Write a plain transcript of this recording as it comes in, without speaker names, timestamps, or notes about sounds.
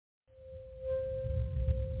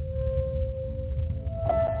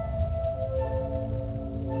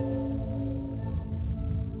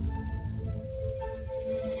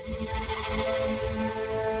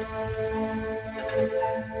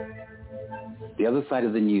The other side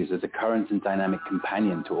of the news is a current and dynamic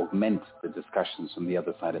companion to augment the discussions from the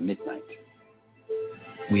other side of midnight.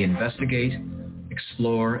 We investigate,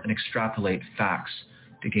 explore, and extrapolate facts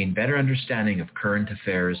to gain better understanding of current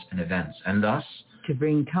affairs and events, and thus to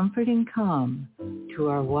bring comfort and calm to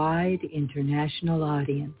our wide international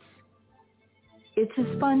audience. It's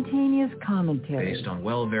a spontaneous commentary based on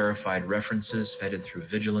well-verified references vetted through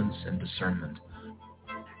vigilance and discernment.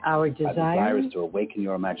 Our desire is to awaken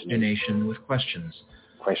your imagination with questions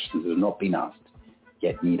that have not been asked,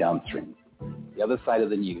 yet need answering. The other side of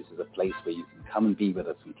the news is a place where you can come and be with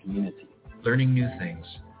us in community. Learning new things,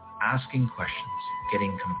 asking questions,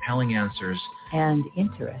 getting compelling answers, and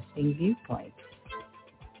interesting viewpoints.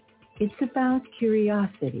 It's about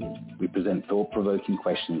curiosity. We present thought-provoking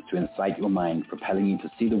questions to incite your mind, propelling you to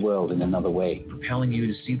see the world in another way.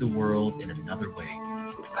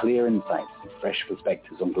 With clear insights and fresh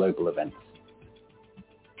perspectives on global events.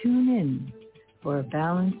 Tune in for a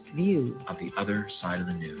balanced view of the other side of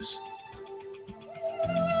the news.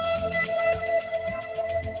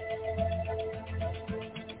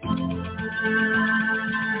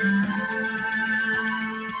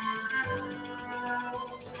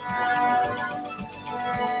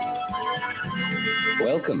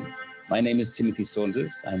 Welcome. My name is Timothy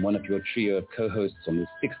Saunders. I'm one of your trio of co-hosts on the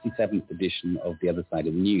 67th edition of The Other Side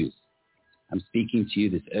of the News. I'm speaking to you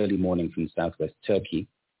this early morning from southwest Turkey,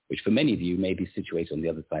 which for many of you may be situated on the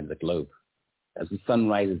other side of the globe. As the sun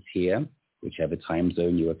rises here, whichever time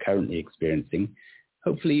zone you are currently experiencing,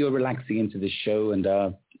 hopefully you're relaxing into this show and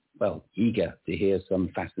are, eager to hear some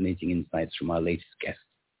fascinating insights from our latest guest.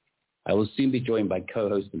 I will soon be joined by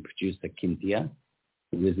co-host and producer Cynthia,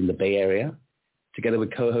 who lives in the Bay Area, together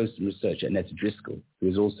with co-host and researcher Annette Driscoll, who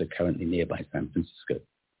is also currently nearby San Francisco.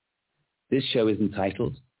 This show is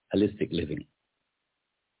entitled Holistic Living.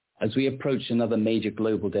 As we approach another major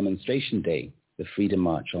global demonstration day, the Freedom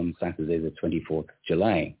March on Saturday, the 24th of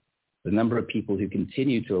July, the number of people who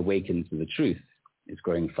continue to awaken to the truth is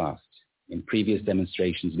growing fast. In previous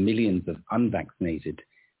demonstrations, millions of unvaccinated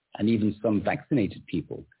and even some vaccinated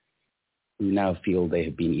people who now feel they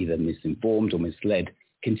have been either misinformed or misled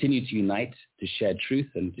continue to unite to share truth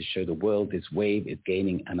and to show the world this wave is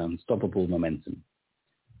gaining an unstoppable momentum.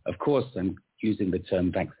 Of course, I'm using the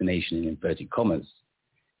term vaccination in inverted commas.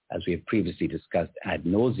 As we have previously discussed ad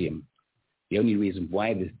nauseum, the only reason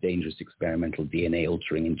why this dangerous experimental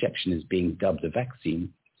DNA-altering injection is being dubbed a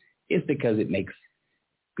vaccine is because it makes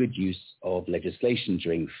good use of legislation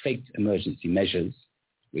during faked emergency measures,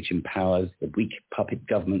 which empowers the weak puppet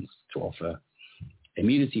governments to offer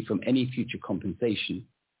immunity from any future compensation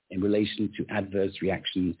in relation to adverse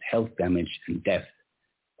reactions, health damage, and death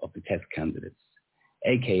of the test candidates,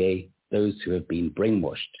 aka those who have been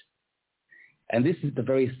brainwashed. And this is the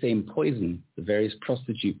very same poison the various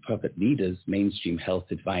prostitute puppet leaders, mainstream health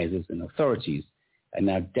advisors, and authorities are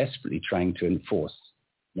now desperately trying to enforce,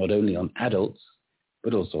 not only on adults,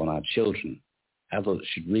 but also on our children. Adults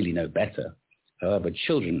should really know better. However,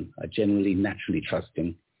 children are generally naturally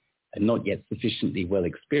trusting and not yet sufficiently well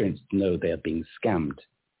experienced to know they are being scammed.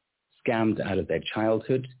 Scammed out of their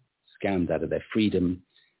childhood, scammed out of their freedom,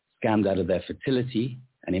 scammed out of their fertility,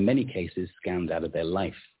 and in many cases, scammed out of their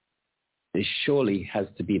life. This surely has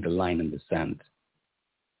to be the line in the sand.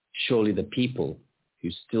 Surely the people who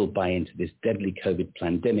still buy into this deadly COVID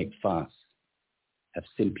pandemic farce have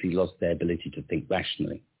simply lost their ability to think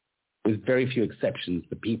rationally. With very few exceptions,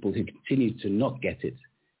 the people who continue to not get it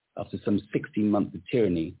after some 16 months of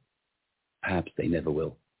tyranny, perhaps they never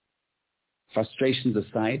will. Frustrations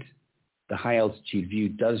aside, the high-altitude view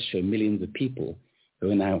does show millions of people who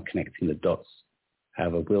are now connecting the dots.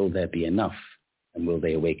 However, will there be enough, and will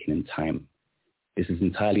they awaken in time? This is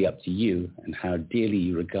entirely up to you and how dearly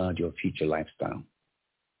you regard your future lifestyle.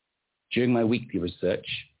 During my weekly research,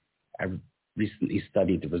 I recently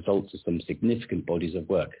studied the results of some significant bodies of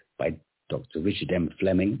work by Dr. Richard M.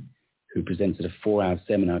 Fleming, who presented a 4-hour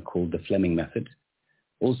seminar called The Fleming Method.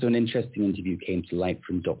 Also, an interesting interview came to light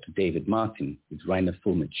from Dr. David Martin with Rainer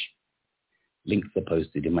Fulmich. Links are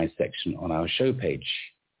posted in my section on our show page.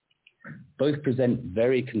 Both present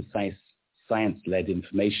very concise science-led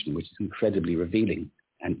information, which is incredibly revealing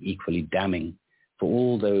and equally damning for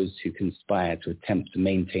all those who conspire to attempt to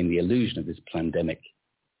maintain the illusion of this pandemic.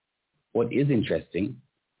 What is interesting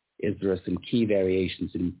is there are some key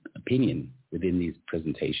variations in opinion within these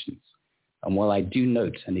presentations. And while I do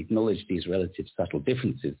note and acknowledge these relative subtle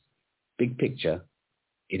differences, big picture,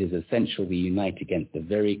 it is essential we unite against a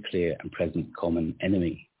very clear and present common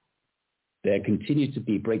enemy. There continue to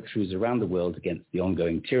be breakthroughs around the world against the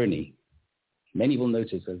ongoing tyranny. many will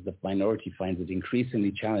notice as the minority finds it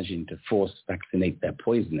increasingly challenging to force vaccinate their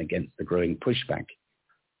poison against the growing pushback.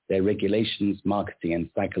 Their regulations, marketing, and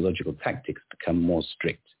psychological tactics become more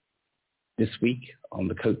strict. This week, on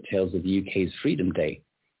the coattails of the UK's Freedom Day,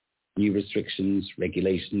 new restrictions,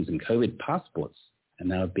 regulations, and COVID passports are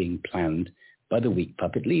now being planned by the weak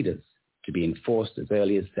puppet leaders to be enforced as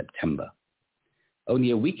early as September.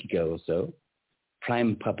 Only a week ago or so,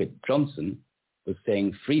 Prime Puppet Johnson was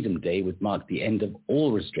saying Freedom Day would mark the end of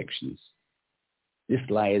all restrictions. This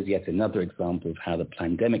lie is yet another example of how the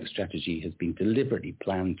pandemic strategy has been deliberately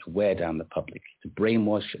planned to wear down the public, to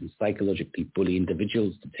brainwash and psychologically bully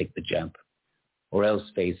individuals to take the jab, or else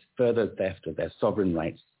face further theft of their sovereign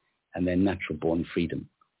rights and their natural-born freedom,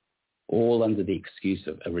 all under the excuse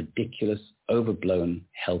of a ridiculous, overblown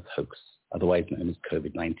health hoax, otherwise known as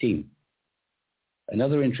COVID-19.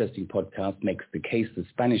 Another interesting podcast makes the case the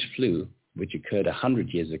Spanish flu, which occurred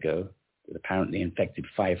 100 years ago, that apparently infected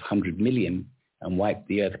 500 million and wiped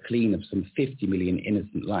the earth clean of some 50 million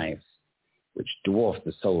innocent lives, which dwarfed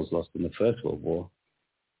the souls lost in the First World War,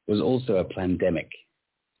 was also a plandemic.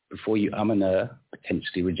 Before you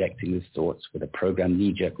potentially rejecting this thought with a programmed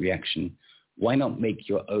knee-jerk reaction, why not make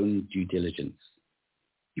your own due diligence?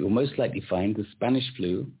 You will most likely find the Spanish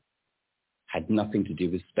flu had nothing to do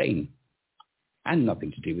with Spain and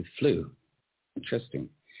nothing to do with flu. Interesting.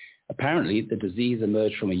 Apparently, the disease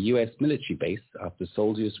emerged from a US military base after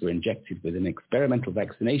soldiers were injected with an experimental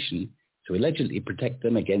vaccination to allegedly protect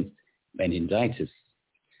them against meningitis.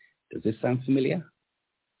 Does this sound familiar?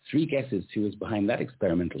 3 guesses who was behind that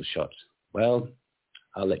experimental shot. Well,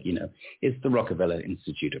 I'll let you know. It's the Rockefeller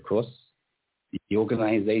Institute, of course, the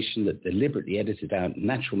organization that deliberately edited out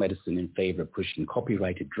natural medicine in favor of pushing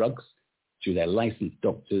copyrighted drugs through their licensed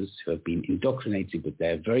doctors who have been indoctrinated with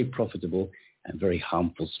their very profitable and very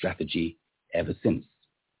harmful strategy ever since.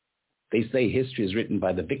 They say history is written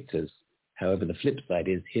by the victors. However, the flip side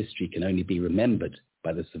is history can only be remembered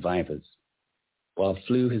by the survivors. While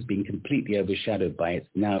flu has been completely overshadowed by its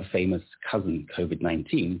now famous cousin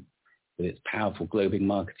COVID-19, with its powerful global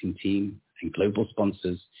marketing team and global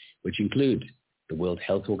sponsors, which include the World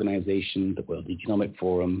Health Organization, the World Economic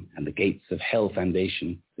Forum, and the Gates of Hell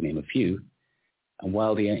Foundation, to name a few, and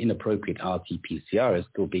while the inappropriate RT-PCR is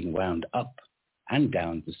still being wound up and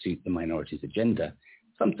down to suit the minorities' agenda,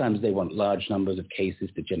 sometimes they want large numbers of cases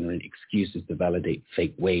to generate excuses to validate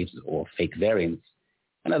fake waves or fake variants,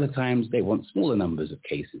 and other times they want smaller numbers of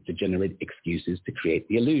cases to generate excuses to create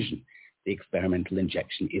the illusion the experimental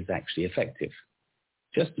injection is actually effective.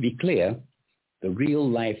 Just to be clear, the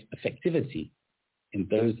real-life effectivity in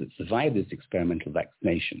those that survive this experimental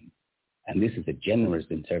vaccination, and this is a generous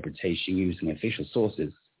interpretation using official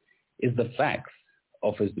sources, is the facts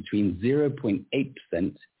offers between 0.8%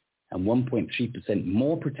 and 1.3%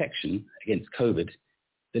 more protection against COVID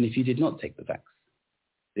than if you did not take the vaccine.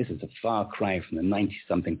 This is a far cry from the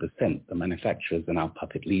 90-something% the manufacturers and our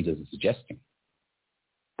puppet leaders are suggesting.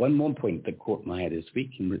 One more point that caught my eye this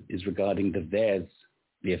week is regarding the VAERS,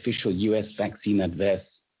 the official US vaccine adverse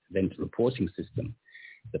event reporting system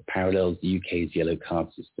that parallels the UK's yellow card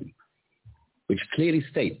system, which clearly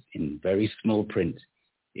states in very small print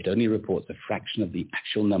it only reports a fraction of the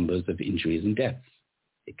actual numbers of injuries and deaths.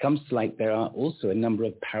 It comes to light there are also a number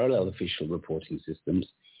of parallel official reporting systems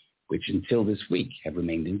which until this week have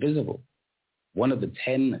remained invisible. One of the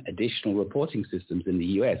 10 additional reporting systems in the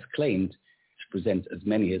US claimed to present as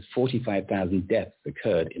many as 45,000 deaths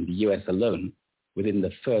occurred in the US alone within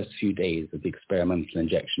the first few days of the experimental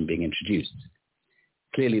injection being introduced.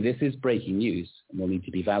 Clearly, this is breaking news and will need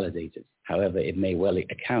to be validated. However, it may well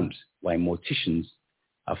account why morticians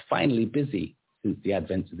are finally busy since the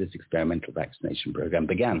advent of this experimental vaccination program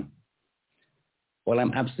began. While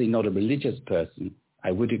I'm absolutely not a religious person,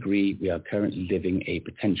 I would agree we are currently living a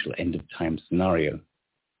potential end-of-time scenario.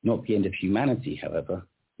 Not the end of humanity, however,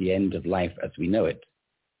 the end of life as we know it.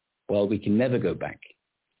 While we can never go back,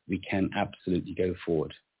 we can absolutely go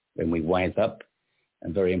forward when we wise up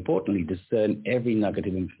and, very importantly, discern every nugget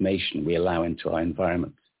of information we allow into our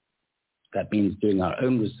environment. That means doing our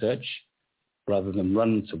own research rather than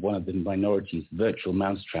run to one of the minority's virtual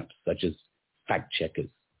mousetraps such as fact-checkers.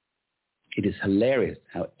 It is hilarious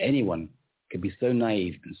how anyone can be so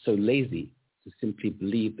naive and so lazy to simply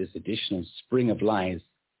believe this additional spring of lies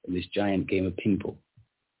in this giant game of pinball.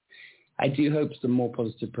 I do hope some more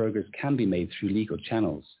positive progress can be made through legal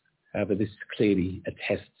channels. However, this is clearly a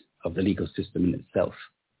test of the legal system in itself.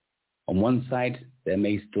 On one side, there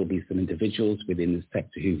may still be some individuals within the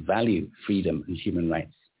sector who value freedom and human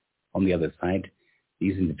rights. On the other side,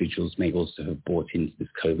 these individuals may also have bought into this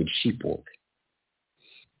COVID sheepwalk.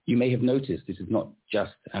 You may have noticed this is not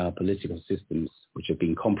just our political systems which have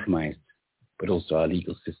been compromised, but also our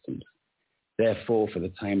legal systems. Therefore, for the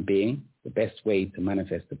time being, the best way to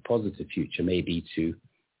manifest a positive future may be to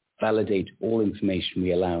validate all information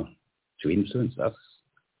we allow to influence us,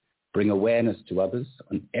 bring awareness to others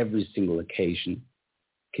on every single occasion,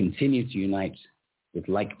 continue to unite with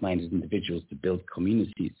like-minded individuals to build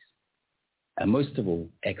communities, and most of all,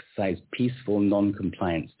 exercise peaceful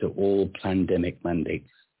non-compliance to all pandemic mandates,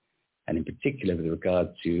 and in particular with regard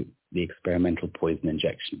to the experimental poison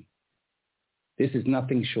injection. This is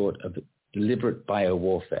nothing short of deliberate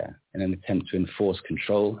biowarfare in an attempt to enforce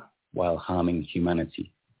control while harming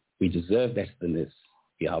humanity. We deserve better than this.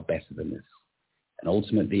 We are better than this. And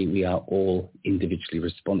ultimately, we are all individually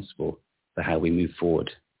responsible for how we move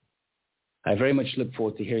forward. I very much look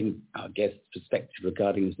forward to hearing our guests' perspective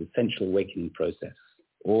regarding this essential awakening process,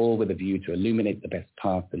 all with a view to illuminate the best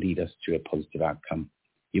path to lead us to a positive outcome.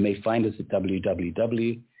 You may find us at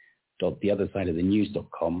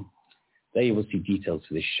www.theothersideofthenews.com. There you will see details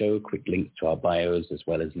for this show, quick links to our bios, as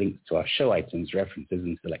well as links to our show items, references,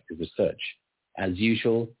 and selected research. As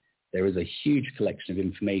usual, there is a huge collection of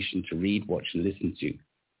information to read, watch, and listen to,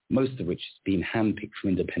 most of which has been handpicked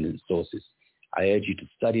from independent sources. I urge you to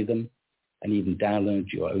study them and even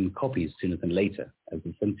download your own copies sooner than later, as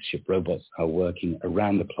the censorship robots are working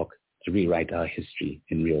around the clock to rewrite our history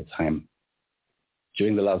in real time.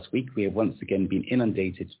 During the last week, we have once again been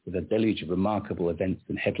inundated with a deluge of remarkable events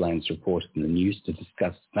and headlines reported in the news to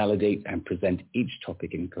discuss, validate, and present each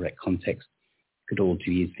topic in correct context. Could all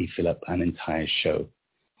too easily fill up an entire show.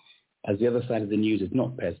 As the other side of the news is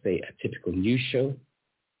not per se a typical news show,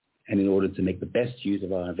 and in order to make the best use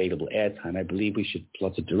of our available airtime, I believe we should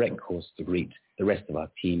plot a direct course to greet the rest of our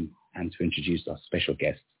team and to introduce our special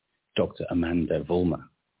guest, Dr. AMANDHA VOLLMER.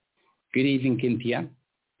 Good evening, Cynthia.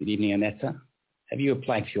 Good evening, Annetta. Have you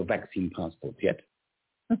applied for your vaccine passport yet?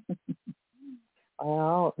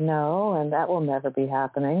 Well, no, and that will never be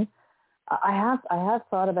happening. I have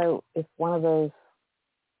thought about if one of those,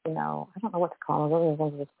 I don't know what to call them,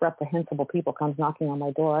 one of those reprehensible people comes knocking on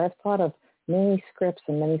my door. I've thought of many scripts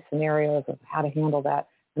and many scenarios of how to handle that,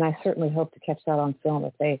 and I certainly hope to catch that on film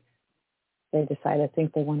if they decide I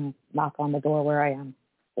think they want to knock on the door where I am.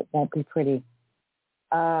 It won't be pretty.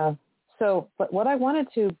 But what I wanted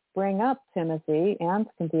to bring up, Timothy and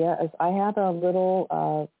Cynthia, is I have a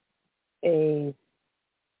little a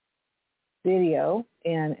video,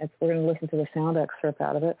 and we're going to listen to the sound excerpt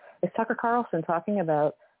out of it. It's Tucker Carlson talking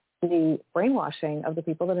about the brainwashing of the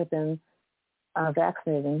people that have been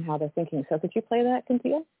vaccinated and how they're thinking. So could you play that,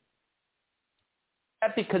 Cynthia?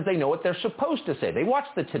 Because they know what they're supposed to say. They watch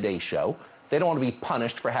the Today Show. They don't want to be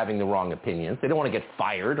punished for having the wrong opinions. They don't want to get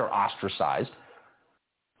fired or ostracized.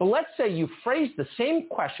 But let's say you phrase the same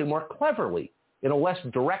question more cleverly, in a less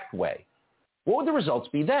direct way. What would the results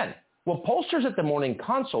be then? Well, pollsters at the Morning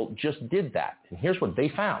Consult just did that, and here's what they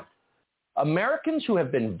found. Americans who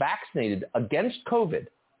have been vaccinated against COVID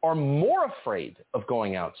are more afraid of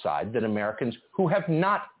going outside than Americans who have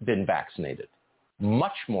not been vaccinated.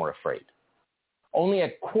 Much more afraid. Only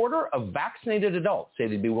a quarter of vaccinated adults say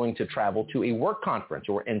they'd be willing to travel to a work conference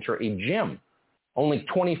or enter a gym. Only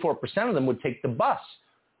 24% of them would take the bus.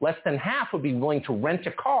 Less than half would be willing to rent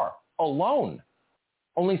a car alone.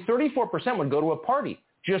 Only 34% would go to a party.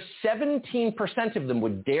 Just 17% of them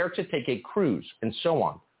would dare to take a cruise, and so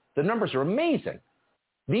on. The numbers are amazing.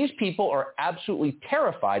 These people are absolutely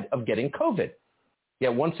terrified of getting COVID.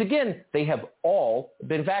 Yet once again, they have all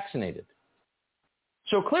been vaccinated.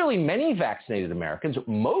 So clearly many vaccinated Americans,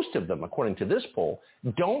 most of them, according to this poll,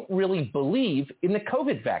 don't really believe in the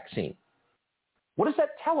COVID vaccine. What does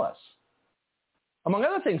that tell us? Among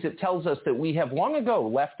other things, it tells us that we have long ago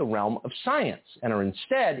left the realm of science and are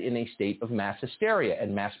instead in a state of mass hysteria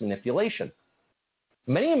and mass manipulation.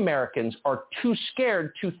 Many Americans are too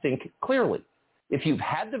scared to think clearly. If you've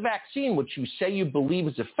had the vaccine, which you say you believe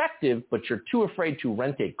is effective, but you're too afraid to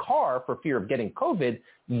rent a car for fear of getting COVID,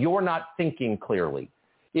 you're not thinking clearly.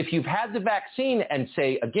 If you've had the vaccine and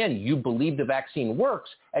say, again, you believe the vaccine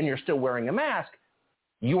works and you're still wearing a mask,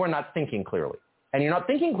 you are not thinking clearly. And you're not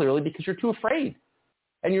thinking clearly because you're too afraid.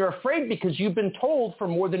 And you're afraid because you've been told for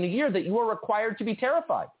more than a year that you are required to be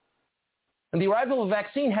terrified. And the arrival of a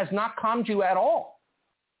vaccine has not calmed you at all.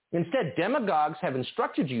 Instead, demagogues have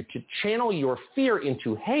instructed you to channel your fear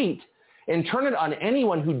into hate and turn it on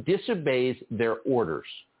anyone who disobeys their orders.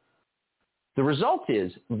 The result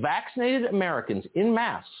is vaccinated Americans in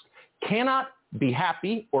masks cannot be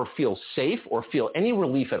happy or feel safe or feel any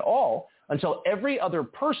relief at all until every other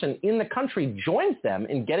person in the country joins them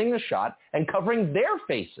in getting the shot and covering their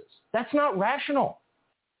faces. That's not rational.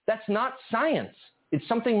 That's not science. It's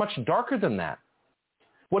something much darker than that.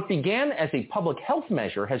 What began as a public health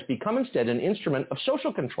measure has become instead an instrument of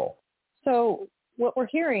social control. So what we're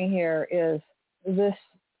hearing here is this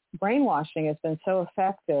brainwashing has been so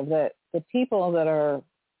effective that the people that are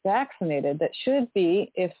vaccinated, that should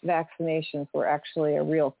be, if vaccinations were actually a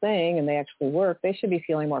real thing and they actually work, they should be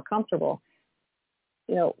feeling more comfortable.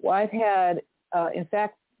 You know, I've had, in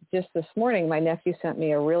fact, just this morning, my nephew sent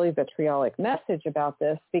me a really vitriolic message about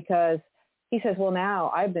this because he says, well,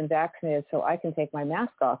 now I've been vaccinated, so I can take my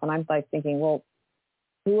mask off. And I'm like thinking, well,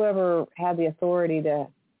 whoever had the authority to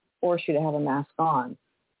force you to have a mask on?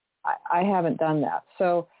 I haven't done that.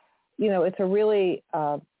 So, you know, it's a really,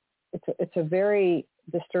 it's a very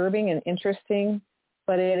disturbing and interesting,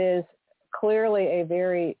 but it is clearly a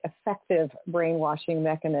very effective brainwashing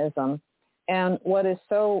mechanism. And what is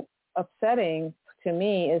so upsetting to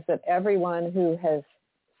me is that everyone who has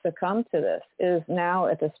succumbed to this is now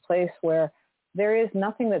at this place where there is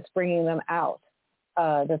nothing that's bringing them out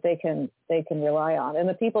that they can rely on. And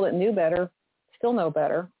the people that knew better still know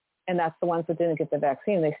better, and that's the ones that didn't get the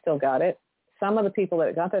vaccine. They still got it. Some of the people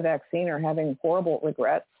that got the vaccine are having horrible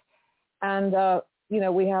regrets, and you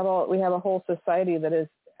know, we have a whole society that is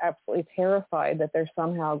absolutely terrified that they're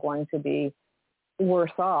somehow going to be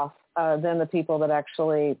worse off than the people that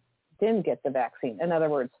actually didn't get the vaccine. In other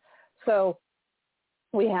words, so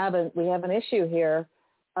we have an issue here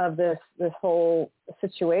of this whole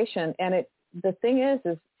situation, and the thing is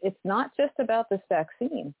it's not just about this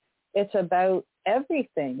vaccine. It's about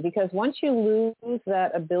everything, because once you lose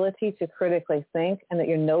that ability to critically think and that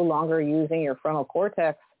you're no longer using your frontal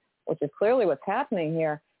cortex, which is clearly what's happening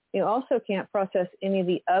here, you also can't process any of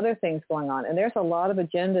the other things going on. And there's a lot of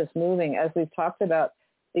agendas moving, as we've talked about,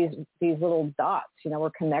 these little dots. You know,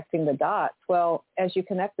 we're connecting the dots. Well, as you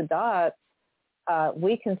connect the dots,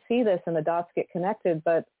 we can see this and the dots get connected,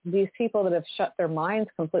 but these people that have shut their minds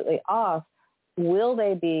completely off, will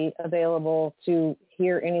they be available to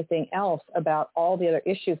hear anything else about all the other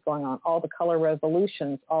issues going on, all the color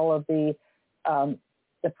revolutions, all of the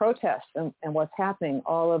protests and what's happening,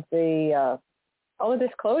 all of the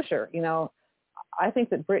disclosure? You know, I think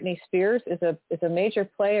that Britney Spears is a major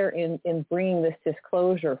player in bringing this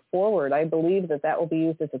disclosure forward. I believe that will be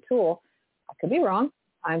used as a tool. I could be wrong.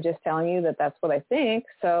 I'm just telling you that that's what I think.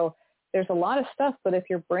 So there's a lot of stuff, but if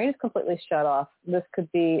your brain is completely shut off, this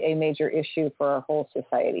could be a major issue for our whole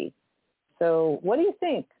society. So what do you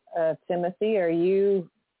think, Timothy? Are you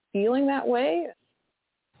feeling that way?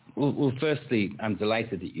 Well, firstly, I'm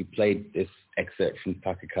delighted that you played this excerpt from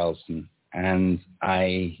Tucker Carlson, and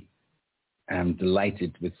I am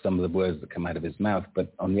delighted with some of the words that come out of his mouth.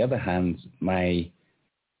 But on the other hand, I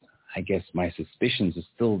guess my suspicions are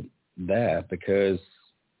still there, because,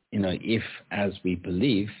 you know, if, as we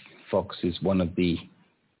believe, Fox is one of the,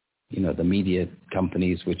 you know, the media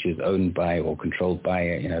companies which is owned by or controlled by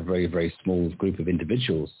a very, very small group of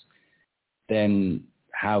individuals, then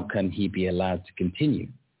how can he be allowed to continue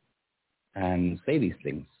and say these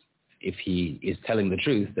things? If he is telling the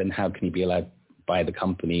truth, then how can he be allowed by the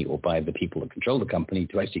company or by the people that control the company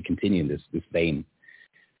to actually continue in this vein?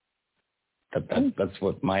 That's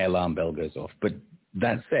what my alarm bell goes off. But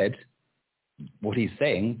that said, what he's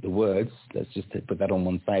saying, the words, let's just put that on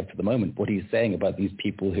one side for the moment. What he's saying about these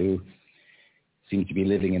people who seem to be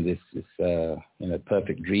living in this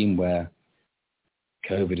perfect dream where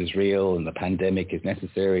COVID is real and the pandemic is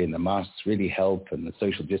necessary and the masks really help and the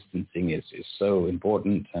social distancing is so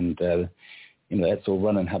important, and let's all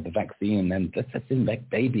run and have the vaccine, and then let's inject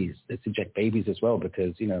babies. Let's inject babies as well,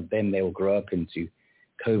 because then they will grow up into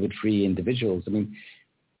COVID-free individuals. I mean,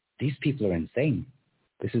 these people are insane.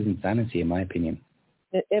 This is insanity, in my opinion.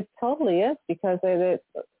 It totally is, because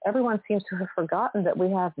everyone seems to have forgotten that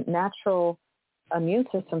we have natural immune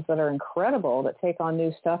systems that are incredible, that take on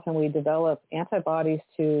new stuff, and we develop antibodies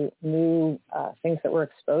to new things that we're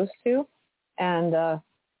exposed to. And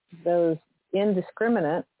those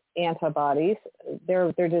indiscriminate antibodies,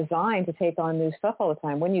 they're designed to take on new stuff all the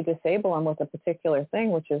time. When you disable them with a particular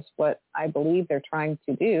thing, which is what I believe they're trying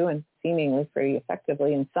to do, and seemingly pretty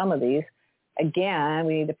effectively in some of these, again,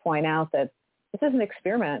 we need to point out that this is an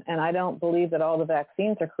experiment, and I don't believe that all the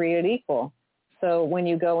vaccines are created equal. So when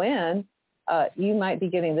you go in, you might be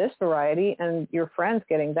getting this variety and your friend's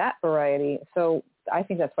getting that variety. So I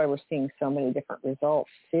think that's why we're seeing so many different results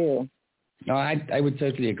too. No, I would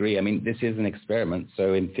totally agree. I mean, this is an experiment.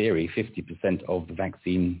 So in theory, 50% of the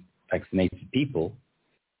vaccinated people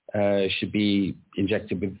should be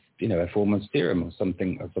injected with, a form of serum or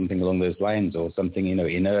something along those lines, or something,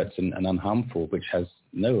 inert and unharmful, which has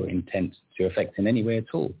no intent to affect in any way at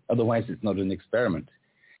all. Otherwise, it's not an experiment.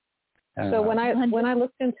 So when I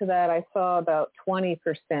looked into that, I saw about 20%.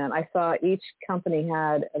 I saw each company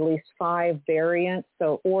had at least 5 variants,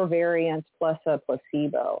 so 4 variants plus a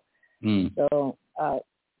placebo. So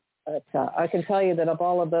I can tell you that of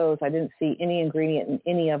all of those, I didn't see any ingredient in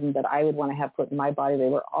any of them that I would want to have put in my body. They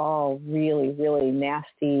were all really, really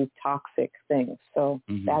nasty, toxic things. So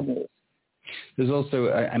bad news. There's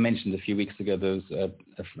also, I mentioned a few weeks ago, there was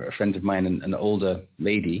a friend of mine, an older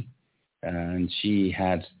lady, and she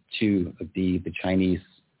had 2 of the Chinese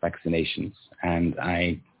vaccinations, and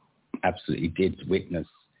I absolutely did witness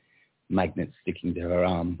magnets sticking to her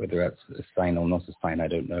arm. Whether that's a sign or not a sign, I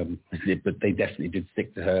don't know, but they definitely did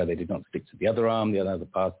stick to her. They did not stick to the other arm, the other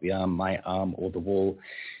part of the arm, my arm, or the wall.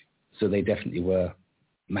 So they definitely were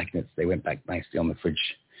magnets. They went back nicely on the fridge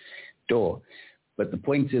door. But the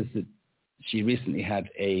point is that she recently had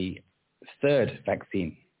a 3rd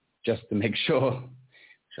vaccine just to make sure,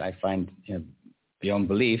 which I find beyond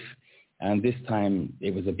belief. And this time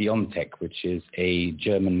it was a BioNTech, which is a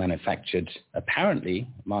German manufactured, apparently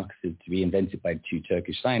marketed to be invented by 2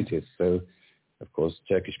 Turkish scientists. So, of course,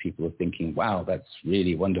 Turkish people are thinking, wow, that's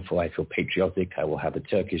really wonderful. I feel patriotic. I will have a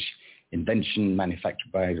Turkish invention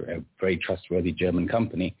manufactured by a very trustworthy German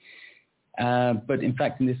company. But in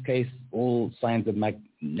fact, in this case, all signs of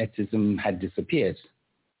magnetism had disappeared.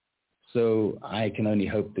 So I can only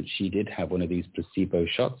hope that she did have one of these placebo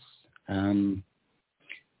shots.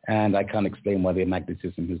 And I can't explain why the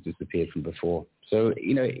magnetism has disappeared from before. So,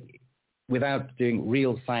 without doing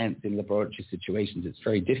real science in laboratory situations, it's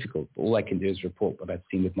very difficult. All I can do is report what I've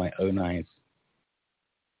seen with my own eyes.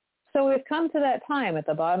 So we've come to that time at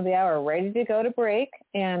the bottom of the hour, ready to go to break,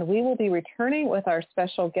 and we will be returning with our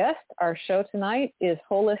special guest. Our show tonight is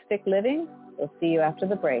Holistic Living. We'll see you after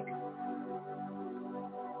the break.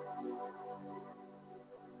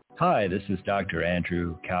 Hi, this is Dr.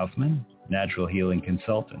 Andrew Kaufman, Natural Healing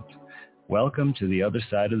Consultant. Welcome to the other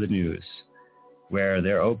side of the news, where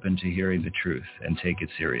they're open to hearing the truth and take it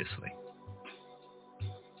seriously.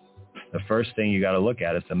 The first thing you got to look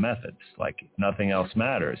at is the methods. Like, nothing else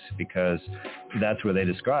matters, because that's where they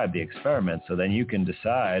describe the experiment. So then you can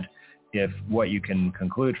decide if what you can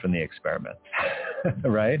conclude from the experiment,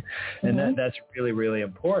 right? And that's really, really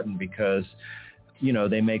important, because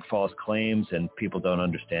they make false claims and people don't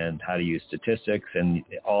understand how to use statistics, and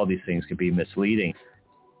all these things can be misleading.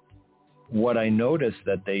 What I notice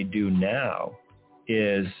that they do now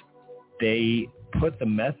is they put the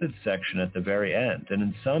methods section at the very end. And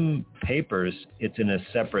in some papers, it's in a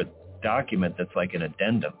separate document that's like an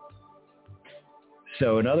addendum.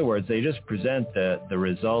 So in other words, they just present the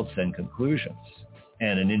results and conclusions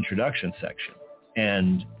and an introduction section,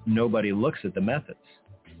 and nobody looks at the methods.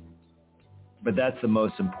 But that's the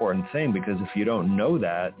most important thing, because if you don't know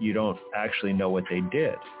that, you don't actually know what they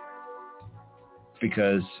did.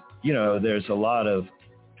 Because, there's a lot of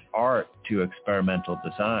art to experimental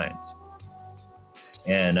design.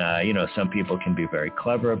 And, some people can be very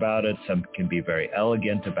clever about it. Some can be very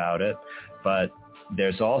elegant about it. But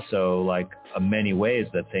there's also many ways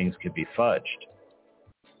that things could be fudged.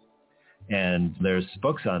 And there's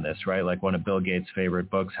books on this, right? Like one of Bill Gates'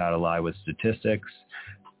 favorite books, How to Lie with Statistics.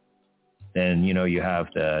 Then, you have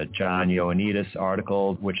the John Ioannidis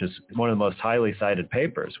article, which is one of the most highly cited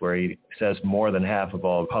papers, where he says more than half of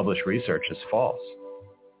all published research is false.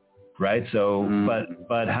 Right? So,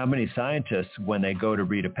 but how many scientists, when they go to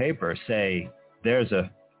read a paper, say there's a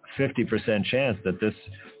 50% chance that this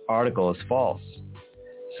article is false,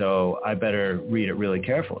 so I better read it really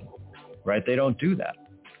carefully, right? They don't do that.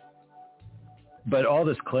 But all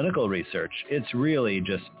this clinical research, it's really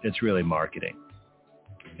marketing.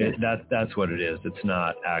 That's what it is. It's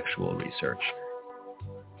not actual research.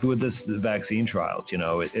 With the vaccine trials,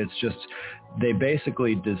 it's just, they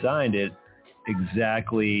basically designed it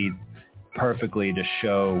exactly perfectly to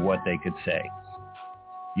show what they could say.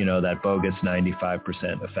 That bogus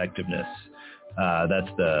 95% effectiveness. That's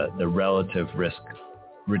the relative risk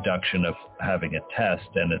reduction of having a test,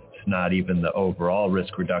 and it's not even the overall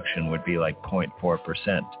risk reduction would be like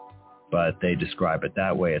 0.4%. But they describe it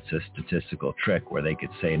that way. It's a statistical trick where they could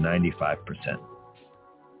say 95%.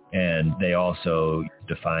 And they also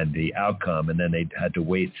defined the outcome, and then they had to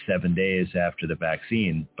wait 7 days after the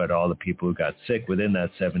vaccine, but all the people who got sick within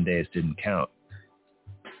that 7 days didn't count.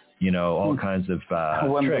 All kinds of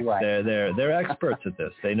tricks. They're experts at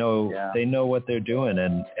this. They know what they're doing,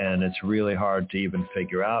 and it's really hard to even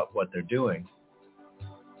figure out what they're doing.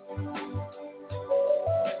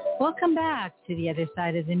 Welcome back to the other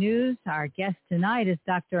side of the news. Our guest tonight is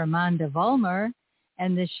Dr. AMANDHA VOLLMER,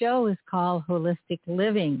 and the show is called Holistic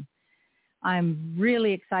Living. I'm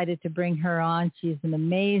really excited to bring her on. She's an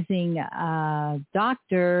amazing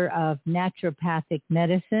doctor of naturopathic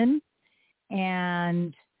medicine,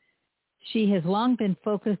 and she has long been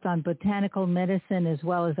focused on botanical medicine as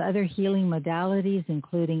well as other healing modalities,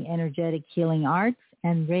 including energetic healing arts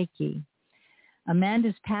and Reiki.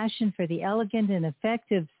 Amanda's passion for the elegant and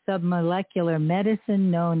effective submolecular medicine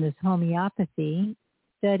known as homeopathy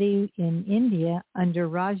studied in India under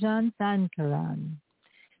Rajan Sankaran.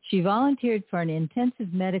 She volunteered for an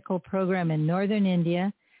intensive medical program in northern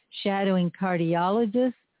India, shadowing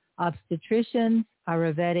cardiologists, obstetricians,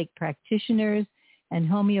 Ayurvedic practitioners, and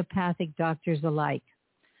homeopathic doctors alike.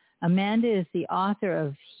 Amanda is the author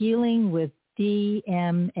of Healing with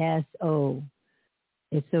DMSO.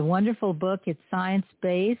 It's a wonderful book. It's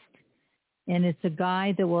science-based, and it's a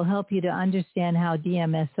guide that will help you to understand how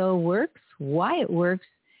DMSO works, why it works,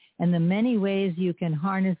 and the many ways you can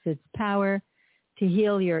harness its power to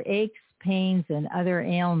heal your aches, pains, and other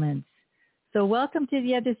ailments. So welcome to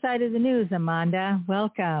the other side of the news, Amanda.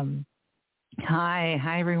 Welcome. Hi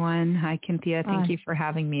everyone. Hi, Cynthia. Thank you for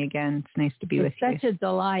having me again. It's nice to be with you. It's such a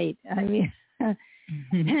delight. I mean,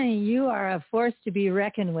 you are a force to be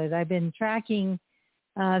reckoned with. I've been tracking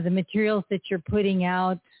the materials that you're putting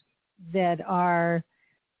out that are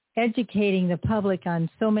educating the public on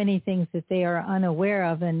so many things that they are unaware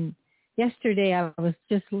of. And yesterday I was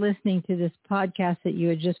just listening to this podcast that you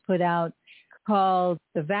had just put out called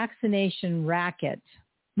The Vaccination Racket,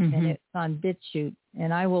 and it's on BitChute.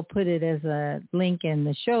 And I will put it as a link in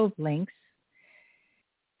the show links.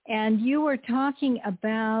 And you were talking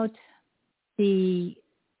about the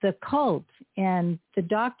cult and the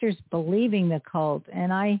doctors believing the cult.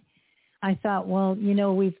 And I thought, well, you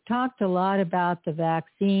know, we've talked a lot about the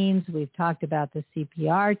vaccines. We've talked about the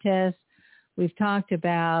CPR test. We've talked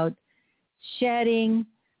about shedding.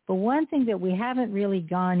 But one thing that we haven't really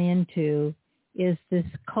gone into is this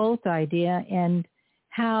cult idea and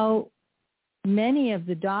how many of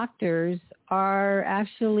the doctors are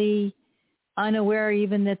actually unaware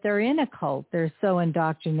even that they're in a cult. They're so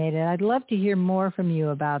indoctrinated. I'd love to hear more from you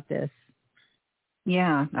about this.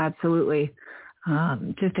 Yeah, absolutely.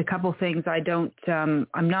 Just a couple things. I'm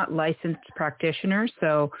not licensed practitioner,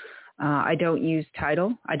 so I don't use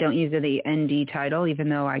title. I don't use the ND title, even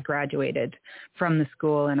though I graduated from the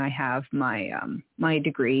school and I have my my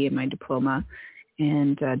degree and my diploma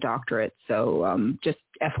and doctorate. So just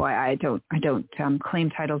FYI, I don't claim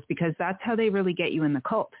titles because that's how they really get you in the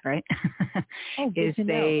cult, right? Is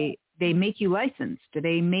they make you licensed.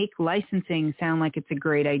 They make licensing sound like it's a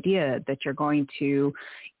great idea, that you're going to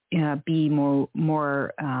be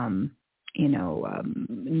more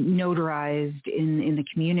notarized in the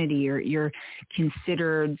community, or you're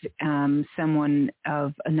considered someone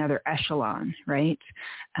of another echelon, right?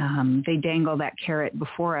 They dangle that carrot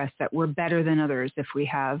before us that we're better than others if we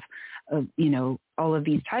have, all of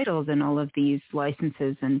these titles and all of these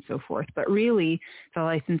licenses and so forth. But really, the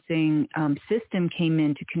licensing system came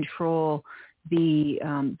in to control the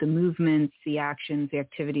movements, the actions, the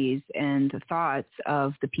activities, and the thoughts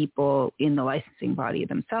of the people in the licensing body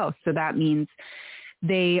themselves. So that means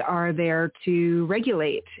they are there to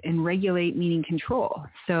regulate, and regulate meaning control.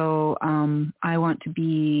 So I want to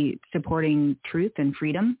be supporting truth and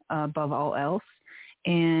freedom above all else.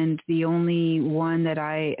 And the only one that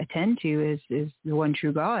I attend to is the one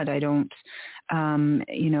true God. I don't,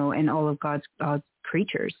 and all of God's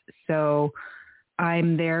creatures. So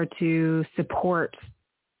I'm there to support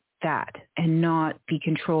that and not be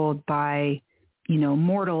controlled by,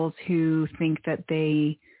 mortals who think that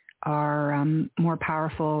they are more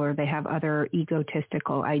powerful, or they have other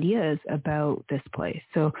egotistical ideas about this place.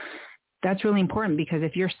 So that's really important, because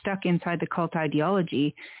if you're stuck inside the cult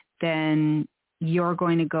ideology, then you're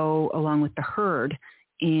going to go along with the herd,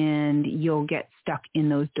 and you'll get stuck in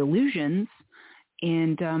those delusions.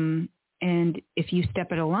 And if you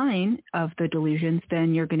step out of line of the delusions,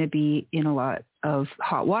 then you're going to be in a lot of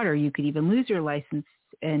hot water. You could even lose your license,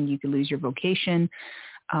 and you could lose your vocation,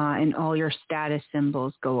 and all your status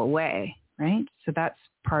symbols go away, right? So that's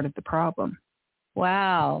part of the problem.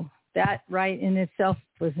 Wow. That right in itself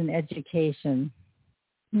was an education.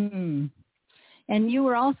 And you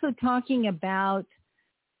were also talking about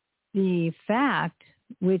the fact,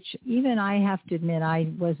 which even I have to admit I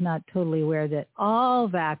was not totally aware, that all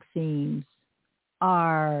vaccines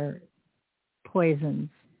are poisons.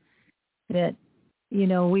 That,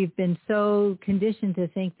 we've been so conditioned to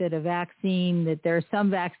think that that there are some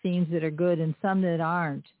vaccines that are good and some that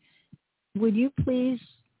aren't. Would you please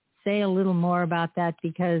say a little more about that?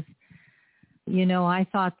 Because, I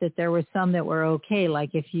thought that there were some that were okay.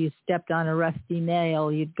 Like if you stepped on a rusty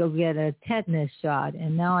nail, you'd go get a tetanus shot.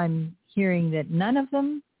 And now I'm hearing that none of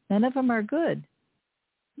them are good.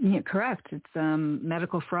 Yeah, correct. It's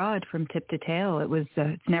medical fraud from tip to tail.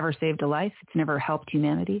 It's never saved a life. It's never helped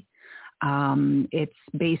humanity. It's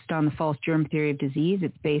based on the false germ theory of disease.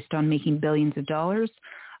 It's based on making billions of dollars,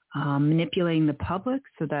 manipulating the public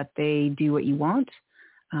so that they do what you want,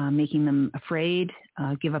 making them afraid,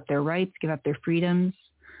 give up their rights, give up their freedoms.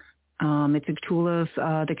 It's a tool of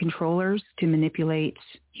the controllers to manipulate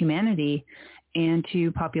humanity and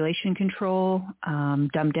to population control,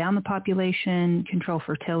 dumb down the population, control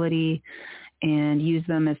fertility, and use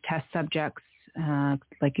them as test subjects,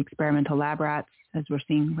 like experimental lab rats, as we're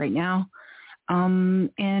seeing right now,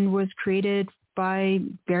 and was created by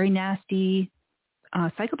very nasty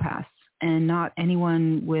psychopaths and not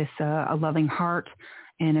anyone with a loving heart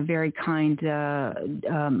and a very kind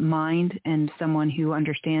mind and someone who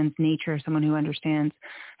understands nature, someone who understands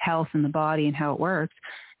health and the body and how it works.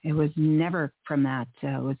 It was never from that.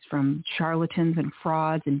 It was from charlatans and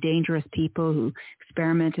frauds and dangerous people who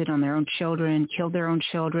experimented on their own children, killed their own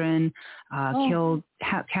children, killed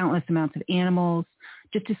countless amounts of animals,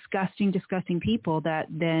 just disgusting, disgusting people that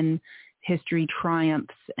then history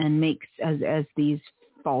triumphs and makes as these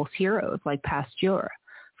false heroes like Pasteur,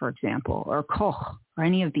 for example, or Koch, or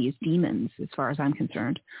any of these demons, as far as I'm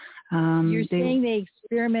concerned. You're saying they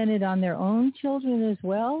experimented on their own children as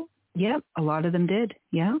well? Yep, a lot of them did.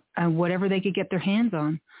 Yeah, whatever they could get their hands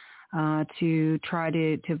on to try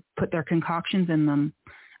to put their concoctions in them,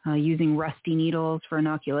 using rusty needles for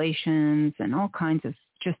inoculations and all kinds of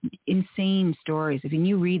just insane stories. If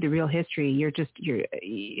you read the real history, you're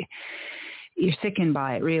sickened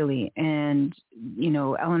by it, really. And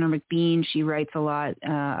Eleanor McBean, she writes a lot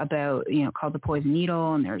about called The Poison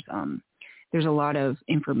Needle, and there's a lot of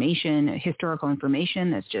information, historical information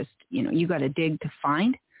that's just you got to dig to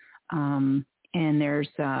find. And there's,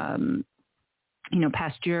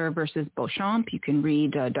 Pasteur versus Beauchamp. You can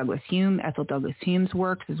read Ethel Douglas Hume's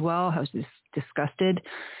works as well, how disgusted,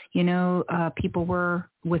 people were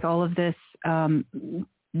with all of this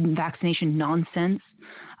vaccination nonsense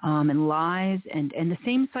and lies, and the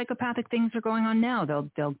same psychopathic things are going on now.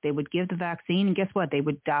 They would give the vaccine, and guess what? They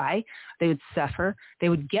would die. They would suffer. They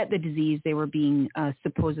would get the disease they were being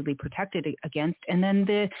supposedly protected against, and then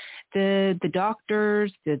the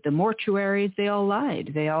doctors, the mortuaries, they all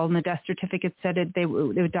lied. They all in the death certificate said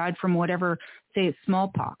they died from whatever, say it's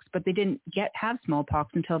smallpox, but they didn't have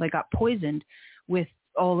smallpox until they got poisoned with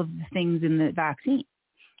all of the things in the vaccine.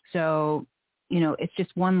 So it's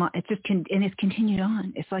just and it's continued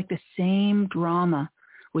on. It's like the same drama.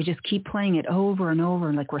 We just keep playing it over and over,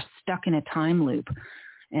 and like we're stuck in a time loop.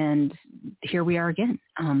 And here we are again,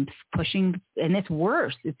 pushing, and it's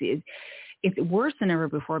worse. It's worse than ever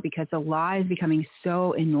before because the lie is becoming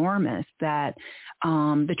so enormous that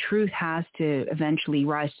the truth has to eventually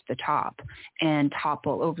rise to the top and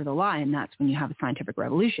topple over the lie, and that's when you have a scientific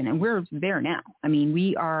revolution. And we're there now. I mean,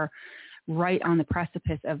 we are right on the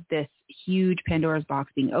precipice of this huge Pandora's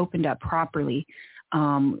box being opened up properly.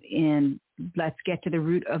 And let's get to the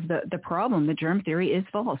root of the problem. The germ theory is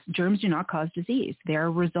false. Germs do not cause disease. They are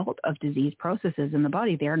a result of disease processes in the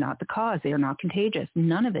body. They are not the cause. They are not contagious.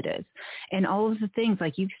 None of it is. And all of the things,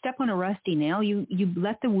 like you step on a rusty nail, you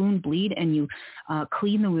let the wound bleed and you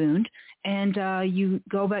clean the wound and you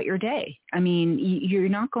go about your day. I mean, you're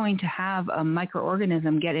not going to have a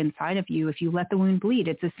microorganism get inside of you if you let the wound bleed.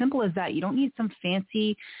 It's as simple as that. You don't need some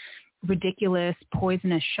fancy ridiculous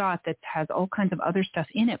poisonous shot that has all kinds of other stuff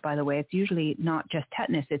in it. By the way, it's usually not just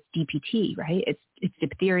tetanus, it's DPT, right? It's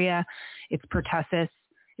diphtheria, it's pertussis.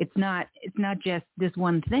 It's not just this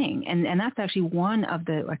one thing. And that's actually one of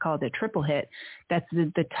the, I call it the triple hit. That's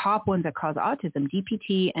the top ones that cause autism.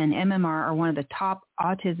 DPT and MMR are one of the top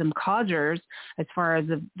autism causers as far as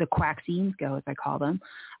the quaxines go, as I call them,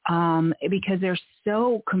 because they're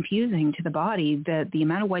so confusing to the body. The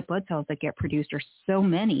amount of white blood cells that get produced are so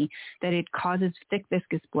many that it causes thick,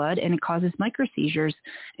 viscous blood, and it causes microseizures.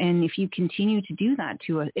 And if you continue to do that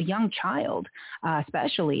to a young child,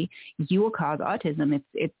 especially, you will cause autism.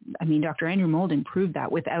 Dr. Andrew Molden proved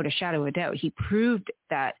that without a shadow of a doubt. He proved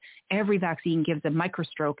that every vaccine gives a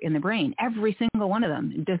microstroke in the brain, every single one of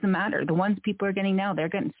them. It doesn't matter. The ones people are getting now, they're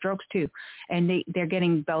getting strokes too. And they're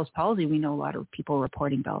getting Bell's palsy. We know a lot of people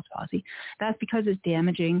reporting Bell's palsy. That's because it's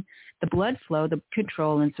damaging the blood flow, the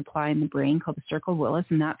control and supply in the brain called the circle Willis,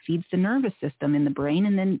 and that feeds the nervous system in the brain.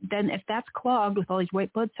 And then if that's clogged with all these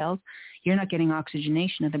white blood cells, you're not getting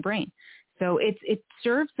oxygenation of the brain. So it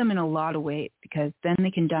serves them in a lot of ways because then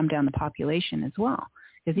they can dumb down the population as well.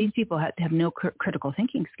 Because these people have no critical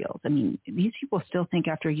thinking skills. I mean, these people still think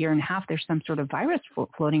after a year and a half there's some sort of virus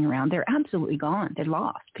floating around. They're absolutely gone. They're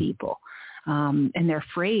lost people. and they're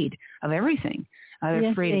afraid of everything. They're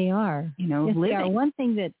yes, afraid they of, are. living. They are. One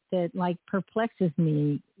thing that like perplexes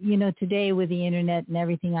me, today with the internet and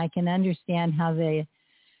everything, I can understand how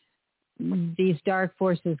these dark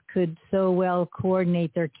forces could so well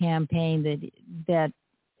coordinate their campaign that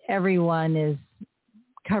everyone is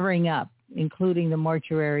covering up, including the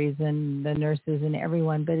mortuaries and the nurses and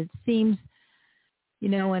everyone. But it seems,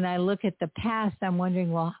 when I look at the past, I'm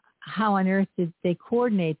wondering, well, how on earth did they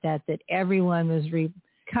coordinate that everyone was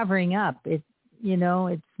covering up? It's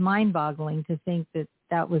mind-boggling to think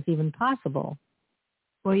that was even possible.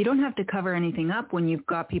 Well, you don't have to cover anything up when you've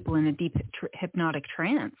got people in a deep hypnotic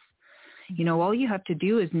trance. All you have to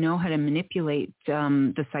do is know how to manipulate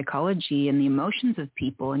the psychology and the emotions of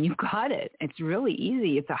people, and you've got it. It's really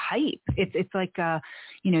easy. It's a hype. It's like,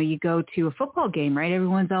 you go to a football game, right?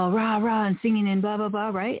 Everyone's all rah, rah, and singing and blah, blah, blah,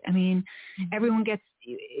 right? I mean, everyone gets,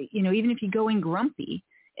 even if you go in grumpy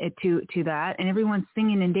to that and everyone's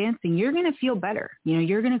singing and dancing, you're going to feel better.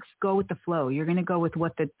 You're going to go with the flow. You're going to go with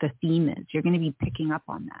what the theme is. You're going to be picking up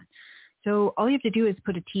on that. So all you have to do is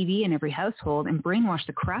put a TV in every household and brainwash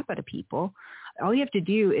the crap out of people. All you have to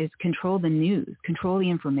do is control the news, control the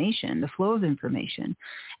information, the flow of information,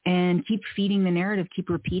 and keep feeding the narrative, keep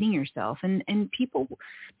repeating yourself. And people,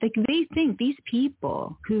 they think these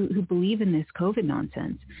people who believe in this COVID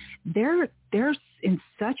nonsense, they're in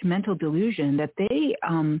such mental delusion that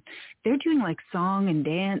they're doing like song and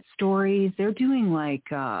dance stories. They're doing like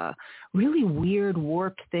really weird,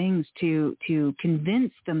 warped things to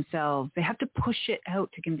convince themselves. They have to push it out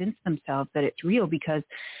to convince themselves that it's real, because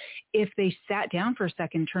if they sat down for a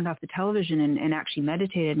second, turned off the television and actually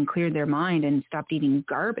meditated and cleared their mind and stopped eating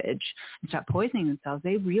garbage and stopped poisoning themselves,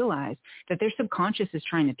 they realize that their subconscious is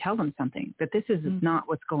trying to tell them something, that this is not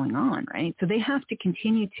what's going on, right? So they have to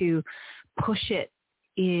continue to push it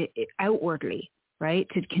outwardly, right,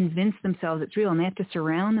 to convince themselves it's real. And they have to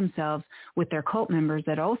surround themselves with their cult members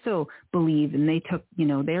that also believe, and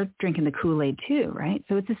they're drinking the Kool-Aid too, right?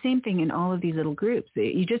 So it's the same thing in all of these little groups.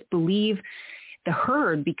 You just believe the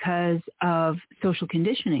herd because of social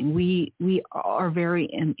conditioning. We are very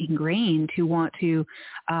ingrained to want to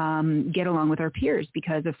get along with our peers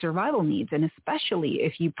because of survival needs. And especially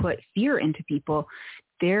if you put fear into people,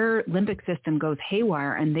 their limbic system goes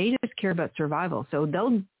haywire and they just care about survival. So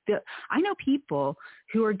I know people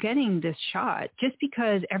who are getting this shot just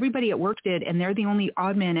because everybody at work did, and they're the only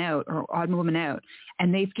odd man out or odd woman out,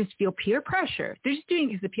 and they just feel peer pressure. They're just doing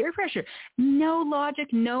it because of peer pressure. No logic,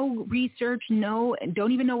 no research,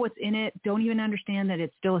 don't even know what's in it, don't even understand that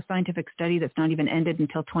it's still a scientific study that's not even ended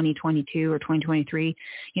until 2022 or 2023.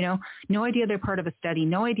 No idea they're part of a study,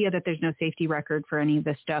 no idea that there's no safety record for any of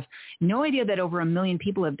this stuff, no idea that over 1 million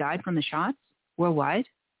people have died from the shots worldwide.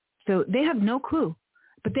 So they have no clue.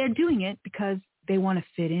 But they're doing it because they want to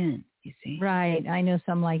fit in, you see. Right. I know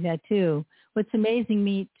some like that too. What's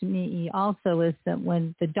amazing to me also is that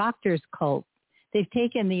when the doctors cult, they've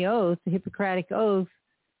taken the oath, the Hippocratic oath,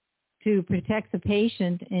 to protect the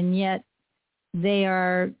patient, and yet they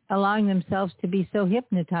are allowing themselves to be so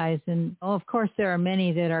hypnotized. And, of course, there are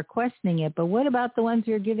many that are questioning it. But what about the ones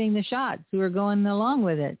who are giving the shots, who are going along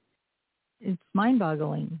with it? It's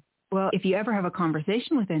mind-boggling. Well, if you ever have a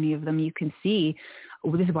conversation with any of them, you can see,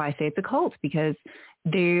 this is why I say it's a cult, because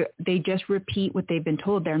they just repeat what they've been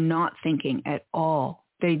told. They're not thinking at all.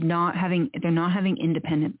 They're not having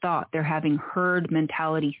independent thought. They're having herd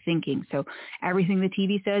mentality thinking. So everything the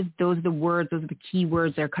TV says, those are the words, those are the key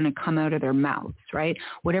words that are going to come out of their mouths, right?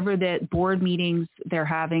 Whatever the board meetings they're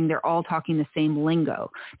having, they're all talking the same lingo.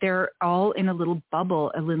 They're all in a little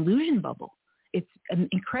bubble, an illusion bubble. It's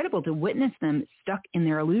incredible to witness them stuck in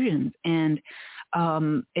their illusions. And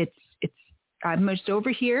I'm just over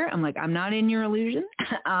here. I'm like, I'm not in your illusion.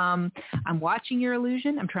 I'm watching your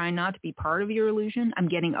illusion. I'm trying not to be part of your illusion. I'm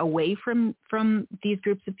getting away from these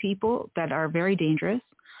groups of people that are very dangerous.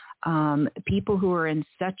 People who are in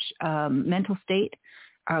such mental state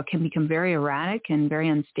can become very erratic and very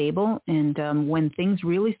unstable. And when things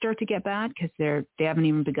really start to get bad, because they haven't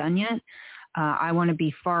even begun yet, I want to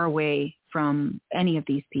be far away from any of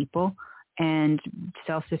these people and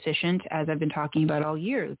self-sufficient, as I've been talking about all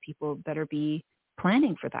year. The people better be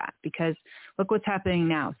planning for that, because look what's happening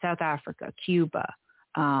now. South Africa, Cuba,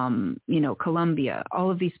 Colombia, all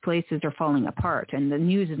of these places are falling apart, and the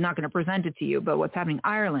news is not going to present it to you. But what's happening?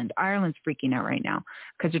 Ireland's freaking out right now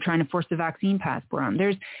because they're trying to force the vaccine passport on.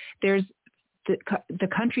 The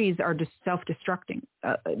countries are just self-destructing,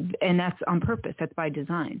 and that's on purpose. That's by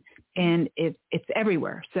design, and it's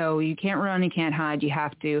everywhere. So you can't run, you can't hide. You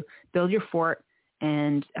have to build your fort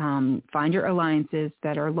and find your alliances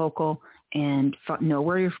that are local, and know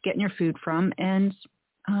where you're getting your food from, and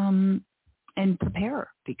prepare,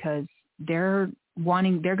 because they're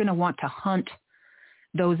going to want to hunt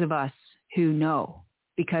those of us who know,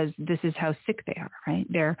 because this is how sick they are, right?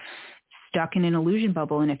 They're stuck in an illusion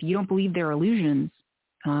bubble. And if you don't believe they're illusions,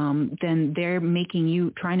 then they're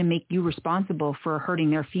trying to make you responsible for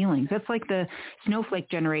hurting their feelings. That's like the snowflake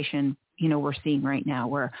generation, we're seeing right now,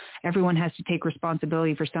 where everyone has to take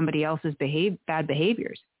responsibility for somebody else's bad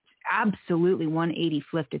behaviors. Absolutely 180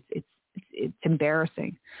 flipped. It's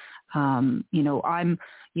embarrassing.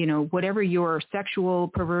 Whatever your sexual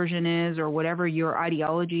perversion is or whatever your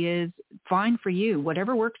ideology is, fine for you.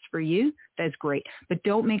 Whatever works for you, that's great. But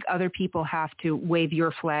don't make other people have to wave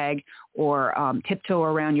your flag or tiptoe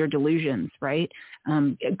around your delusions, right?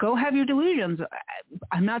 Go have your delusions.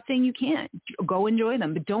 I'm not saying you can't. Go enjoy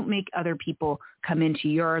them, but don't make other people come into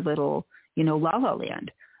your little, la la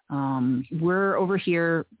land. We're over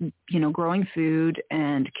here, growing food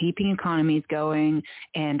and keeping economies going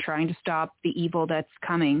and trying to stop the evil that's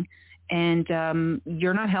coming. And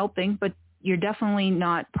you're not helping, but you're definitely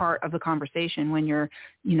not part of the conversation when you're,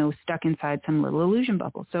 stuck inside some little illusion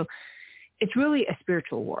bubble. So it's really a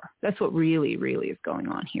spiritual war. That's what really, really is going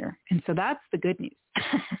on here. And so that's the good news.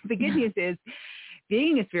 The good news is,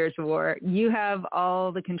 being a spiritual war, you have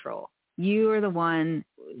all the control. You are the one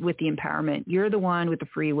with the empowerment. You're the one with the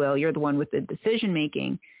free will. You're the one with the decision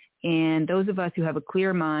making. And those of us who have a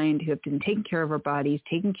clear mind, who have been taking care of our bodies,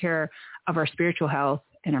 taking care of our spiritual health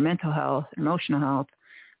and our mental health, emotional health,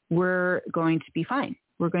 we're going to be fine.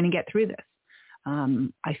 We're going to get through this.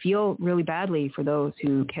 I feel really badly for those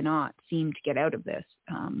who cannot seem to get out of this.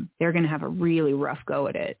 They're going to have a really rough go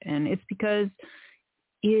at it. And it's because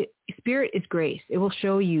Spirit is grace. It will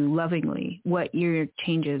show you lovingly what your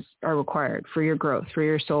changes are required for your growth, for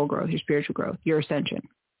your soul growth, your spiritual growth, your ascension.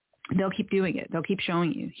 They'll keep doing it. They'll keep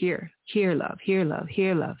showing you, here love, here love,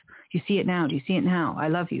 here love. Do you see it now? Do you see it now? I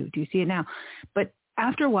love you. Do you see it now? But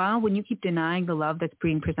after a while, when you keep denying the love that's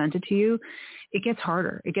being presented to you, it gets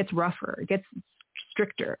harder. It gets rougher. It gets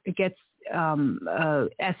stricter. It gets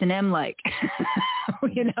S&M like,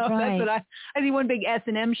 Right. That's what I see one big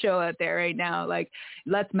S&M show out there right now. Like,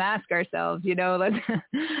 let's mask ourselves, let's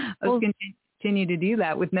continue to do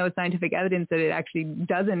that with no scientific evidence that it actually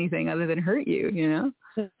does anything other than hurt you,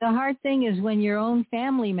 The hard thing is when your own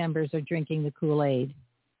family members are drinking the Kool-Aid.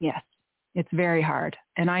 Yes, it's very hard.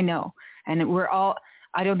 And I know. And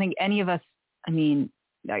I don't think any of us,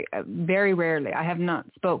 very rarely, I have not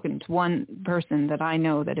spoken to one person that I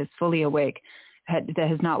know that is fully awake that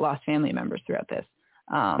has not lost family members throughout this,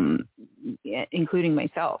 including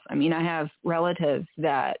myself. I have relatives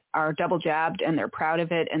that are double jabbed and they're proud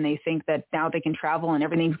of it, and they think that now they can travel and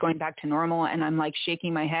everything's going back to normal. And I'm like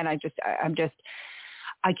shaking my head.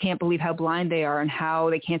 I can't believe how blind they are and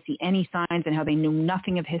how they can't see any signs and how they know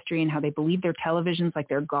nothing of history and how they believe their televisions like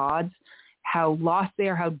they're gods, how lost they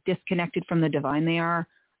are, how disconnected from the divine they are,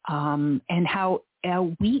 and how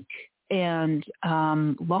weak and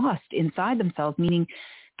lost inside themselves, meaning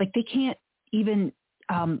like they can't even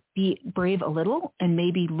be brave a little and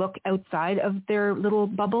maybe look outside of their little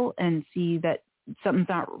bubble and see that something's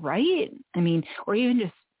not right. Or even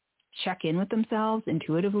just check in with themselves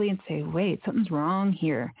intuitively and say, wait, something's wrong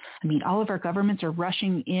here. All of our governments are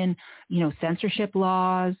rushing in, censorship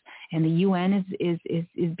laws, and the UN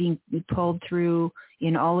is being pulled through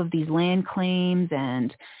in all of these land claims.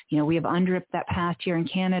 And, we have UNDRIP that passed here in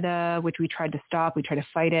Canada, which we tried to stop. We tried to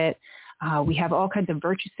fight it. We have all kinds of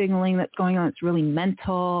virtue signaling that's going on. It's really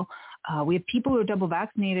mental. We have people who are double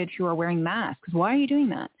vaccinated who are wearing masks. Why are you doing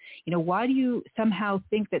that? Why do you somehow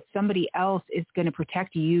think that somebody else is going to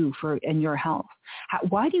protect you and your health?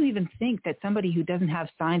 Why do you even think that somebody who doesn't have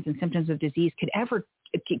signs and symptoms of disease could ever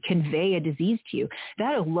convey a disease to you?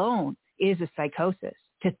 That alone is a psychosis,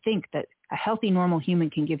 to think that a healthy, normal human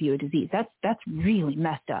can give you a disease. That's really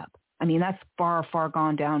messed up. That's far, far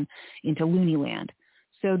gone down into loony land.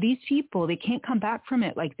 So these people, they can't come back from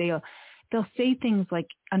it. Like they'll say things like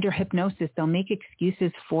under hypnosis, they'll make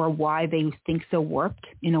excuses for why they think so warped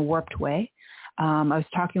in a warped way. I was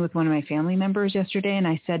talking with one of my family members yesterday, and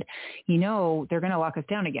I said, they're going to lock us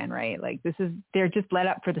down again, right? Like they're just let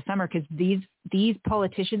up for the summer because these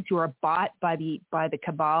politicians who are bought by the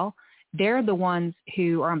cabal, they're the ones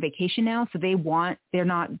who are on vacation now. So they're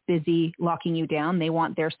not busy locking you down. They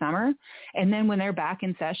want their summer. And then when they're back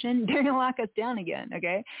in session, they're going to lock us down again.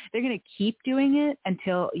 Okay. They're going to keep doing it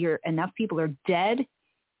until enough people are dead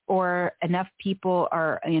or enough people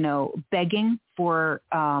are, begging for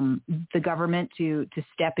the government to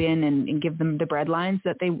step in and give them the bread lines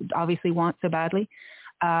that they obviously want so badly.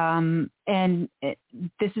 This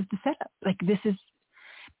is the setup.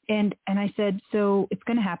 And I said, so it's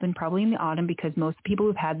going to happen probably in the autumn because most people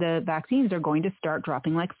who've had the vaccines are going to start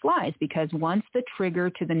dropping like flies, because once the trigger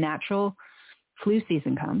to the natural flu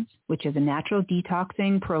season comes, which is a natural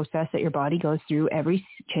detoxing process that your body goes through every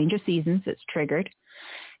change of seasons, it's triggered,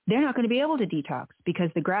 they're not going to be able to detox because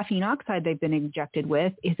the graphene oxide they've been injected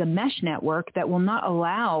with is a mesh network that will not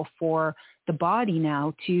allow for the body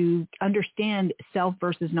now to understand self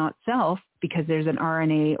versus not self, because there's an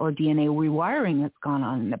RNA or DNA rewiring that's gone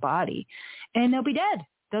on in the body, and they'll be dead.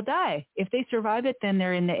 They'll die. If they survive it, then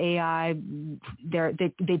they're in the AI,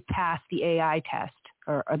 they pass the AI test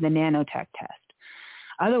or the nanotech test.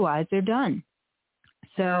 Otherwise, they're done.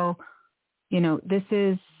 So, this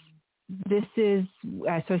is, so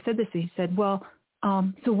I said this, he said, well,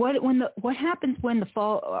 so what happens when the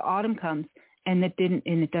fall, autumn comes and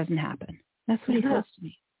it doesn't happen? That's what he says to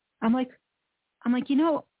me. I'm like,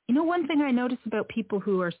 one thing I notice about people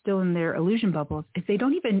who are still in their illusion bubbles is they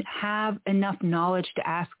don't even have enough knowledge to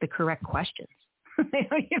ask the correct questions. They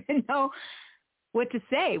don't even know what to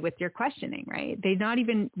say with your questioning, right? They're not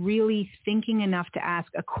even really thinking enough to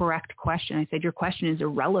ask a correct question. I said, your question is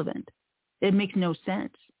irrelevant. It makes no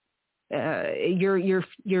sense.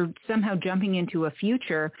 You're somehow jumping into a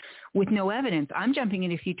future with no evidence. I'm jumping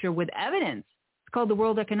into a future with evidence. It's called the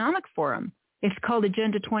World Economic Forum. It's called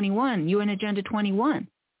Agenda 21, UN Agenda 21.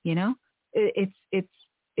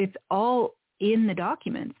 It's all in the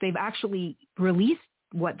documents. They've actually released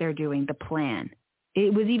what they're doing, the plan.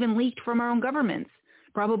 It was even leaked from our own governments,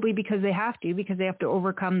 probably because they have to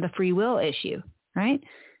overcome the free will issue, right?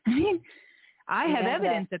 I mean, I have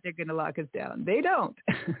evidence that they're going to lock us down. They don't.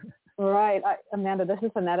 Right. Amanda, this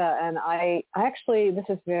is Annetta, and I actually, this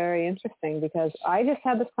is very interesting because I just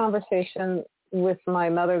had this conversation with my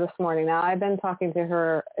mother this morning. Now, I've been talking to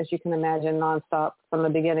her, as you can imagine, nonstop from the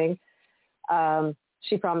beginning.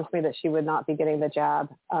 She promised me that she would not be getting the jab.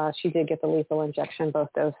 She did get the lethal injection, both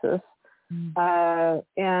doses.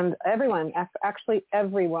 And everyone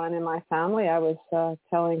in my family, I was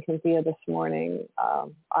telling Cynthia this morning,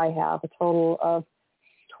 I have a total of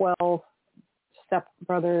 12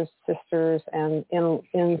 stepbrothers, sisters, and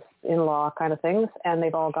in-law kind of things, and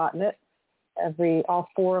they've all gotten it. All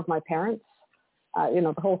four of my parents,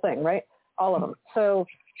 the whole thing, right? All of them. So,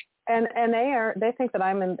 and they think that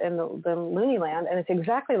I'm in the loony land, and it's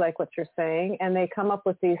exactly like what you're saying. And they come up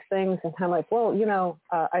with these things, and I'm like, well,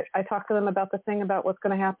 I talked to them about the thing about what's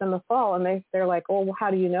going to happen in the fall, and they're like, oh, well,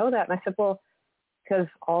 how do you know that? And I said, well, because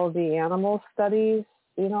all of the animal studies,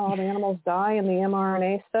 all the animals die in the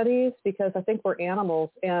mRNA studies, because I think we're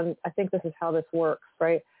animals, and I think this is how this works,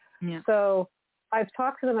 right? Yeah. So I've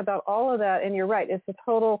talked to them about all of that, and you're right, it's a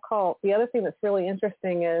total cult. The other thing that's really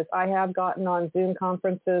interesting is I have gotten on Zoom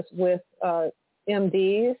conferences with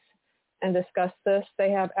MDs and discussed this.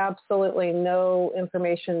 They have absolutely no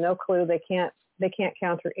information, no clue. They can't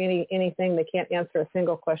counter anything. They can't answer a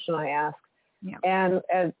single question I ask. Yeah. And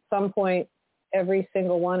at some point, every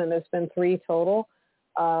single one, and there's been 3 total,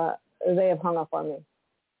 they have hung up on me.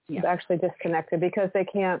 Yeah. Actually disconnected because they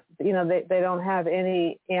can't, they don't have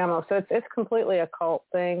any ammo. So it's completely a cult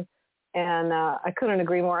thing. And I couldn't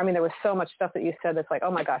agree more. I mean, there was so much stuff that you said that's like,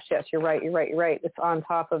 oh my gosh, yes, you're right. It's on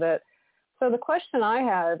top of it. So the question I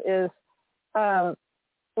have is,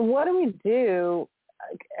 what do we do?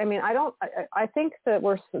 I mean, I think that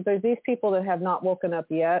there's these people that have not woken up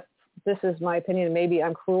yet. This is my opinion. Maybe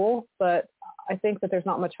I'm cruel, but I think that there's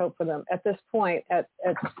not much hope for them at this point at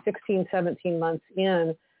 16, 17 months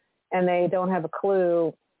in, and they don't have a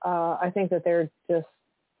clue. I think that they're just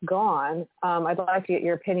gone. I'd like to get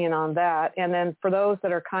your opinion on that. And then for those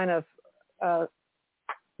that are kind of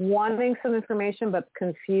wanting some information but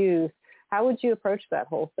confused, how would you approach that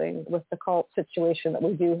whole thing with the cult situation that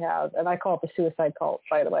we do have? And I call it the suicide cult,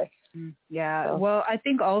 by the way. Yeah. So. Well, I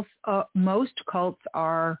think also most cults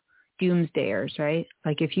are doomsdayers, right?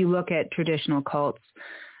 Like if you look at traditional cults,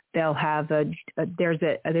 they'll have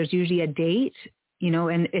there's usually a date,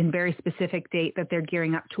 and very specific date that they're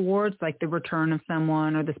gearing up towards, like the return of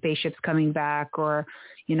someone or the spaceship's coming back or,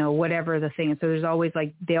 whatever the thing is. So there's always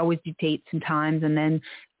they always do dates and times. And then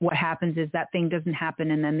what happens is that thing doesn't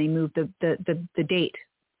happen. And then they move the date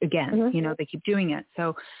again, mm-hmm. They keep doing it.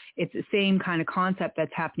 So it's the same kind of concept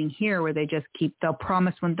that's happening here where they'll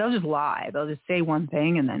promise they'll just lie. They'll just say one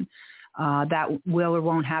thing and then that will or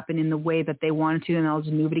won't happen in the way that they want it to, and they'll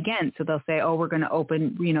just move it again. So they'll say, oh, we're going to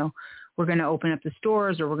open up the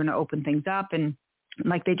stores, or we're going to open things up. And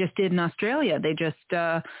like they just did in Australia, they just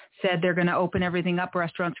said they're going to open everything up.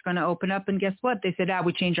 Restaurants are going to open up. And guess what? They said,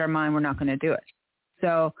 we changed our mind. We're not going to do it.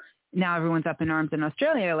 So now everyone's up in arms in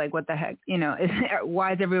Australia, like, what the heck,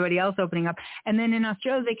 why is everybody else opening up? And then in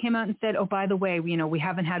Australia, they came out and said, oh, by the way, we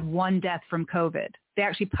haven't had one death from COVID. They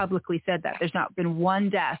actually publicly said that. There's not been one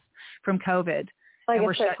death from COVID.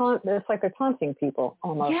 It's like they're taunting people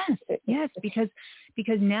almost. Yes,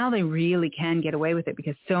 because now they really can get away with it,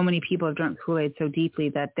 because so many people have drunk Kool-Aid so deeply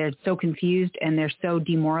that they're so confused and they're so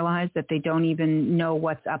demoralized that they don't even know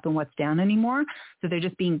what's up and what's down anymore. So they're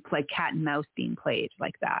just being like cat and mouse being played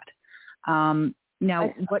like that. I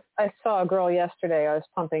saw a girl yesterday. I was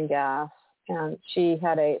pumping gas, and she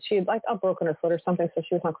had like broken her foot or something, so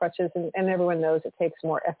she was on crutches, and everyone knows it takes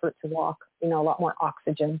more effort to walk, a lot more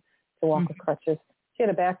oxygen to walk with crutches. She had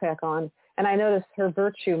a backpack on, and I noticed her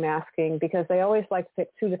virtue masking, because they always like to pick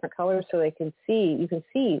two different colors so you can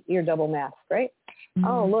see you're double masked, right? Mm-hmm.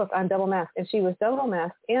 Oh, look, I'm double masked. And she was double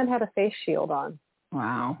masked and had a face shield on.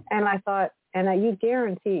 Wow. And I thought, you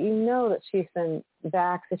guarantee, that she's been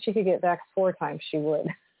vaxxed. If she could get vaxxed 4 times, she would.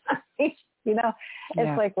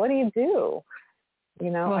 It's like, what do you do?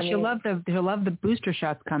 She'll love the booster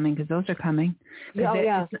shots coming, because those are coming.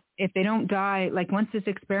 If they don't die, like once this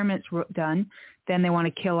experiment's done, then they want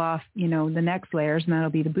to kill off, the next layers, and that'll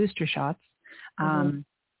be the booster shots. Mm-hmm.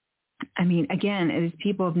 Again,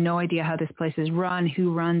 people have no idea how this place is run,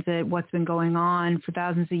 who runs it, what's been going on for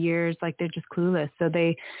thousands of years. Like, they're just clueless. So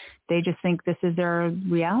they just think this is their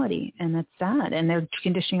reality, and that's sad. And they're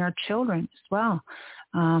conditioning our children as well.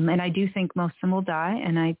 And I do think most of them will die.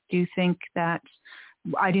 And I do think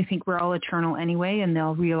we're all eternal anyway, and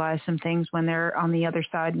they'll realize some things when they're on the other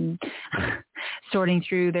side and sorting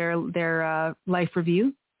through their life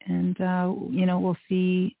review. And, we'll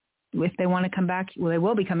see if they want to come back. Well, they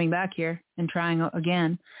will be coming back here and trying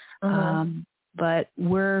again. Uh-huh. But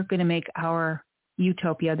we're going to make our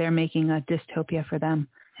utopia. They're making a dystopia for them.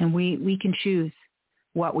 And we can choose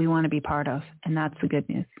what we want to be part of. And that's the good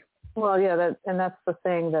news. Well, yeah, that's the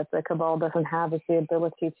thing that the cabal doesn't have, is the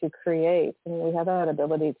ability to create. We have that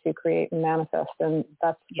ability to create and manifest, and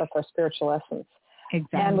that's our spiritual essence.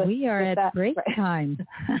 Exactly. And we are at break time.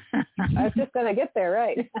 I was just going to get there,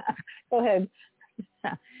 right? Go ahead.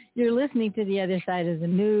 You're listening to The Other Side of the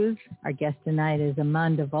News. Our guest tonight is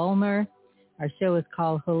AMANDHA VOLLMER. Our show is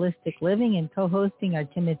called Holistic Living, and co-hosting are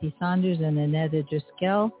Timothy Saunders and Annetta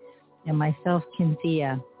Driscoll, and myself,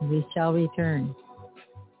 Cynthia. We shall return.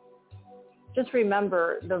 Just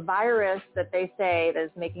remember, the virus that they say that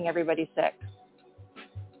is making everybody sick,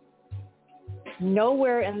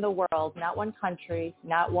 nowhere in the world, not one country,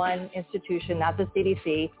 not one institution, not the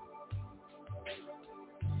CDC,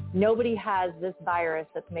 nobody has this virus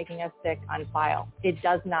that's making us sick on file. It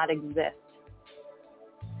does not exist.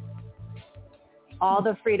 All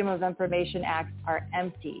the Freedom of Information Acts are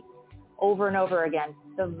empty over and over again.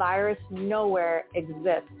 The virus nowhere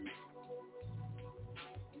exists.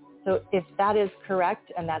 So if that is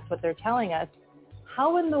correct, and that's what they're telling us,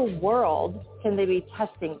 how in the world can they be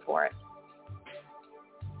testing for it?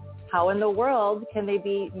 How in the world can they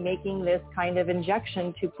be making this kind of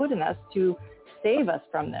injection to put in us to save us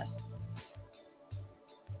from this?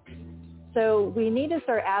 So we need to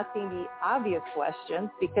start asking the obvious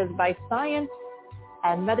questions, because by science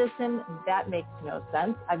and medicine, that makes no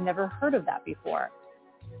sense. I've never heard of that before.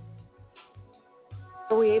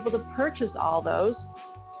 Are we able to purchase all those?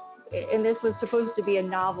 And this was supposed to be a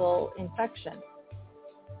novel infection.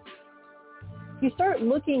 You start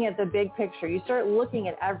looking at the big picture, you start looking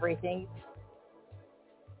at everything,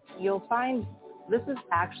 you'll find this is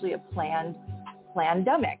actually a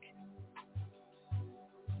plandemic.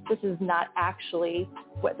 This is not actually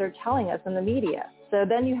what they're telling us in the media. So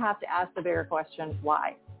then you have to ask the bigger question,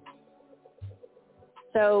 why?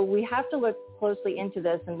 So we have to look closely into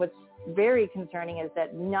this, and what's very concerning is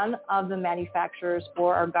that none of the manufacturers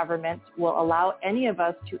or our government will allow any of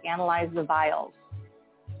us to analyze the vials.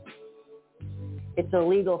 It's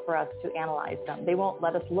illegal for us to analyze them. They won't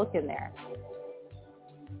let us look in there.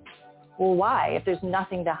 Well, why? If there's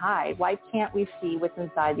nothing to hide, why can't we see what's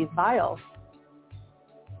inside these vials?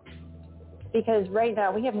 Because right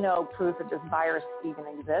now we have no proof that this virus even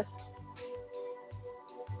exists.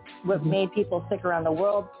 What made people sick around the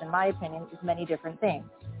world, in my opinion, is many different things.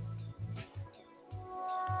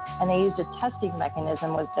 And they used a testing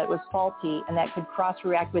mechanism that was faulty and that could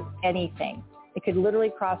cross-react with anything. It could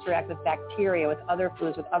literally cross-react with bacteria, with other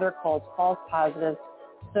flus, with other colds, false positives.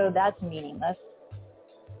 So that's meaningless.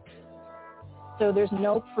 So there's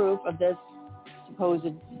no proof of this supposed,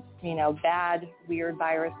 bad, weird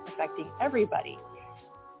virus affecting everybody.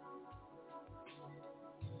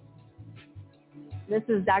 This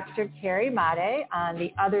is Dr. Carrie Made on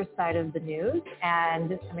the other side of the news,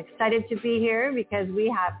 and I'm excited to be here because we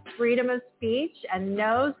have freedom of speech and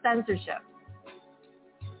no censorship.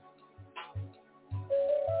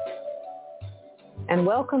 And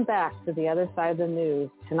welcome back to the other side of the news.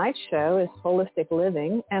 Tonight's show is Holistic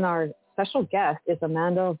Living, and our special guest is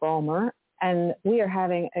Amanda VOLLMER, and we are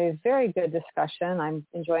having a very good discussion. I'm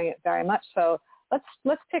enjoying it very much. So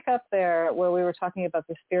let's pick up there where we were talking about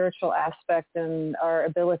the spiritual aspect and our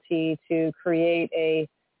ability to create a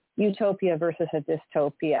utopia versus a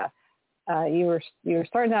dystopia. You were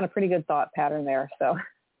starting down a pretty good thought pattern there. So.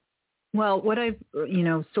 Well, what I've,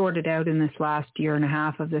 sorted out in this last year and a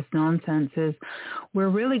half of this nonsense is we're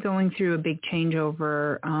really going through a big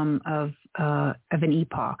changeover of an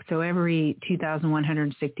epoch. So every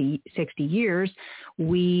 2,160 years,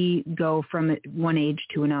 we go from one age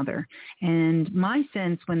to another. And my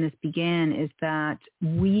sense when this began is that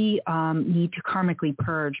we need to karmically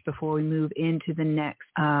purge before we move into the next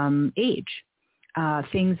age.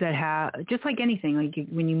 Things that have, just like anything, like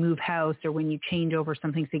when you move house or when you change over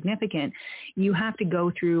something significant, you have to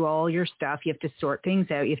go through all your stuff. You have to sort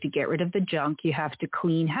things out. You have to get rid of the junk. You have to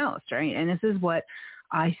clean house, right? And this is what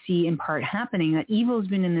I see in part happening, that evil's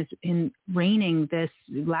been in reigning this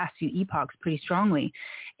last few epochs pretty strongly.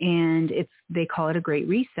 And they call it a great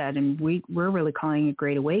reset, and we're really calling it a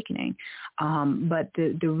great awakening. But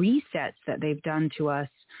the resets that they've done to us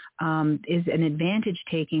is an advantage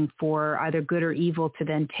taking for either good or evil to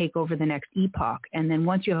then take over the next epoch. And then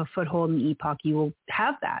once you have a foothold in the epoch, you will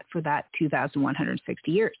have that for that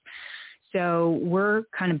 2,160 years. So we're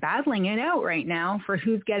kind of battling it out right now for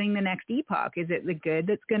who's getting the next epoch. Is it the good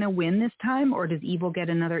that's going to win this time, or does evil get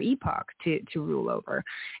another epoch to rule over?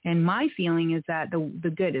 And my feeling is that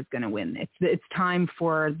the good is going to win. It's time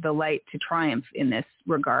for the light to triumph in this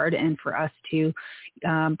regard, and for us to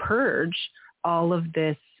purge all of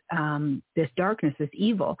this darkness, this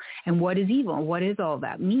evil. And what is evil? What does all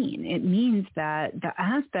that mean? It means that the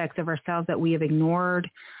aspects of ourselves that we have ignored,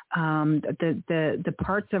 the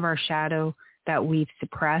parts of our shadow that we've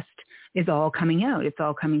suppressed, is all coming out. It's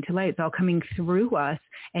all coming to light. It's all coming through us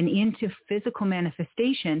and into physical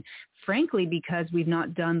manifestation, frankly, because we've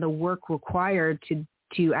not done the work required to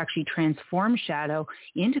actually transform shadow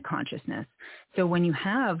into consciousness. So when you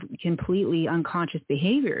have completely unconscious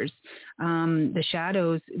behaviors, the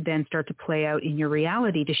shadows then start to play out in your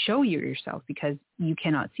reality to show you yourself, because you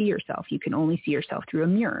cannot see yourself. You can only see yourself through a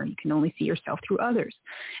mirror. You can only see yourself through others.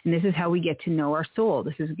 And this is how we get to know our soul.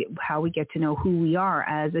 This is how we get to know who we are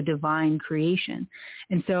as a divine creation.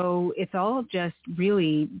 And so it's all just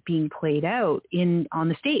really being played out on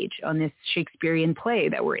the stage, on this Shakespearean play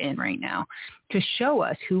that we're in right now, to show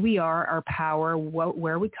us who we are, our power,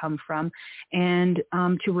 where we come from, and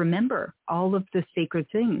to remember all of the sacred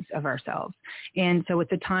things of ourselves. And so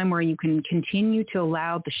it's a time where you can continue to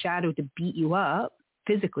allow the shadow to beat you up,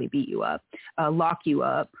 physically beat you up, lock you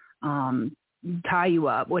up, tie you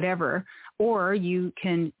up, whatever. Or you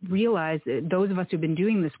can realize that those of us who've been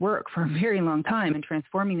doing this work for a very long time and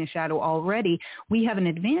transforming the shadow already, we have an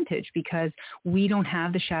advantage because we don't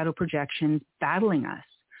have the shadow projections battling us.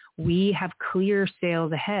 We have clear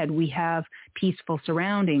sails ahead. We have peaceful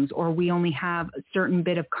surroundings, or we only have a certain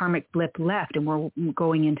bit of karmic blip left, and we're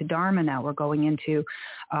going into Dharma now. We're going into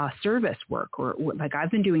service work, or like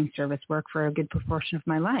I've been doing service work for a good proportion of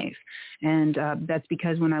my life. And that's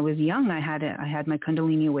because when I was young, I had my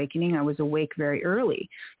Kundalini awakening. I was awake very early.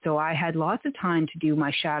 So I had lots of time to do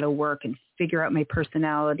my shadow work and figure out my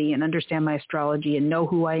personality and understand my astrology and know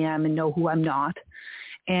who I am and know who I'm not,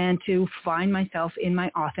 and to find myself in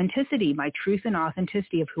my authenticity, my truth and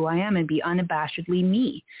authenticity of who I am, and be unabashedly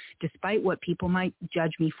me, despite what people might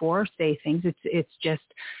judge me for, say things. It's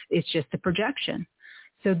just a projection.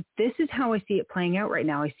 So this is how I see it playing out right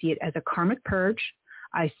now. I see it as a karmic purge.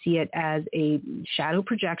 I see it as a shadow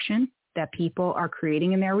projection that people are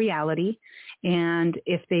creating in their reality. And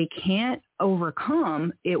if they can't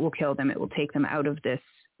overcome, it will kill them. It will take them out of this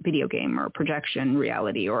video game or projection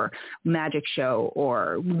reality or magic show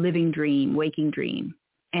or living dream, waking dream,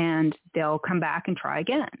 and they'll come back and try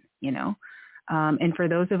again, and for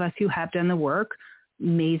those of us who have done the work,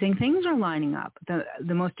 amazing things are lining up.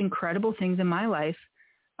 The most incredible things in my life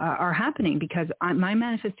are happening because my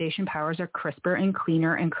manifestation powers are crisper and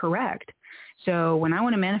cleaner and correct. So when I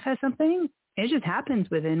want to manifest something, it just happens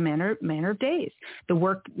within manner of days. The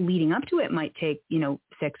work leading up to it might take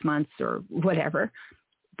 6 months or whatever.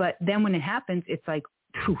 But then when it happens, it's like,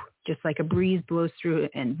 whew, just like a breeze blows through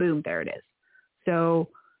it and boom, there it is. So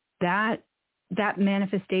that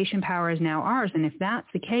manifestation power is now ours. And if that's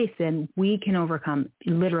the case, then we can overcome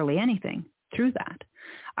literally anything through that.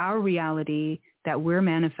 Our reality that we're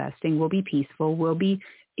manifesting will be peaceful, will be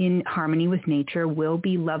in harmony with nature, will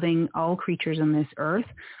be loving all creatures on this earth,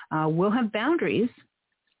 will have boundaries.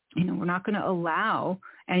 You know, we're not going to allow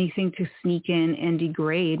anything to sneak in and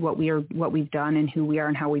degrade what we've done and who we are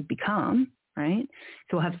and how we've become, right?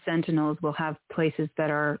 So we'll have sentinels, we'll have places that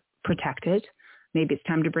are protected. Maybe it's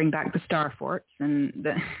time to bring back the star forts and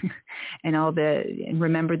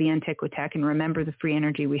remember the Antiquitech and remember the free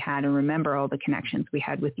energy we had and remember all the connections we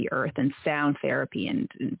had with the earth and sound therapy and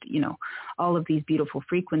you know, all of these beautiful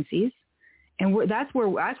frequencies. And that's where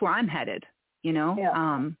I'm headed, you know?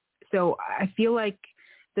 Yeah. So I feel like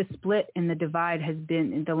the split and the divide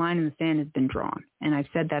the line in the sand has been drawn. And I've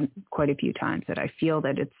said that quite a few times, that I feel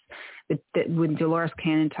that that when Dolores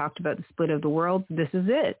Cannon talked about the split of the world, this is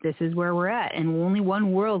it. This is where we're at. And only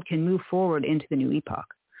one world can move forward into the new epoch.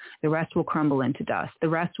 The rest will crumble into dust. The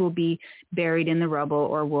rest will be buried in the rubble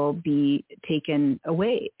or will be taken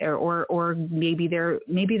away. Or maybe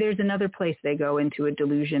there's another place they go into a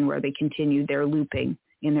delusion where they continue their looping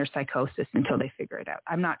in their psychosis until they figure it out.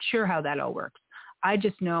 I'm not sure how that all works. I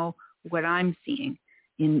just know what I'm seeing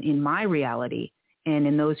in my reality and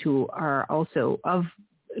in those who are also of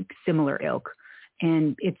similar ilk.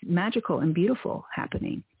 And it's magical and beautiful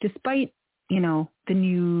happening, despite, you know, the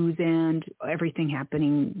news and everything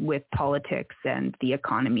happening with politics and the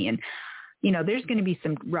economy. And, you know, there's going to be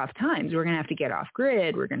some rough times. We're going to have to get off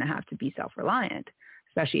grid. We're going to have to be self-reliant,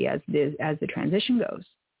 especially as the transition goes.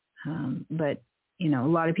 But you know, a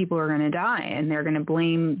lot of people are going to die and they're going to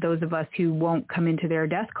blame those of us who won't come into their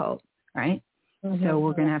death cult, right? Mm-hmm. So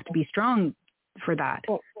we're going to have to be strong for that.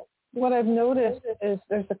 Well, what I've noticed is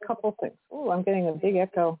there's a couple things. Oh, I'm getting a big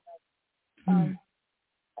echo.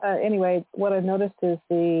 Anyway, what I've noticed is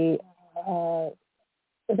there's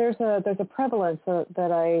a prevalence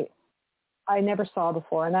that I never saw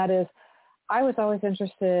before, and that is I was always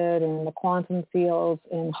interested in the quantum fields,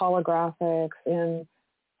 in holographics, in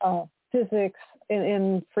physics,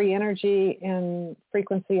 in free energy, in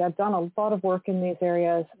frequency. I've done a lot of work in these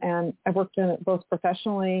areas, and I've worked in it both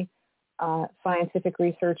professionally, scientific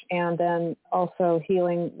research, and then also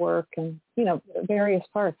healing work and, you know, various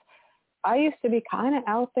parts. I used to be kind of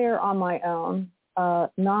out there on my own,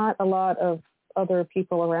 not a lot of other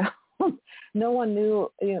people around. No one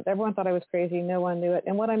knew, you know, everyone thought I was crazy. No one knew it.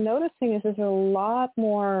 And what I'm noticing is there's a lot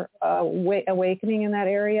more awakening in that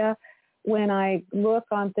area. When I look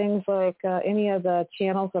on things like any of the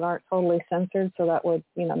channels that aren't totally censored, so that would,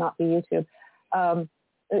 you know, not be YouTube,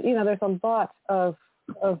 you know, there's a lot of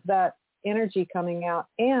that energy coming out.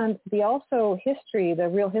 And the also history, the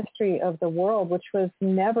real history of the world, which was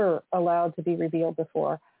never allowed to be revealed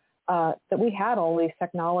before, that we had all these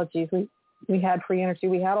technologies, we had free energy,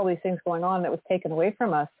 we had all these things going on that was taken away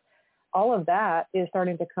from us. All of that is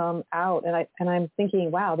starting to come out. And I'm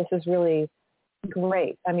thinking, wow, this is really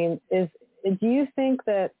great. I mean, do you think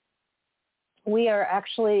that we are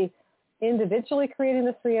actually individually creating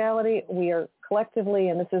this reality? We are collectively,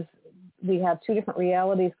 and we have two different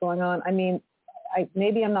realities going on. I mean,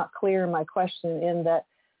 maybe I'm not clear in my question in that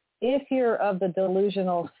if you're of the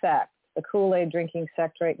delusional sect, the Kool-Aid drinking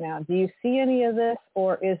sect right now, do you see any of this,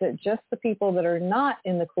 or is it just the people that are not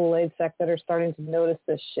in the Kool-Aid sect that are starting to notice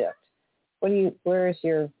this shift? Where is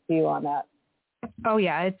your view on that? Oh,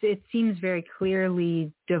 yeah, it seems very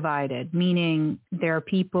clearly divided, meaning there are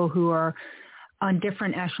people who are on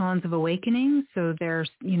different echelons of awakening. So there's,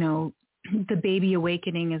 you know, the baby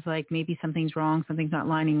awakening is like, maybe something's wrong, something's not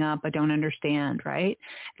lining up, I don't understand, right?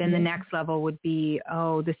 Then the next level would be,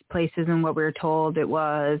 oh, this place isn't what we were told it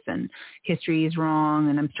was, and history is wrong,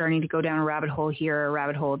 and I'm starting to go down a rabbit hole here, a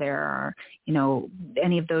rabbit hole there, or, you know,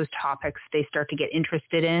 any of those topics they start to get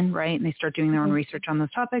interested in, right? And they start doing their own research on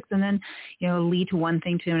those topics, and then, you know, lead to one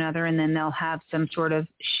thing to another, and then they'll have some sort of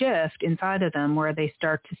shift inside of them where they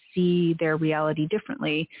start to see their reality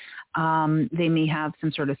differently. They may have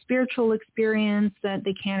some sort of spiritual experience that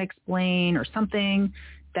they can't explain, or something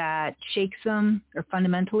that shakes them, or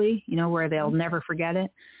fundamentally, you know, where they'll never forget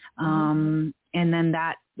it. And then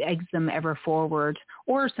that eggs them ever forward.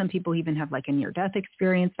 Or some people even have like a near-death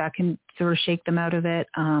experience that can sort of shake them out of it.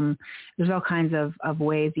 There's all kinds of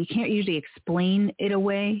ways. You can't usually explain it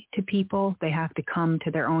away to people. They have to come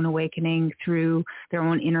to their own awakening through their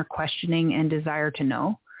own inner questioning and desire to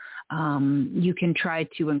know. You can try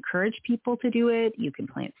to encourage people to do it. You can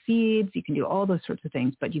plant seeds. You can do all those sorts of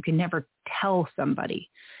things, but you can never tell somebody,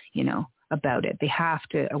 you know, about it. They have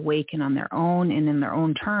to awaken on their own and in their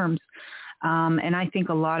own terms. And I think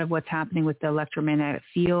a lot of what's happening with the electromagnetic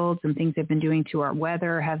fields and things they've been doing to our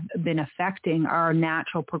weather have been affecting our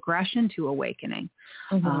natural progression to awakening.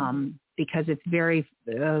 because it's very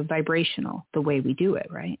vibrational the way we do it,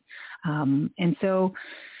 right? And so,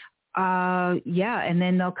 and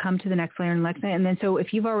then they'll come to the next layer and next layer. And then so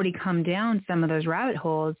if you've already come down some of those rabbit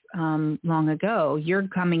holes long ago, you're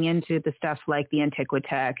coming into the stuff like the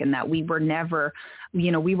Antiquitech, and that we were never,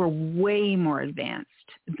 we were way more advanced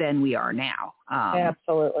than we are now.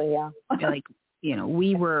 Absolutely, yeah. Like,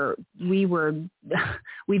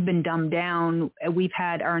 we've been dumbed down. We've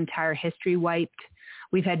had our entire history wiped.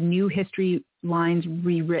 We've had new history lines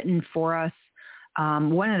rewritten for us.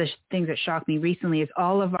 One of the things that shocked me recently is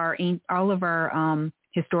all of our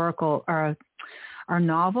historical, our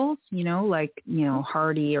novels, like,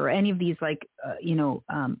 Hardy or any of these, like,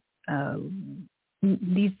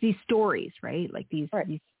 these stories, right? Like these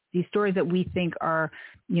stories that we think are,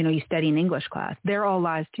 you study in English class, they're all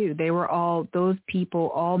lies too. Those people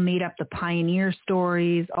all made up the pioneer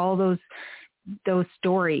stories. All those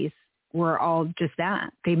stories were all just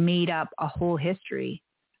that. They made up a whole history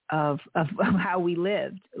of how we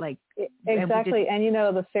lived. Like, exactly. And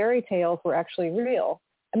the fairy tales were actually real.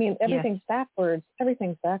 I mean, everything's backwards.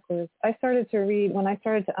 Everything's backwards. I started to read when I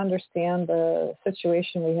started to understand the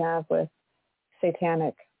situation we have with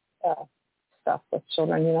satanic stuff with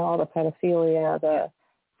children, all the pedophilia, the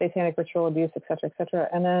satanic ritual abuse, et cetera, et cetera.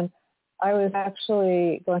 And then I was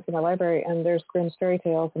actually going through my library, and there's Grimm's fairy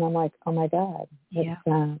tales, and I'm like, oh my God,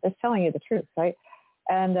 it's telling you the truth, right?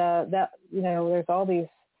 And there's all these.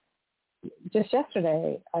 Just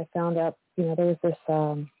yesterday, I found out, there was this,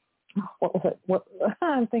 what was it?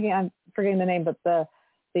 I'm forgetting the name, but the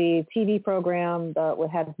TV program that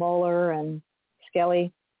had Mueller and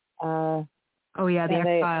Skelly. The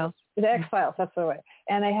X-Files. The X-Files, that's the way.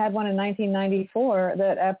 And they had one in 1994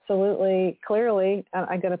 that absolutely, clearly,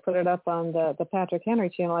 I'm going to put it up on the Patrick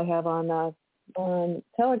Henry channel I have on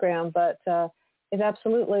Telegram, but it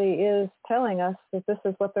absolutely is telling us that this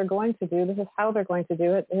is what they're going to do. This is how they're going to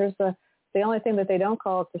do it. Here's the only thing that they don't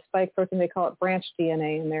call it the spike protein, they call it branch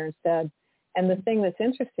DNA in there instead. And the thing that's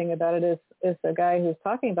interesting about it is the guy who's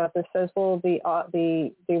talking about this says, well,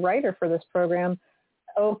 the writer for this program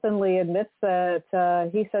openly admits that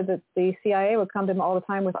he said that the CIA would come to him all the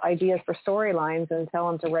time with ideas for storylines and tell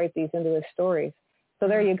him to write these into his stories. So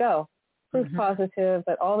there you go. Proof positive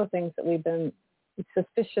that all the things that we've been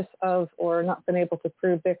suspicious of or not been able to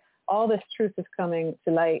prove, all this truth is coming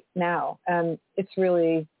to light now. And it's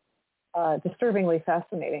really disturbingly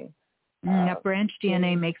fascinating. That branch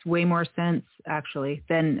DNA makes way more sense, actually,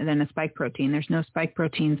 than a spike protein. There's no spike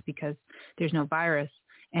proteins because there's no virus.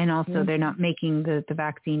 And also they're not making the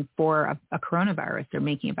vaccine for a coronavirus. They're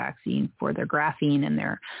making a vaccine for their graphene and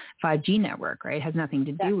their 5G network, right? It has nothing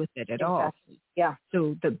to do with it at all. Yeah.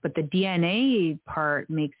 So, but the DNA part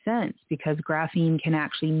makes sense because graphene can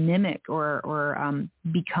actually mimic or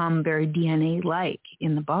become very DNA-like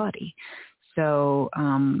in the body. So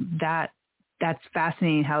that's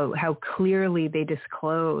fascinating how clearly they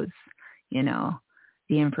disclose, the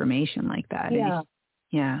information like that. Yeah.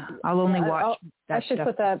 Yeah, I'll only watch that. I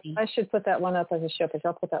should put that one up as a show page.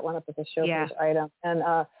 I'll put that one up as a show page item. And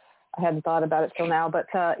I hadn't thought about it till now. But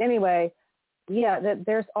anyway,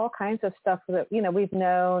 there's all kinds of stuff that, we've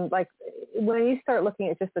known. Like when you start looking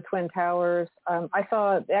at just the Twin Towers, I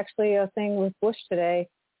saw actually a thing with Bush today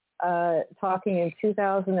talking in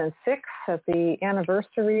 2006 at the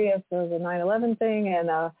anniversary of the 9/11 thing. And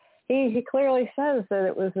he clearly says that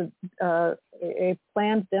it was a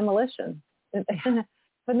planned demolition.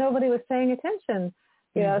 But nobody was paying attention.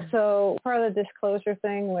 So part of the disclosure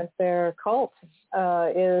thing with their cult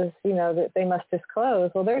is, that they must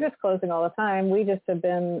disclose. Well, they're disclosing all the time. We just have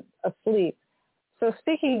been asleep. So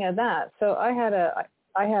speaking of that, so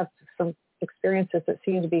I have some experiences that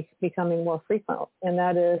seem to be becoming more frequent, and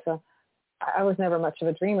that is I was never much of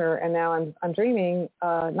a dreamer, and now I'm dreaming,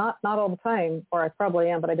 not all the time, or I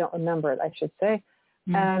probably am, but I don't remember it, I should say.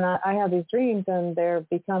 And I have these dreams, and they're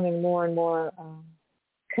becoming more and more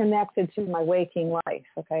connected to my waking life,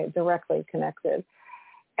 directly connected.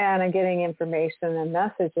 And I'm getting information and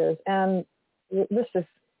messages. And this is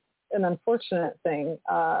an unfortunate thing,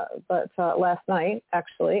 but last night,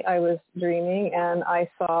 actually, I was dreaming, and I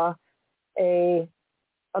saw a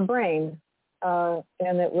brain, and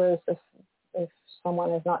it was, if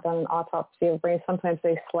someone has not done an autopsy of brain, sometimes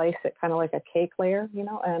they slice it kind of like a cake layer,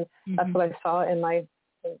 and that's what I saw in my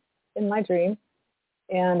dream.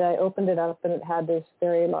 And I opened it up, and it had this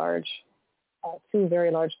very large, two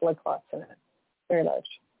very large blood clots in it, very large.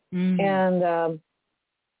 And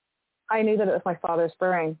I knew that it was my father's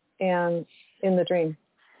brain, and in the dream.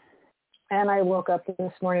 And I woke up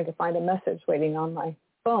this morning to find a message waiting on my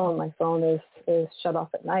phone. My phone is shut off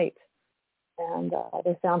at night, and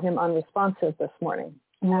they found him unresponsive this morning.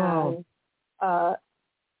 Wow. And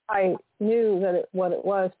I knew that what it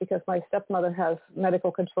was because my stepmother has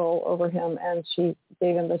medical control over him, and she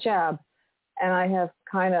gave him the jab. And I have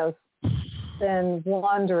kind of been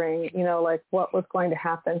wondering, like what was going to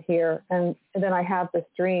happen here. And then I had this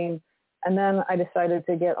dream, and then I decided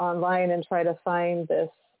to get online and try to find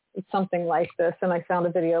something like this. And I found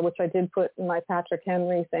a video, which I did put in my Patrick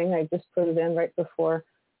Henry thing. I just put it in right before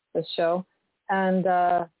the show. And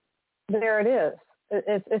there it is.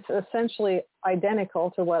 It's essentially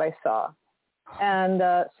identical to what I saw. And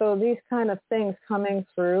so these kind of things coming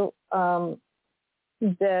through,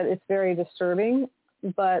 that it's very disturbing,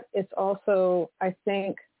 but it's also, I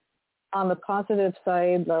think, on the positive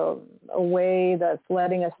side, a way that's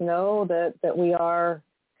letting us know that we are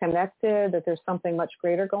connected, that there's something much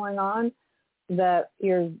greater going on, that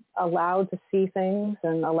you're allowed to see things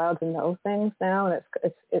and allowed to know things now. And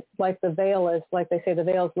it's like the veil is, like they say, the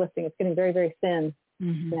veil is lifting. It's getting very, very thin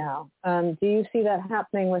now. Do you see that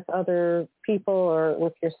happening with other people or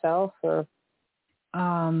with yourself? Or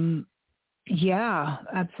yeah,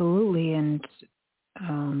 absolutely. And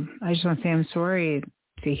I just want to say I'm sorry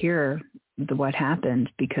to hear what happened,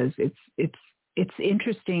 because it's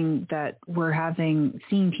interesting that we're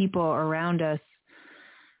seeing people around us,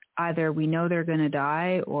 either we know they're going to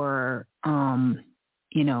die, or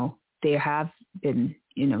they have been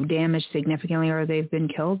damaged significantly, or they've been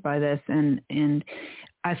killed by this, and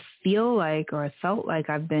I felt like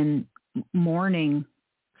I've been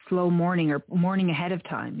slow mourning ahead of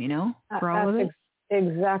time, for all of it.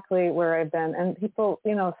 Exactly where I've been. And people,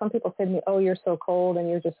 some people say to me, oh, you're so cold and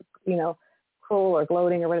you're just, cruel or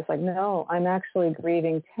gloating or what. It's like, no, I'm actually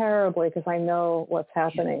grieving terribly because I know what's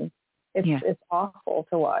happening. It's awful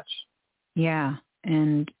to watch. Yeah.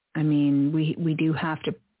 And I mean, we do have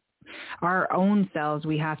to, our own selves,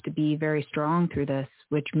 we have to be very strong through this,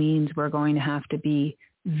 which means we're going to have to be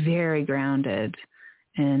very grounded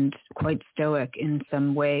and quite stoic in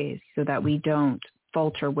some ways so that we don't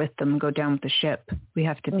falter with them and go down with the ship. We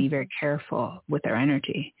have to be very careful with our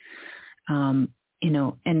energy.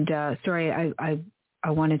 Sorry, I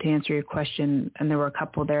wanted to answer your question, and there were a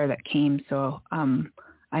couple there that came. So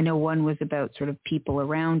I know one was about sort of people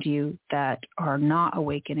around you that are not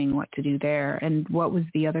awakening, what to do there. And what was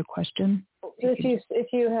the other question? If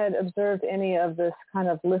you had observed any of this kind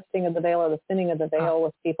of lifting of the veil or the thinning of the veil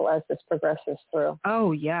with people as this progresses through.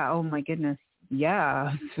 Oh, yeah. Oh, my goodness.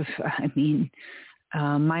 Yeah. I mean,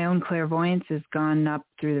 my own clairvoyance has gone up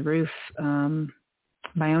through the roof.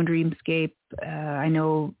 My own dreamscape. I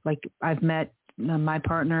know, like, I've met my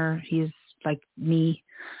partner. He's like me.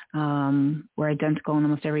 We're identical in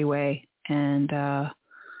almost every way. And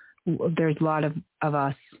there's a lot of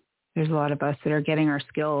us. There's a lot of us that are getting our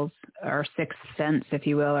skills, our sixth sense, if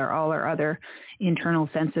you will, or all our other internal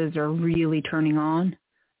senses are really turning on.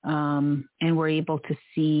 And we're able to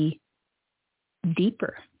see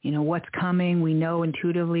deeper, what's coming. We know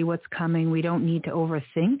intuitively what's coming. We don't need to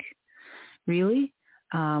overthink, really.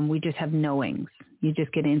 We just have knowings. You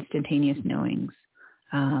just get instantaneous knowings.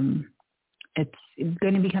 It's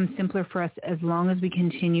going to become simpler for us as long as we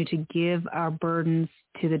continue to give our burdens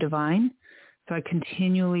to the divine. So I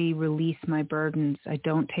continually release my burdens. I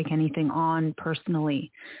don't take anything on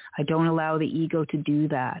personally. I don't allow the ego to do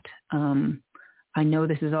that. I know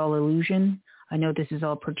this is all illusion. I know this is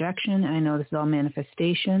all projection. I know this is all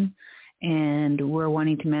manifestation. And we're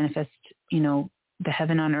wanting to manifest, the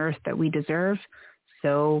heaven on earth that we deserve.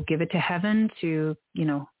 So give it to heaven, to,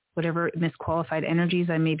 whatever misqualified energies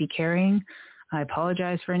I may be carrying. I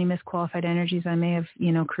apologize for any misqualified energies I may have,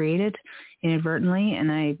 created inadvertently. And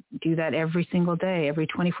I do that every single day, every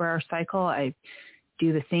 24-hour cycle. I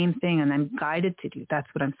do the same thing, and I'm guided to do. That's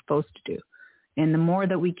what I'm supposed to do. And the more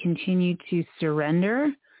that we continue to surrender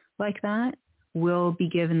like that, we'll be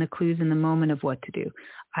given the clues in the moment of what to do.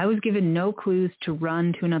 I was given no clues to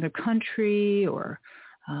run to another country or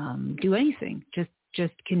do anything.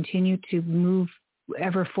 Just continue to move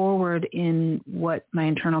ever forward in what my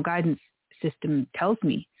internal guidance system tells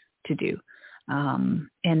me to do. And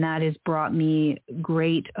that has brought me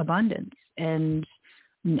great abundance. And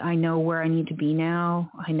I know where I need to be now.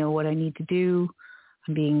 I know what I need to do.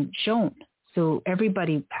 I'm being shown. So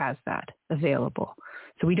everybody has that available.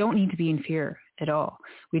 So we don't need to be in fear at all.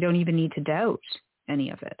 We don't even need to doubt any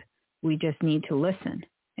of it. We just need to listen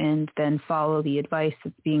and then follow the advice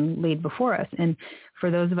that's being laid before us. And for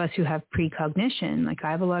those of us who have precognition, like I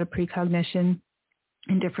have a lot of precognition,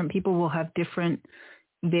 and different people will have different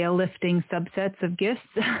veil lifting subsets of gifts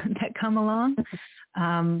that come along.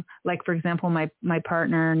 Like, for example, my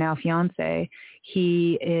partner, now fiance,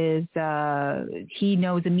 he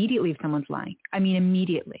knows immediately if someone's lying. I mean,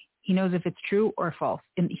 immediately. He knows if it's true or false.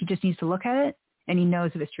 And he just needs to look at it, and he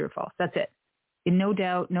knows if it's true or false. That's it. In no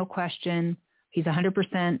doubt, no question. He's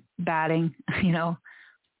 100% batting.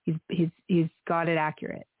 He's got it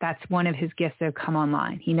accurate. That's one of his gifts that have come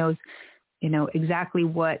online. He knows, exactly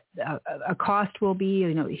what a cost will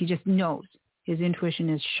be. He just knows. His intuition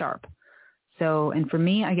is sharp. So, and for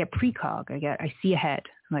me, I get precog. I see ahead.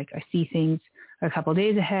 Like I see things a couple of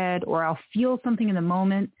days ahead, or I'll feel something in the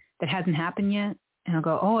moment that hasn't happened yet. And I'll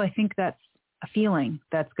go, oh, I think that's a feeling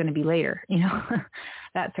that's going to be later,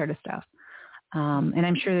 that sort of stuff. And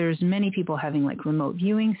I'm sure there's many people having like remote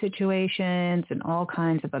viewing situations and all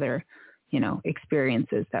kinds of other,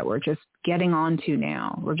 experiences that we're just getting onto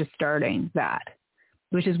now. We're just starting that,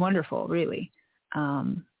 which is wonderful, really.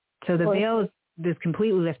 So the veil is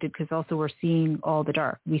completely lifted because also we're seeing all the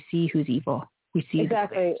dark. We see who's evil. We see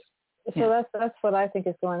exactly. So that's what I think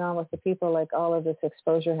is going on with the people, like all of this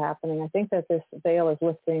exposure happening. I think that this veil is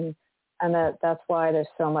lifting, and that's why there's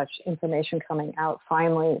so much information coming out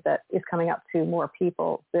finally that is coming out to more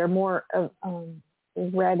people. They're more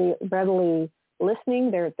readily listening.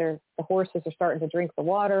 The horses are starting to drink the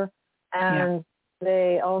water, and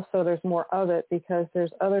they also, there's more of it because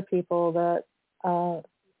there's other people that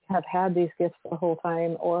have had these gifts the whole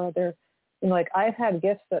time, or they're, like I've had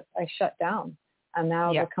gifts that I shut down. And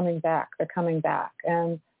now they're coming back.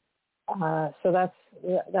 And so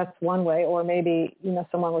that's one way. Or maybe,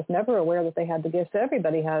 someone was never aware that they had the gifts.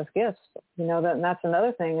 Everybody has gifts, and that's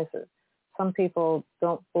another thing is that some people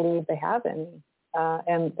don't believe they have any.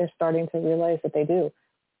 And they're starting to realize that they do.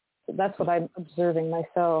 So that's what I'm observing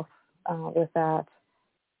myself with that.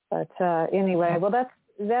 But anyway, well,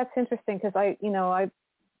 that's interesting because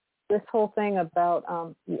this whole thing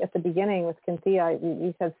about at the beginning with Cynthia,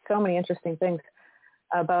 you said so many interesting things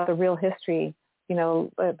about the real history,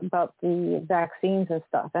 about the vaccines and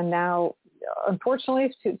stuff. And now,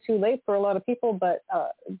 unfortunately, it's too late for a lot of people, but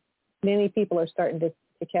many people are starting to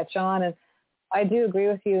catch on. And I do agree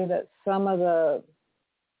with you that some of the,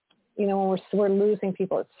 when we're losing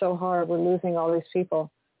people, it's so hard. We're losing all these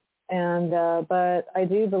people. And but I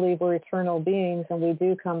do believe we're eternal beings, and we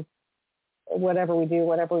do come, whatever we do,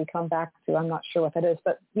 whatever we come back to, I'm not sure what that is,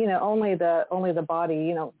 but only the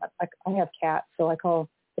body. I have cats, so I call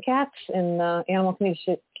the cats in animal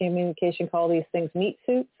communication call these things meat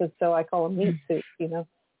suits, and so I call them meat suits.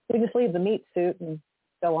 We just leave the meat suit and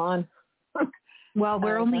go on. Well,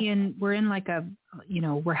 we're in like a,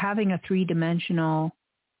 we're having a 3-dimensional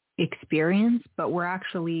experience, but we're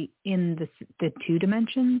actually in the 2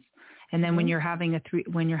 dimensions. And then when you're having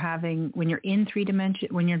when you're in 3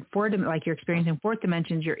 dimensions, when you're in 4, like you're experiencing 4th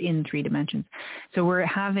dimensions, you're in 3 dimensions. So we're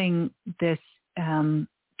having this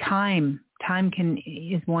time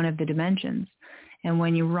is one of the dimensions. And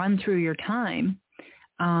when you run through your time,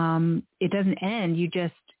 it doesn't end. You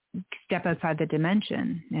just step outside the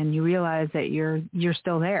dimension and you realize that you're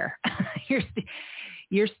still there.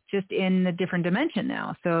 You're just in a different dimension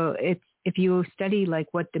now. So if you study like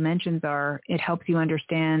what dimensions are, it helps you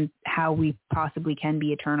understand how we possibly can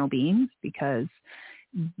be eternal beings, because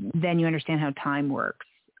then you understand how time works.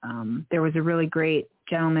 There was a really great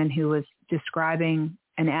gentleman who was describing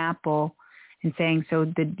an apple and saying, so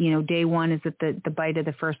day one is at the bite of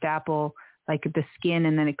the first apple, like the skin,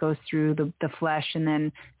 and then it goes through the flesh, and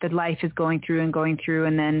then the life is going through,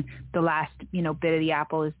 and then the last, bit of the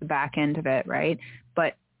apple is the back end of it. Right.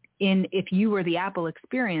 But if you were the apple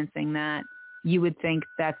experiencing that, you would think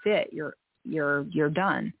that's it. You're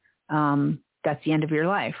done. That's the end of your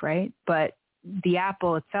life. Right. But the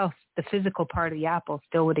apple itself, the physical part of the apple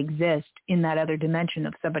still would exist in that other dimension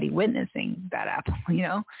of somebody witnessing that apple,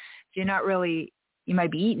 So you're not really, you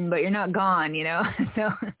might be eaten, but you're not gone,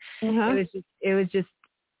 So it was just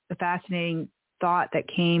a fascinating thought that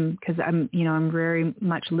came because I'm very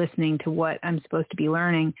much listening to what I'm supposed to be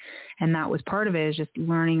learning. And that was part of it, is just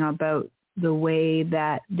learning about the way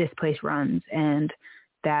that this place runs, and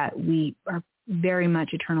that we are very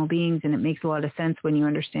much eternal beings. And it makes a lot of sense when you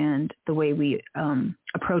understand the way we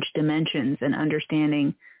approach dimensions and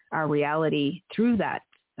understanding our reality through that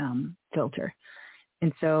filter.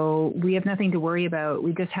 And so we have nothing to worry about.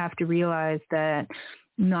 We just have to realize that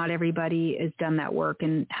not everybody has done that work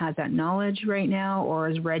and has that knowledge right now, or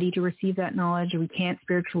is ready to receive that knowledge. We can't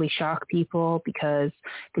spiritually shock people because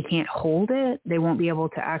they can't hold it. They won't be able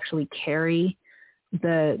to actually carry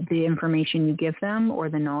the information you give them or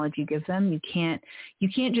the knowledge you give them. You can't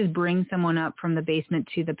just bring someone up from the basement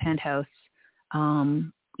to the penthouse.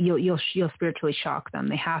 You'll spiritually shock them.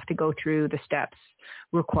 They have to go through the steps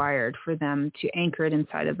required for them to anchor it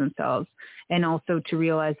inside of themselves, and also to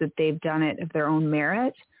realize that they've done it of their own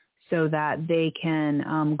merit. so that they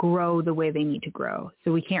can grow the way they need to grow.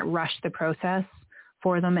 So we can't rush the process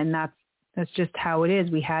for them, and that's just how it is.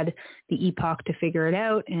 We had the epoch to figure it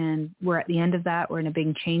out, and we're at the end of that. We're in a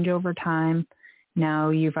big changeover time. Now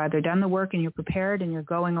you've either done the work and you're prepared and you're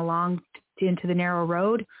going along into the narrow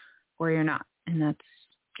road, or you're not, and that's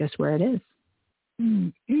just where it is.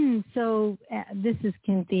 So this is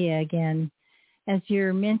Cynthia again. As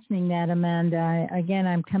you're mentioning that, Amanda, again,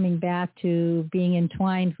 I'm coming back to being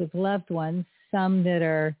entwined with loved ones, some that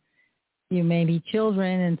are, maybe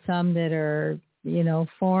children, and some that are,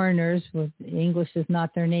 foreigners with English is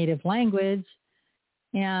not their native language,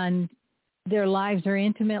 and their lives are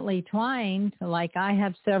intimately twined. Like I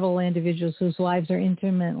have several individuals whose lives are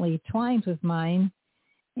intimately twined with mine,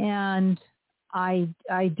 and I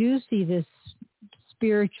do see this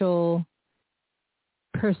spiritual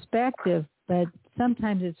perspective, but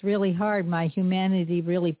sometimes it's really hard. My humanity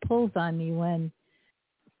really pulls on me when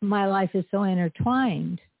my life is so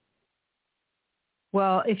intertwined.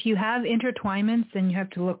 Well, if you have intertwinements, then you have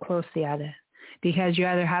to look closely at it, because you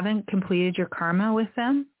either haven't completed your karma with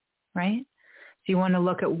them, right? So you want to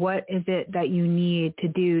look at what is it that you need to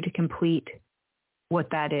do to complete what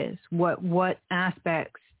that is. What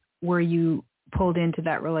aspects were you pulled into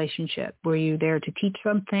that relationship? Were you there to teach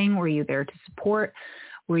something? Were you there to support?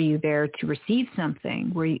 Were you there to receive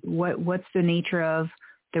something? What's the nature of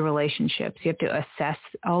the relationships? You have to assess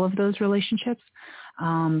all of those relationships,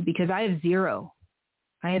 because I have zero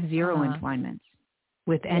entwinements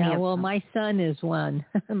with any of them. Well, my son is one,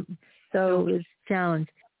 so it's a challenge.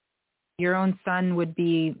 Your own son would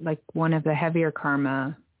be like one of the heavier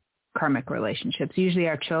karmic relationships. Usually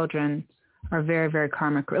our children are very, very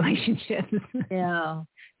karmic relationships. Yeah.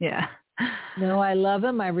 Yeah. No, I love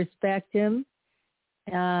him. I respect him.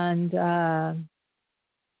 And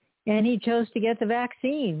he chose to get the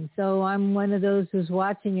vaccine. So I'm one of those who's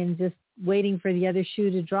watching and just waiting for the other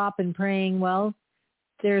shoe to drop and praying, well,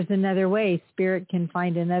 there's another way. Spirit can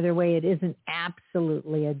find another way. It isn't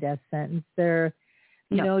absolutely a death sentence.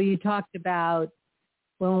 You talked about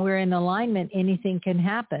when we're in alignment, anything can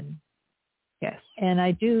happen. Yes. And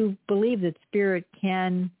I do believe that Spirit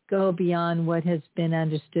can go beyond what has been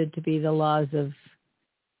understood to be the laws of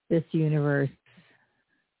this universe.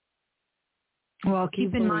 Well,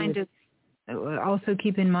 keep in mind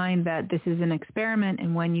that this is an experiment,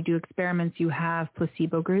 and when you do experiments, you have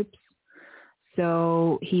placebo groups.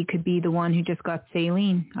 So he could be the one who just got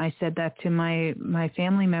saline. I said that to my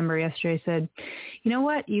family member yesterday. I said, you know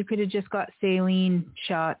what? You could have just got saline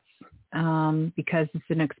shots because it's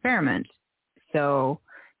an experiment. So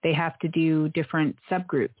they have to do different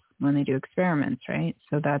subgroups when they do experiments, right?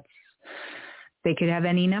 So they could have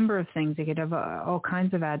any number of things. They could have all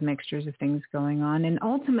kinds of admixtures of things going on. And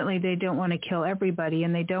ultimately, they don't want to kill everybody,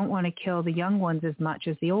 and they don't want to kill the young ones as much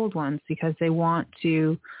as the old ones, because they want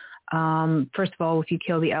to, first of all, if you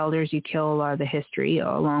kill the elders, you kill a lot of the history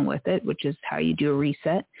along with it, which is how you do a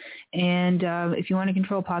reset. And if you want to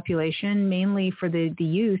control population, mainly for the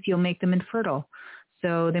youth, you'll make them infertile.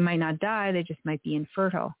 So they might not die, they just might be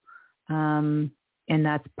infertile. And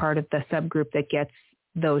that's part of the subgroup that gets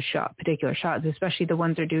those particular shots, especially the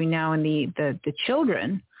ones they're doing now in the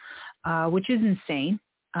children, which is insane,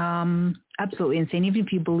 absolutely insane. Even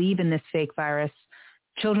if you believe in this fake virus,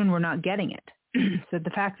 children were not getting it. So the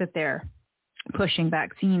fact that they're pushing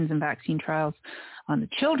vaccines and vaccine trials on the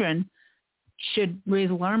children should raise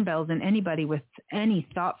alarm bells, and anybody with any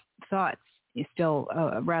thoughts is still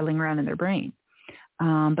rattling around in their brain.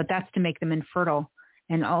 But that's to make them infertile,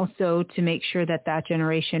 and also to make sure that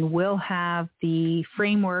generation will have the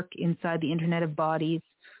framework inside the Internet of Bodies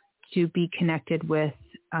to be connected with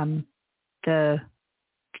the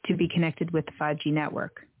 5G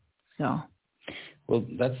network. So, well,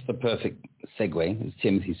 that's the perfect segue. It's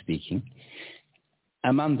Timothy speaking.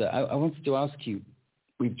 Amanda, I wanted to ask you.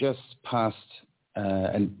 We've just passed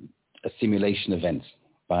a simulation event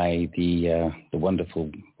by the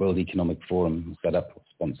wonderful World Economic Forum, set up,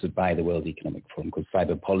 sponsored by the World Economic Forum, called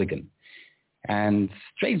Cyber Polygon. And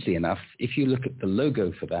strangely enough, if you look at the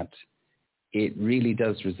logo for that, it really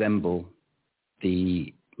does resemble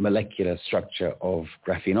the molecular structure of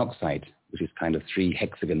graphene oxide, which is kind of 3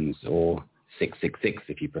 hexagons, or 666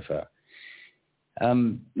 if you prefer.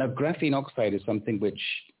 Now, graphene oxide is something which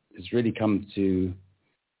has really come to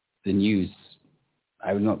the news.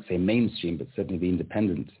 I would not say mainstream, but certainly the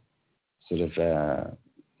independent sort of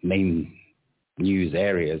main news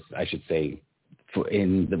areas, I should say,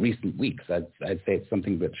 in the recent weeks. I'd say it's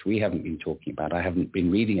something which we haven't been talking about. I haven't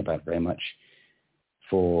been reading about very much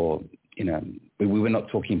we were not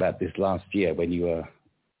talking about this last year when you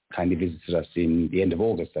kind of visited us in the end of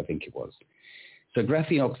August, I think it was. So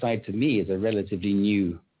graphene oxide to me is a relatively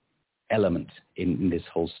new element in this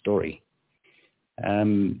whole story.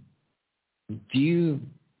 Do you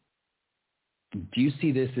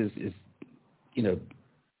see this as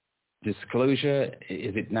disclosure?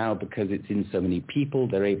 Is it now because it's in so many people,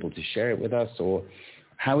 they're able to share it with us, or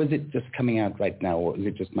how is it just coming out right now, or is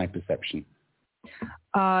it just my perception?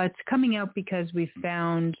 It's coming out because we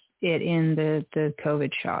found it in the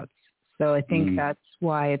COVID shots. So I think that's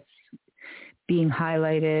why it's being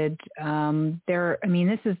highlighted.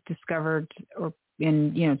 This is discovered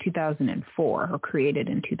in 2004 or created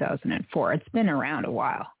in 2004. It's been around a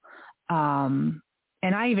while.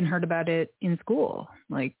 And I even heard about it in school.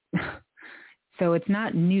 So it's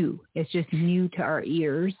not new. It's just new to our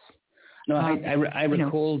ears. No, I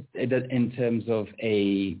recall that in terms of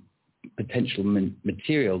a potential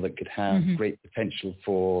material that could have great potential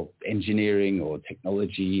for engineering or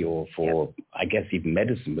technology or for, I guess, even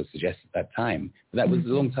medicine was suggested at that time. But that was a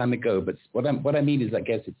long time ago. But what I mean is, I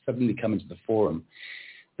guess it's suddenly come into the forum.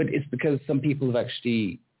 But it's because some people have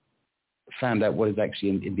actually found out what is actually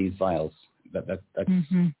in these vials. That's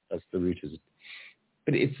the root of it.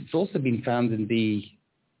 But it's also been found in the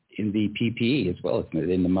PPE as well, isn't it?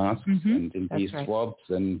 In the masks and in these swabs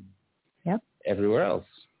and everywhere else.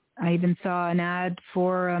 I even saw an ad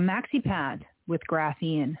for a maxi pad with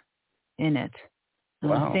graphene in it,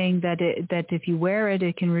 saying that if you wear it,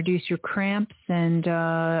 it can reduce your cramps and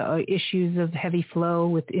issues of heavy flow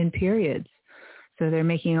within periods. So they're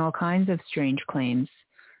making all kinds of strange claims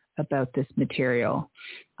about this material.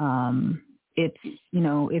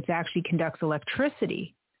 It actually conducts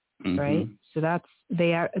electricity, right? So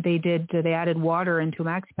they added water into a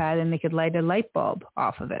maxi pad and they could light a light bulb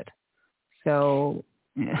off of it. So.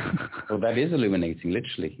 Well, that is illuminating,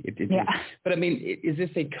 literally. But I mean, is this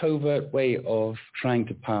a covert way of trying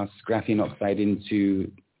to pass graphene oxide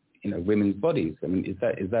into, women's bodies? I mean, is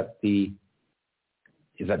that the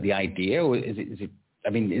idea, or is it? I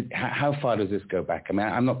mean, how far does this go back? I mean,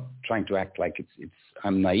 I'm not trying to act like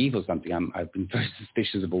I'm naive or something. I've been very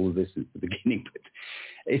suspicious of all of this since the beginning, but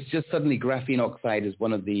it's just suddenly graphene oxide is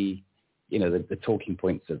one of the, the talking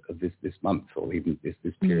points of this month or even this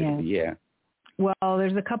period of the year. Well,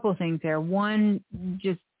 there's a couple of things there. One,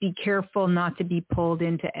 just be careful not to be pulled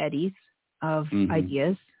into eddies of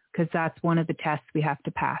ideas, because that's one of the tests we have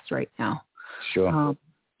to pass right now. Sure.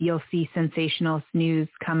 You'll see sensationalist news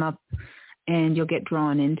come up and you'll get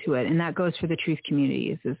drawn into it. And that goes for the truth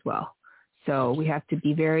communities as well. So we have to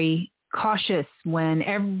be very cautious when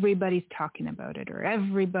everybody's talking about it or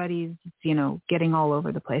everybody's, getting all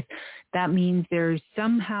over the place. That means they're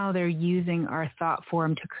using our thought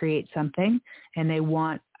form to create something, and they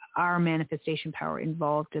want our manifestation power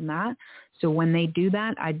involved in that. So when they do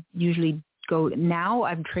that, I usually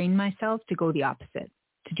I've trained myself to go the opposite,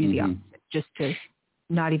 to do the opposite, just to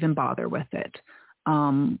not even bother with it.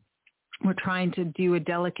 We're trying to do a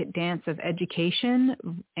delicate dance of education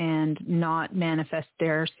and not manifest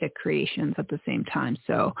their sick creations at the same time.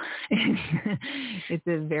 So it's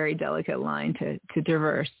a very delicate line to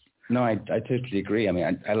traverse. No, I totally agree. I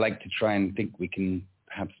mean, I like to try and think we can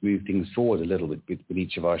perhaps move things forward a little bit with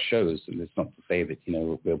each of our shows. And it's not to say that,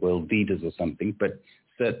 we're world leaders or something, but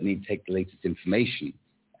certainly take the latest information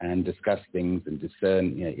and discuss things and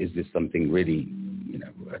discern, is this something really,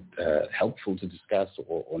 helpful to discuss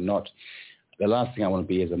or not? The last thing I want to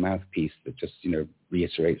be is a mouthpiece that just,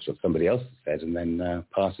 reiterates what somebody else has said and then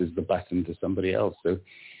passes the baton to somebody else. So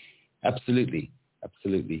absolutely.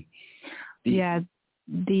 The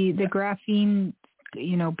graphene,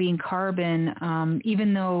 being carbon,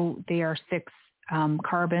 even though they are 6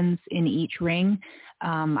 carbons in each ring,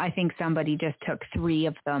 I think somebody just took 3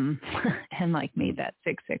 of them and made that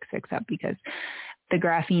 666 up, because the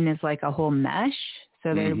graphene is like a whole mesh.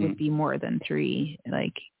 So there would be more than 3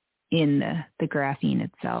 in the graphene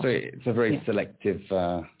itself. So it's a very selective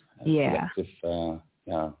hit,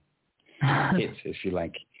 if you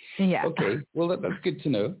like. Yeah. Okay. Well, that's good to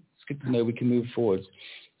know. It's good to know we can move forward.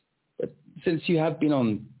 But since you have been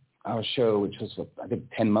on our show, which was, I think,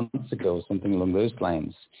 10 months ago or something along those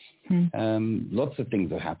lines, lots of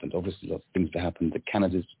things have happened. Obviously, lots of things have happened. That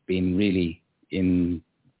Canada's been really in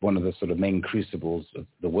one of the sort of main crucibles of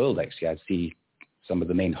the world, actually. I see some of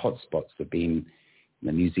the main hotspots have been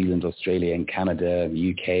New Zealand, Australia, and Canada,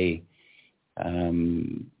 the UK.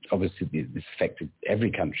 Obviously, this affected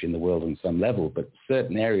every country in the world on some level, but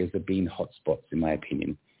certain areas have been hotspots, in my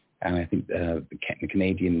opinion. And I think the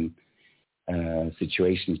Canadian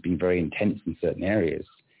situation has been very intense in certain areas.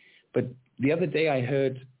 But the other day I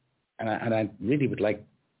heard, and I really would like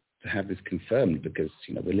to have this confirmed, because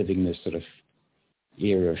we're living in this sort of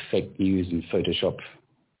era of fake news and Photoshop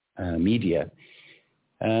media.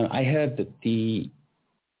 I heard that the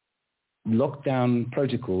lockdown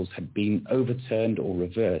protocols had been overturned or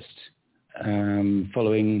reversed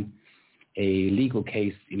following a legal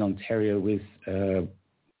case in Ontario with the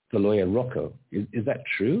lawyer Rocco. Is that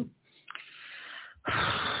true?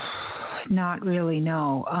 Not really,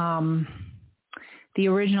 no. The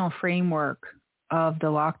original framework of the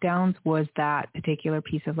lockdowns was that particular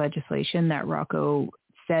piece of legislation that Rocco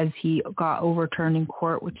says he got overturned in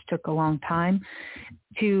court, which took a long time,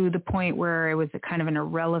 to the point where it was a kind of an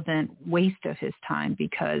irrelevant waste of his time,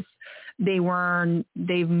 because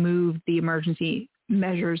they've moved the emergency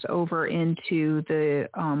measures over into the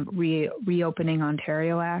Reopening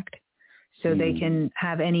Ontario Act. So they can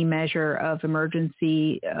have any measure of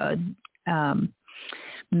emergency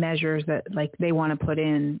measures that like they want to put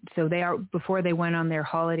in. So they are, before they went on their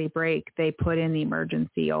holiday break, they put in the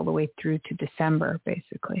emergency all the way through to December,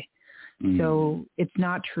 basically. So it's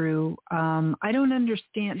not true. I don't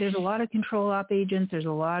understand. There's a lot of control op agents. There's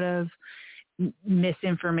a lot of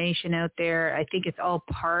misinformation out there. I think it's all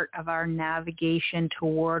part of our navigation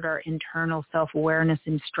toward our internal self-awareness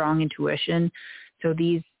and strong intuition. So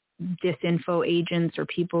these disinfo agents or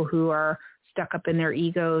people who are stuck up in their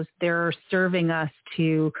egos, they're serving us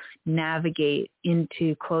to navigate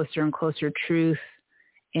into closer and closer truth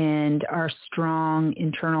and our strong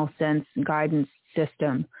internal sense guidance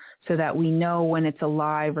system, so that we know when it's a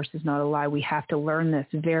lie versus not a lie. We have to learn this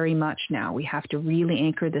very much now. We have to really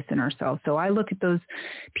anchor this in ourselves. So I look at those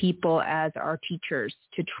people as our teachers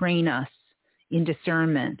to train us in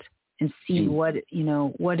discernment and see what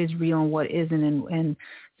is real and what isn't. And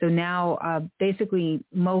so now basically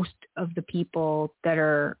most of the people that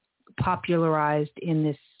are popularized in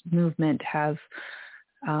this movement have,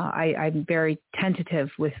 I'm very tentative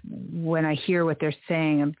with when I hear what they're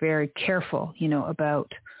saying. I'm very careful,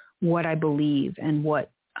 about what I believe and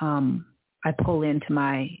what I pull into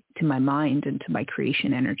my mind and to my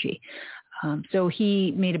creation energy. So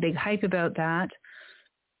he made a big hype about that,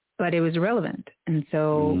 but it was irrelevant. And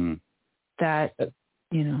so that's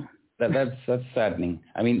saddening.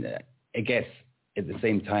 I mean, I guess at the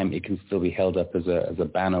same time, it can still be held up as a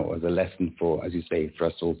banner or as a lesson for, as you say, for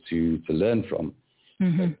us all to learn from.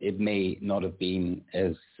 But it may not have been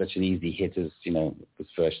as such an easy hit as, was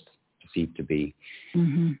first perceived to be.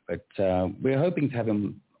 But we're hoping to have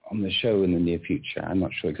him on the show in the near future. I'm not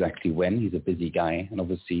sure exactly when. He's a busy guy, and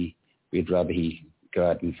obviously we'd rather he go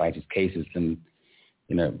out and fight his cases than,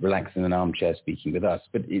 relax in an armchair speaking with us.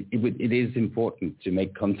 But it is important to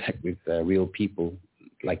make contact with real people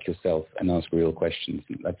like yourself and ask real questions.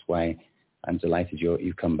 And that's why I'm delighted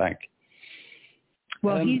you've come back.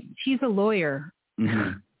 Well, he's a lawyer.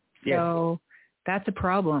 So that's a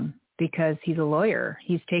problem, because he's a lawyer.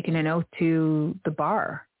 He's taken an oath to the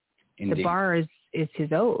bar. Indeed. The bar is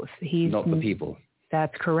his oath. He's not the people.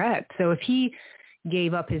 That's correct. So if he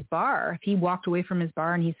gave up his bar, if he walked away from his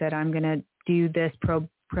bar and he said, I'm going to do this pro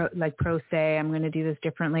se, I'm going to do this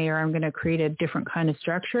differently, or I'm going to create a different kind of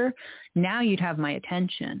structure, now you'd have my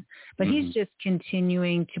attention. But he's just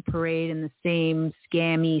continuing to parade in the same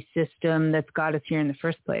scammy system that's got us here in the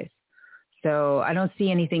first place. So I don't see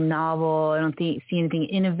anything novel. I don't see anything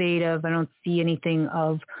innovative. I don't see anything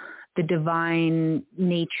of the divine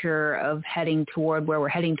nature of heading toward where we're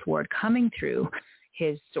heading toward coming through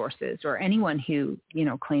his sources, or anyone who,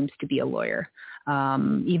 claims to be a lawyer.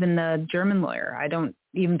 Even the German lawyer, I don't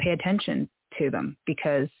even pay attention to them,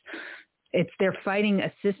 because they're fighting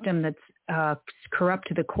a system that's corrupt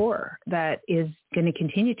to the core, that is going to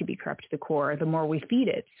continue to be corrupt to the core the more we feed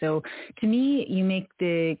it. So to me, you make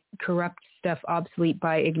the corrupt stuff obsolete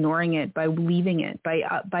by ignoring it, by leaving it,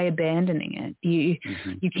 by abandoning it.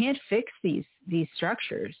 You can't fix these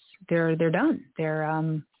structures. They're done. They're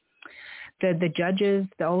the judges,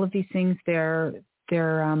 all of these things. They're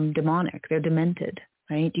demonic. They're demented.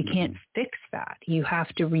 Right? You can't fix that. You have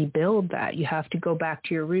to rebuild that. You have to go back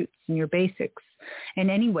to your roots and your basics.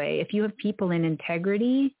 And anyway, if you have people in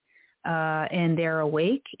integrity and they're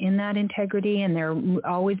awake in that integrity and they're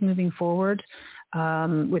always moving forward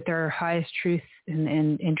with their highest truth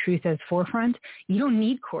and truth as forefront, you don't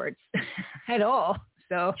need courts at all.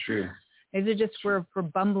 So true. Is it just for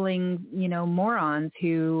bumbling, morons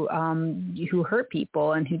who hurt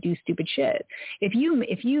people and who do stupid shit?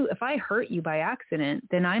 If I hurt you by accident,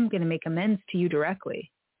 then I'm going to make amends to you directly.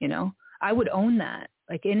 I would own that.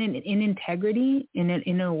 Like in integrity, in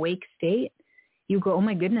an awake state, you go, oh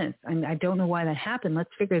my goodness, I don't know why that happened. Let's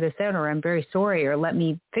figure this out, or I'm very sorry, or let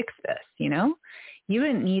me fix this. You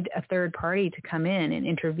didn't need a third party to come in and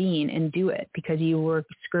intervene and do it because you were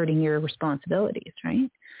skirting your responsibilities, right?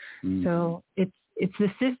 So it's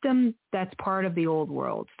the system that's part of the old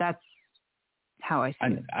world. That's how I see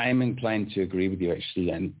it. I'm inclined to agree with you, actually.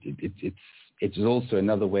 And it's also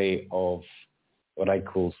another way of what I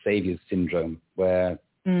call savior syndrome, where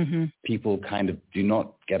people kind of do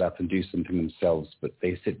not get up and do something themselves, but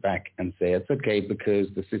they sit back and say, it's okay because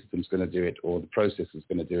the system's going to do it, or the process is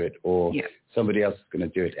going to do it, or somebody else is going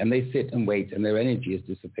to do it. And they sit and wait, and their energy is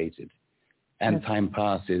dissipated. And time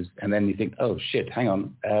passes, and then you think, oh, shit, hang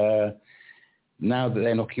on. Now that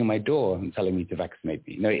they're knocking on my door and telling me to vaccinate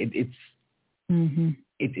me. No, it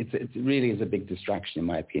really is a big distraction, in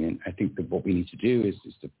my opinion. I think that what we need to do is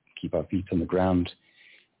to keep our feet on the ground.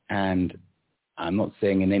 And I'm not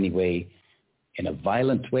saying in any way, in a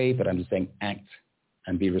violent way, but I'm just saying act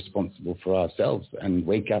and be responsible for ourselves and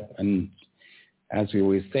wake up. And as we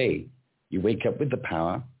always say, you wake up with the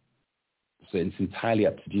power. So it's entirely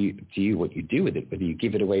up to you what you do with it, whether you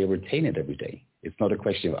give it away or retain it every day. It's not a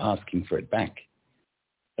question of asking for it back.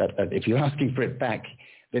 But if you're asking for it back,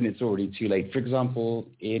 then it's already too late. For example,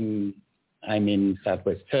 I'm in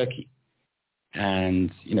southwest Turkey.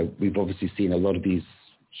 And, we've obviously seen a lot of these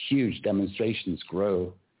huge demonstrations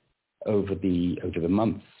grow over the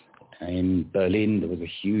months. In Berlin, there was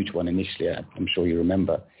a huge one initially, I'm sure you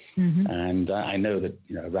remember. And I know that,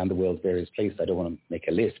 around the world, various places, I don't want to make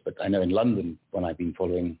a list, but I know in London, when I've been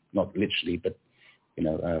following, not literally, but,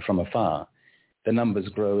 from afar, the numbers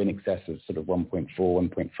grow in excess of sort of 1.4,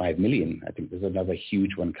 1.5 million. I think there's another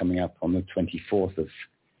huge one coming up on the 24th of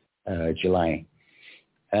July.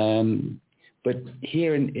 But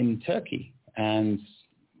here in Turkey, and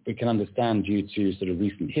we can understand due to sort of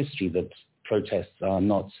recent history that protests are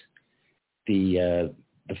not the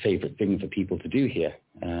favorite thing for people to do here,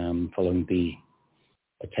 following the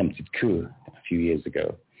attempted coup a few years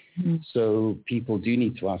ago. So people do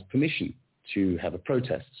need to ask permission to have a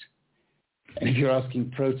protest. And if you're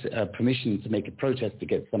asking permission to make a protest to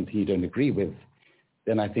get something you don't agree with,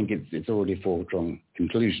 then I think it's already a foregone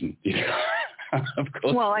conclusion. Of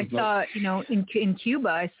course. Well, I saw, in Cuba,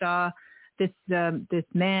 I saw this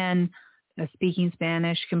man speaking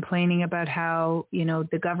Spanish complaining about how,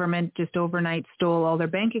 the government just overnight stole all their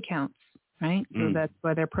bank accounts, right? So that's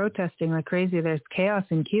why they're protesting like crazy. There's chaos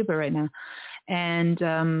in Cuba right now.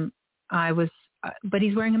 And but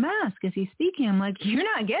he's wearing a mask as he's speaking. I'm like, you're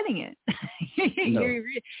not getting it. No.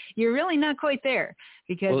 You're really not quite there,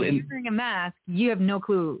 because if you're wearing a mask, you have no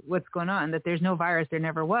clue what's going on, that there's no virus, there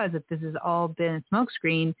never was, that this has all been a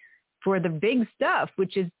smokescreen for the big stuff,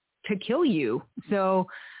 which is to kill you. So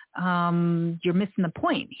you're missing the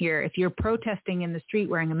point here. If you're protesting in the street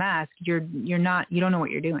wearing a mask, you don't know what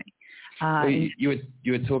you're doing. You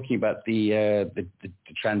were talking about the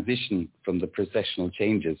transition from the processional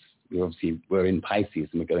changes. We're in Pisces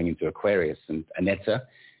and we're going into Aquarius. And Aneta,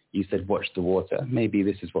 you said watch the water. Maybe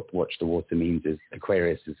this is what watch the water means, is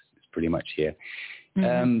Aquarius is pretty much here.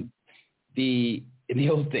 In the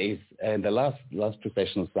old days, the last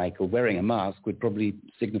processional cycle, wearing a mask would probably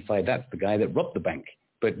signify that's the guy that robbed the bank.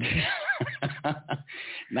 But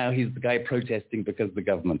now he's the guy protesting because the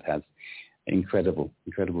government has. Incredible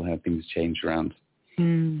how things change around.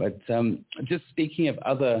 But just speaking of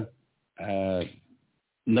other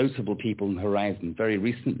notable people on the horizon, very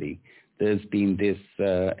recently, there's been this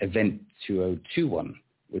event 2021,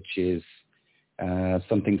 which is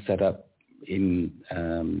something set up in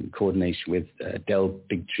coordination with Dell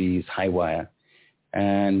Big Trees Highwire,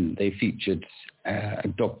 and they featured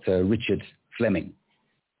Dr. Richard Fleming.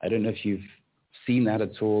 I don't know if you've seen that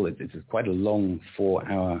at all. It's quite a long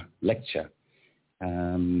 4-hour lecture,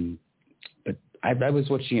 but I was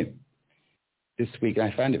watching it this week,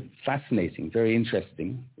 and I found it fascinating, very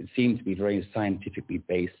interesting. It seemed to be very scientifically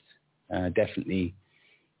based, definitely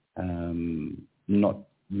not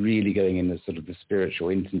really going in the sort of the spiritual,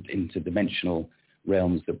 interdimensional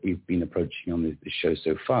realms that we've been approaching on the show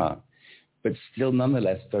so far, but still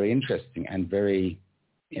nonetheless very interesting and very,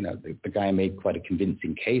 the guy made quite a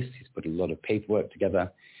convincing case. He's put a lot of paperwork together,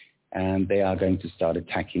 and they are going to start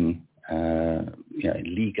attacking,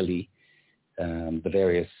 legally, the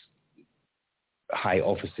various high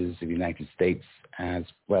offices of the United States, as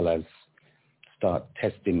well as start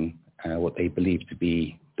testing what they believe to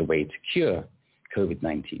be the way to cure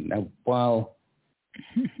COVID-19. Now, while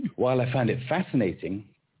I found it fascinating,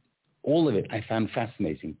 all of it I found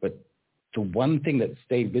fascinating, but the one thing that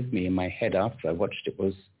stayed with me in my head after I watched it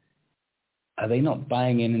was, are they not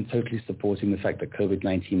buying in and totally supporting the fact that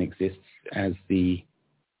COVID-19 exists as the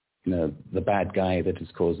bad guy that has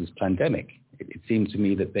caused this pandemic? It seemed to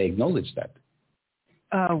me that they acknowledged that.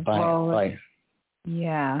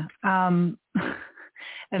 Yeah. And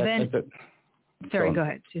then, sorry, go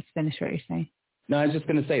ahead. Just finish what you're saying. No, I was just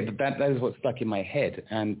going to say that is what stuck in my head,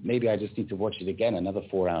 and maybe I just need to watch it again another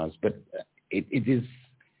 4 hours. But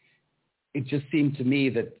it just seemed to me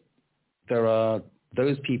that there are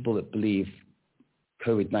those people that believe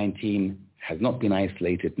COVID-19 has not been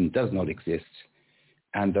isolated and does not exist,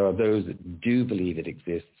 and there are those that do believe it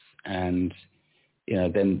exists. And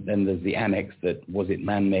then there's the annex that, was it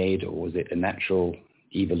man-made or was it a natural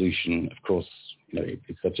evolution? Of course,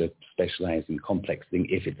 it's such a specialized and complex thing.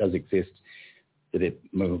 If it does exist, that it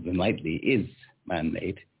more than likely is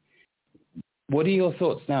man-made. What are your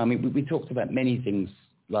thoughts now? I mean, we talked about many things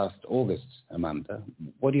last August, Amanda.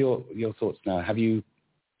 What are your thoughts now? Have you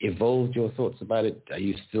evolved your thoughts about it? Are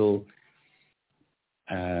you still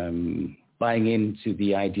buying into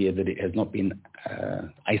the idea that it has not been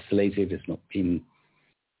isolated, it's not been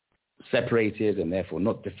separated, and therefore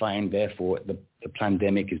not defined? Therefore, the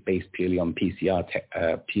pandemic is based purely on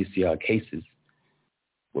PCR cases.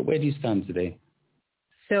 Where do you stand today?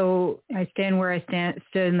 So I stand where I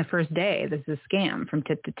stood in the first day. This is a scam from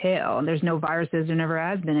tip to tail. And there's no viruses. There never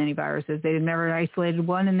has been any viruses. They've never isolated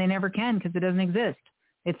one, and they never can because it doesn't exist.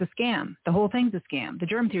 It's a scam. The whole thing's a scam. The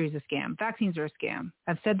germ theory is a scam. Vaccines are a scam.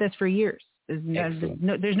 I've said this for years. There's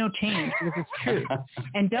no change because it's true.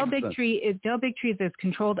 And Del Bigtree is as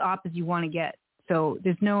controlled op as you want to get. So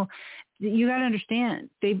you got to understand,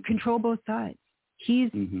 they control both sides. He's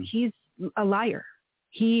a liar.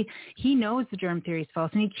 He knows the germ theory is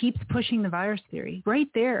false, and he keeps pushing the virus theory. Right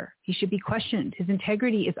there, he should be questioned. His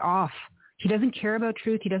integrity is off. He doesn't care about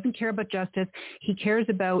truth. He doesn't care about justice. He cares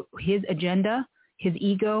about his agenda, his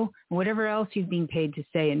ego, and whatever else he's being paid to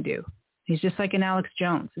say and do. He's just like an Alex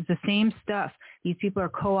Jones. It's the same stuff. These people are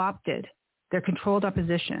co-opted. They're controlled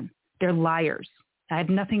opposition. They're liars. I have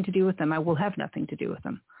nothing to do with them. I will have nothing to do with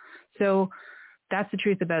them. So that's the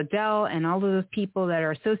truth about Del and all of those people that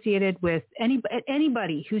are associated with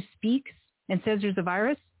anybody who speaks and says there's a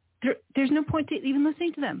virus. There's no point to even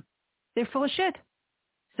listening to them. They're full of shit.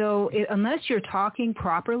 So unless you're talking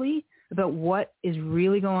properly about what is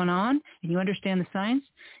really going on and you understand the science,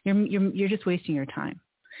 you're just wasting your time.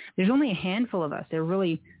 There's only a handful of us that are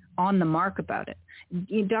really on the mark about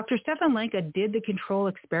it. Dr. Stefan Lenka did the control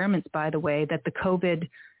experiments, by the way, that the COVID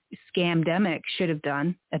scamdemic should have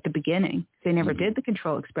done at the beginning. They never did the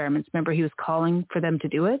control experiments. Remember, he was calling for them to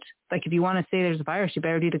do it. Like, if you want to say there's a virus, you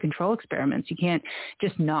better do the control experiments. You can't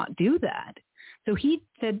just not do that. So he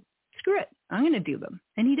said, screw it, I'm going to do them.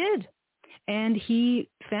 And he did. And he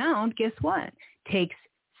found, guess what? Takes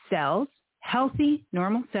cells, healthy,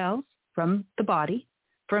 normal cells from the body,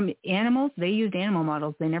 from animals. They used animal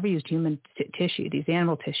models. They never used human tissue, these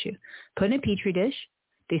animal tissue. Put in a petri dish.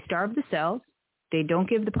 They starve the cells. They don't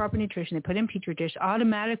give the proper nutrition. They put in petri dish.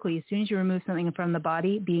 Automatically, as soon as you remove something from the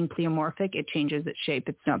body, being pleomorphic, it changes its shape.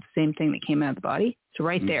 It's not the same thing that came out of the body. So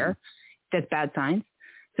right there, that's bad signs.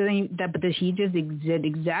 So then he just did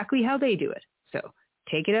exactly how they do it. So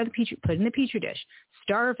take it out of the petri, put it in the petri dish,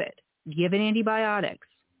 starve it, give it antibiotics,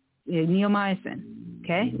 neomycin,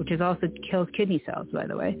 okay, which is also kills kidney cells, by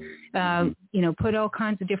the way. Put all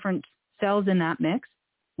kinds of different cells in that mix.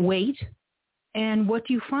 Wait. And what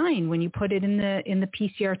do you find when you put it in the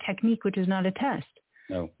PCR technique, which is not a test?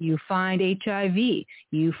 No. You find HIV.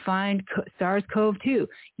 You find SARS-CoV-2.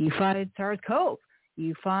 You find SARS-CoV.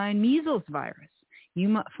 You find measles virus.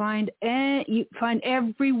 You find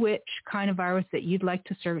every which kind of virus that you'd like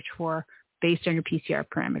to search for based on your PCR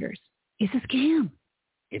parameters. It's a scam.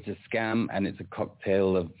 It's a scam, and it's a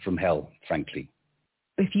cocktail from hell, frankly.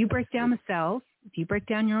 If you break down the cells, if you break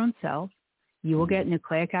down your own cells, you will get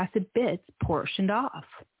nucleic acid bits portioned off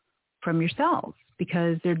from your cells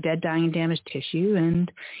because they're dead, dying, and damaged tissue,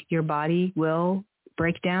 and your body will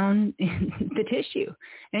break down the tissue.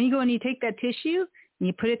 And you go and you take that tissue and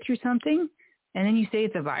you put it through something, and then you say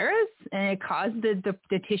it's a virus and it caused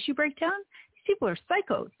the tissue breakdown. These people are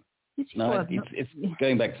psychos. It's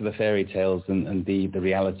going back to the fairy tales and the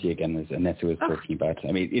reality again, as Annetta was talking about.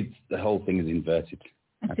 I mean, the whole thing is inverted.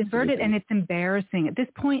 It's inverted, and it's embarrassing. At this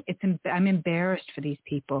point, I'm embarrassed for these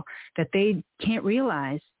people that they can't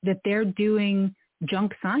realize that they're doing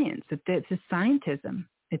junk science, that it's a scientism.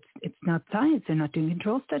 It's not science. They're not doing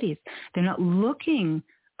control studies. They're not looking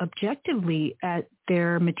objectively at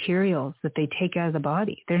their materials that they take out of the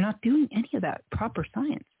body. They're not doing any of that proper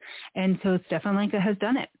science. And so Stefan Lenka has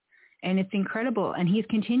done it, and it's incredible, and he's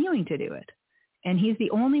continuing to do it. And he's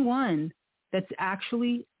the only one that's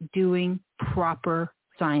actually doing proper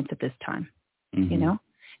science at this time.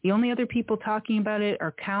 The only other people talking about it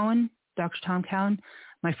are Cowan, Dr. Tom Cowan,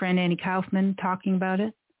 my friend Annie Kaufman talking about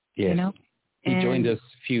it. Yes. He joined us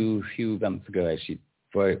a few months ago, actually.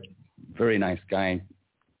 Very nice guy.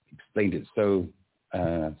 Explained it so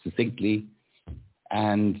succinctly.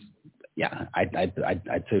 And yeah, I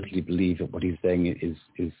totally believe that what he's saying is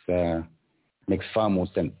makes far more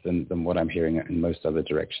sense than what I'm hearing in most other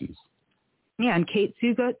directions. Yeah, and Kate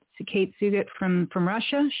Sugut from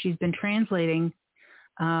Russia, she's been translating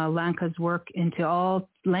Lanka's work into all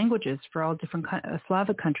languages for all different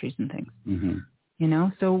Slavic countries and things. Mm-hmm. You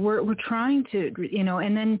know, so we're trying to, you know,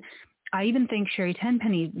 and then I even think Sherry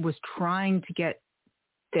Tenpenny was trying to get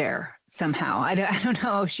there somehow. I don't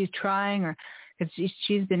know if she's trying or because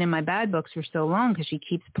she's been in my bad books for so long because she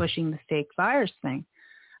keeps pushing the fake virus thing.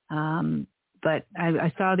 But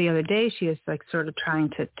I saw the other day she was like sort of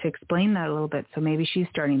trying to explain that a little bit. So maybe she's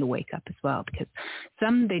starting to wake up as well, because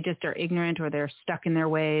some, they just are ignorant or they're stuck in their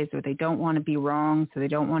ways or they don't want to be wrong. So they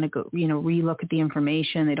don't want to go, you know, relook at the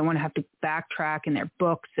information. They don't want to have to backtrack in their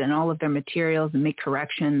books and all of their materials and make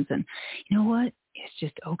corrections. And you know what? It's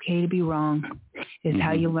just okay to be wrong is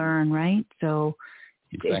how you learn, right? So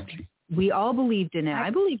exactly. We all believed in it. I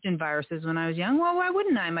believed in viruses when I was young. Well, why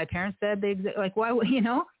wouldn't I? My parents said why, you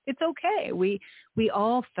know, it's okay. We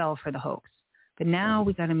all fell for the hoax, but now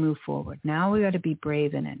we got to move forward. Now we got to be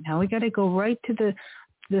brave in it. Now we got to go right to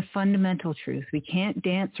the fundamental truth. We can't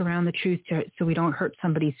dance around the truth so we don't hurt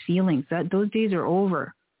somebody's feelings. Those days are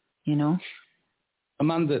over, you know?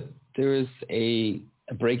 Amanda, there is a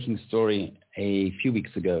breaking story a few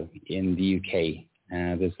weeks ago in the UK.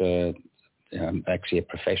 There's actually a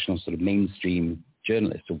professional sort of mainstream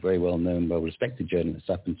journalist, a very well-known, well-respected journalist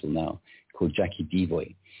up until now, called Jackie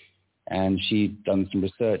Devoy. And she'd done some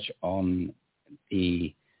research on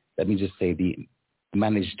the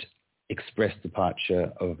managed express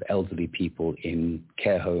departure of elderly people in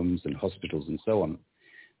care homes and hospitals and so on.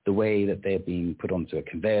 The way that they're being put onto a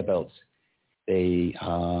conveyor belt, they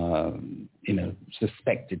are, you know,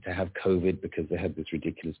 suspected to have COVID because they had this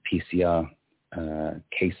ridiculous PCR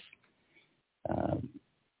case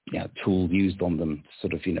tool used on them to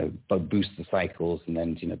sort of, you know, boost the cycles and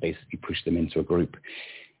then, you know, basically push them into a group.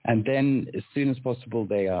 And then as soon as possible,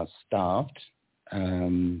 they are starved,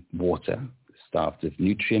 starved of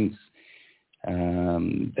nutrients.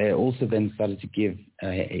 They also then started to give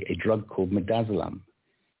a drug called midazolam.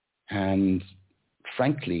 And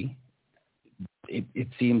frankly, it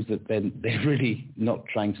seems that they're really not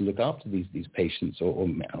trying to look after these patients or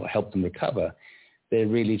help them recover. They're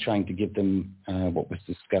really trying to give them what was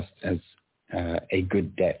discussed as a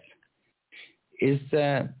good death. Is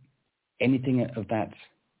there anything of that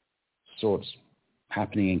sort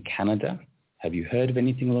happening in Canada? Have you heard of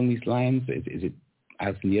anything along these lines? Is it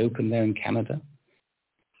out in the open there in Canada?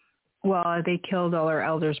 Well, they killed all our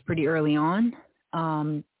elders pretty early on,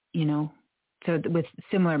 you know, so with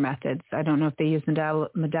similar methods. I don't know if they used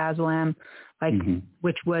midazolam,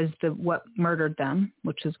 which was what murdered them,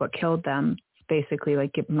 which is what killed them. Basically,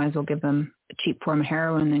 like, might as well give them a cheap form of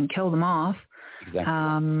heroin and kill them off.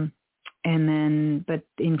 Exactly. And then, but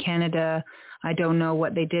in Canada, I don't know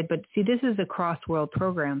what they did. But see, this is a cross-world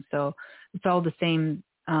program, so it's all the same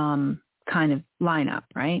kind of lineup,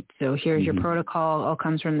 right? So here's your protocol, all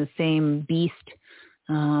comes from the same beast.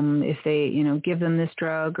 If they, you know, give them this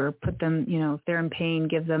drug or put them, you know, if they're in pain,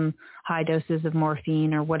 give them high doses of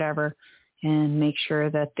morphine or whatever, and make sure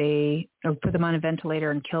that they or put them on a ventilator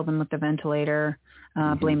and kill them with the ventilator,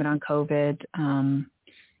 blame it on COVID.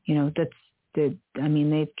 You know, they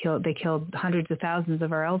killed hundreds of thousands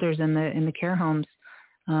of our elders in the care homes,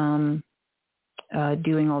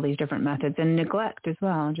 doing all these different methods, and neglect as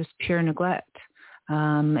well, just pure neglect,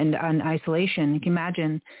 and isolation. You can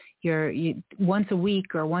imagine you once a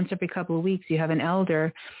week or once every couple of weeks, you have an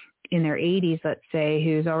elder in their 80s, let's say,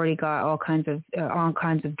 who's already got all kinds of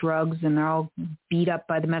drugs, and they're all beat up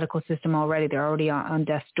by the medical system already. They're already on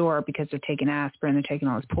death's door because they're taking aspirin, they're taking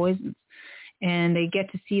all these poisons, and they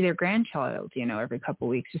get to see their grandchild, you know, every couple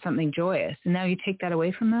of weeks or something joyous. And now you take that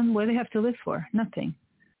away from them. What do they have to live for? Nothing.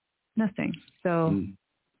 So,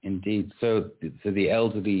 indeed. So the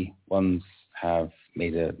elderly ones have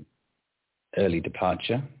made a early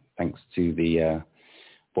departure thanks to the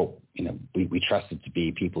what, you know, we trusted to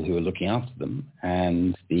be people who are looking after them,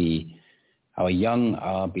 and our young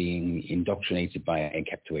are being indoctrinated by and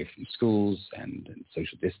kept away from schools and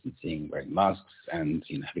social distancing, wearing masks, and,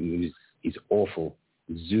 you know, having these awful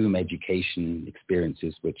Zoom education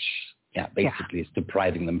experiences, which basically is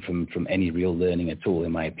depriving them from any real learning at all,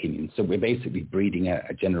 in my opinion. So we're basically breeding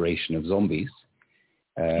a generation of zombies,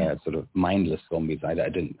 sort of mindless zombies. I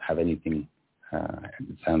don't have anything.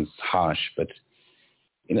 It sounds harsh, but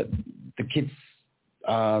you know, the kids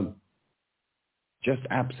are just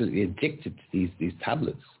absolutely addicted to these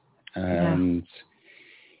tablets. And,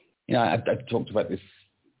 you know, I've talked about this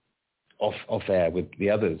off air with the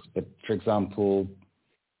others, but for example,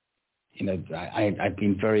 you know, I've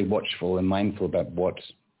been very watchful and mindful about what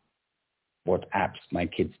what apps my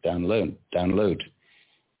kids download.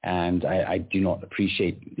 And I do not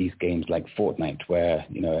appreciate these games like Fortnite, where,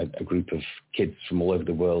 you know, a group of kids from all over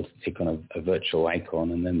the world take on a virtual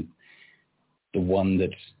icon, and then the one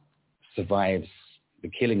that survives the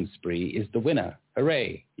killing spree is the winner.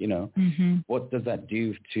 Hooray! You know, what does that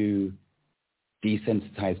do to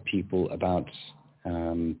desensitize people about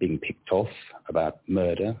being picked off, about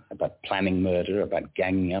murder, about planning murder, about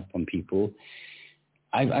ganging up on people?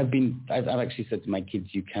 I've actually said to my kids,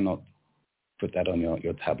 you cannot put that on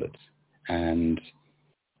your tablets. And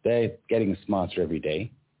they're getting smarter every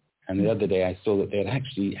day. And the other day I saw that they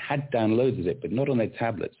had downloaded it, but not on their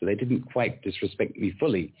tablets. So they didn't quite disrespect me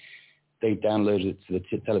fully. They downloaded it to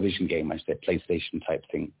the television game, I said, PlayStation type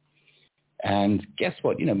thing. And guess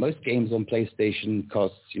what? You know, most games on PlayStation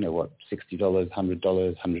cost, you know, what, $60, $100,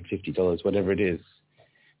 $150, whatever it is.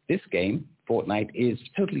 This game, Fortnite, is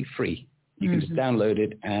totally free. You can just download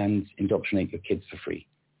it and indoctrinate your kids for free.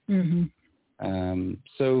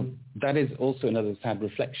 So that is also another sad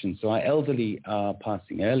reflection. So our elderly are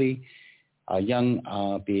passing early. Our young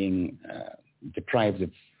are being deprived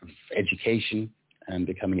of education and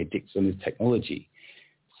becoming addicted on this technology.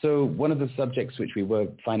 So one of the subjects which we were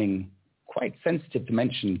finding quite sensitive to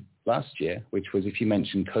mention last year, which was if you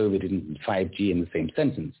mentioned COVID and 5G in the same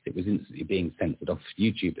sentence, it was instantly being censored off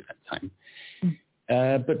YouTube at that time.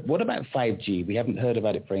 But what about 5G? We haven't heard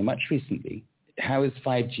about it very much recently. How is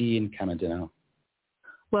 5G in Canada now?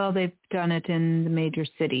 Well, they've done it in the major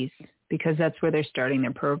cities because that's where they're starting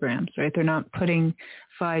their programs, right? They're not putting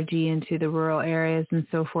 5G into the rural areas and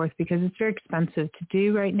so forth because it's very expensive to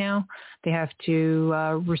do right now. They have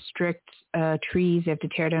to restrict trees. They have to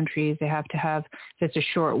tear down trees. They have to have just a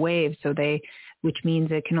short wave, which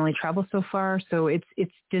means it can only travel so far. So it's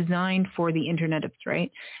designed for the Internet of Things,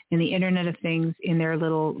 right? And the Internet of Things in their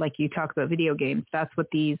little, like you talk about video games, that's what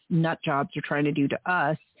these nut jobs are trying to do to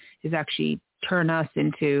us, is actually turn us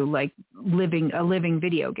into like a living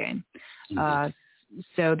video game.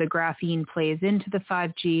 So the graphene plays into the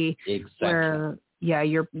 5G, where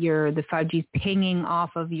the 5G is pinging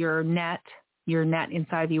off of your net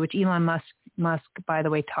inside of you, which Elon Musk, by the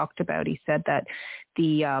way, talked about. He said that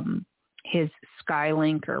his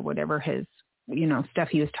Skylink or whatever his, you know, stuff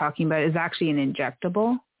he was talking about is actually an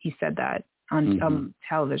injectable. He said that on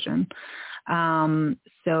television.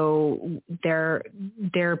 So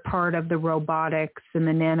they're part of the robotics and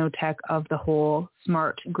the nanotech of the whole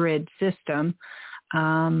smart grid system.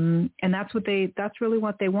 And that's really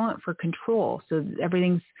what they want for control. So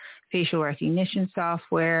everything's facial recognition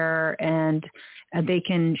software, and they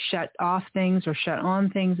can shut off things or shut on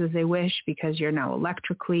things as they wish because you're now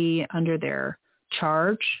electrically under their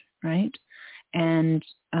charge, right? And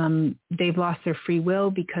they've lost their free will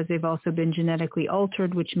because they've also been genetically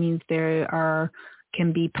altered, which means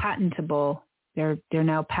can be patentable. They're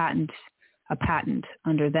now a patent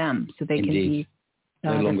under them, so they can be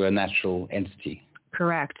no longer a natural entity.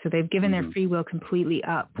 Correct. So they've given their free will completely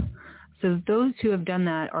up. So those who have done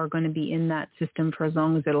that are going to be in that system for as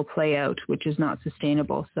long as it'll play out, which is not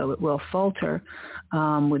sustainable. So it will falter.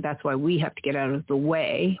 That's why we have to get out of the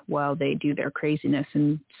way while they do their craziness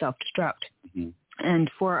and self-destruct.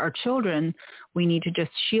 And for our children, we need to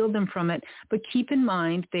just shield them from it. But keep in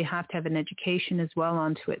mind, they have to have an education as well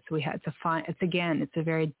onto it. So it's a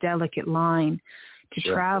very delicate line to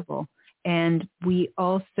travel. And we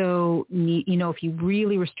also need, you know, if you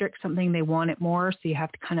really restrict something, they want it more. So you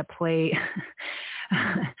have to kind of play,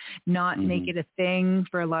 not make it a thing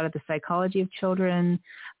for a lot of the psychology of children.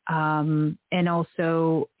 And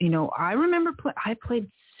also, you know, I remember I played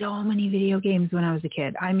so many video games when I was a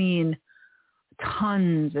kid. I mean,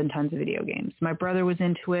 tons and tons of video games. My brother was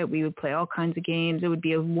into it. We would play all kinds of games. It would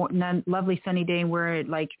be a lovely sunny day where it,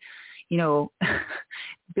 like, you know,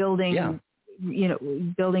 building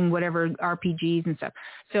whatever RPGs and stuff.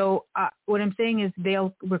 So what I'm saying is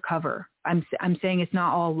they'll recover. I'm saying it's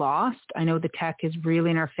not all lost. I know the tech is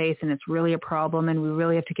really in our face and it's really a problem and we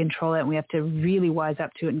really have to control it and we have to really wise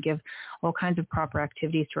up to it and give all kinds of proper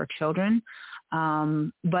activities to our children.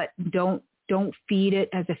 But don't feed it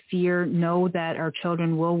as a fear. Know that our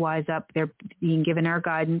children will wise up. They're being given our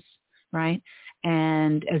guidance, right?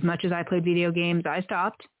 And as much as I played video games, I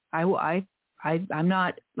stopped. I'm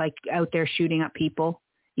not like out there shooting at people,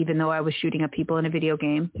 even though I was shooting at people in a video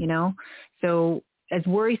game, you know? So as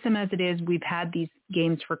worrisome as it is, we've had these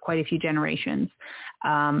games for quite a few generations,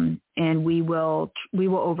 and we will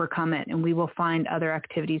overcome it, and we will find other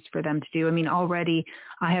activities for them to do. I mean, already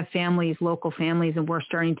I have local families, and we're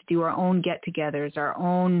starting to do our own get-togethers, our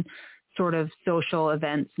own sort of social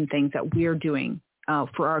events and things that we're doing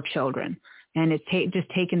for our children. And it's just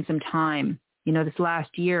taken some time This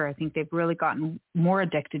last year, I think they've really gotten more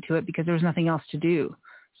addicted to it because there was nothing else to do.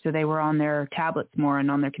 So they were on their tablets more and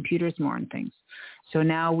on their computers more and things. So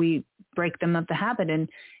now we break them of the habit, and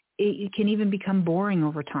it can even become boring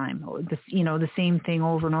over time. The same thing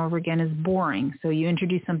over and over again is boring. So you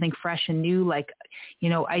introduce something fresh and new, like,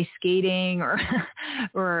 ice skating or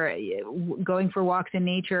going for walks in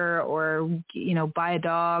nature, or, buy a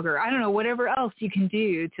dog, or I don't know, whatever else you can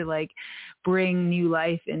do to like bring new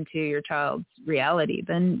life into your child's reality.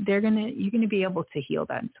 Then you're going to be able to heal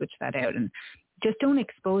that and switch that out. And just don't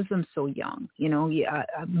expose them so young.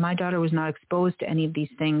 My daughter was not exposed to any of these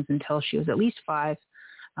things until she was at least 5.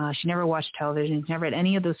 She never watched television. She never had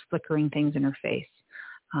any of those flickering things in her face.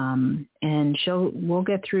 And we'll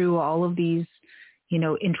get through all of these,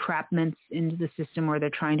 entrapments into the system where they're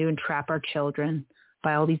trying to entrap our children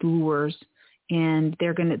by all these lures. And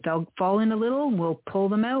they'll fall in a little. We'll pull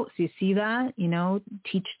them out. So you see that,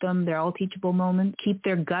 teach them. They're all teachable moments. Keep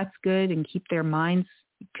their guts good and keep their minds,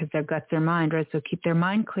 because their guts, their mind, right? So keep their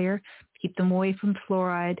mind clear. Keep them away from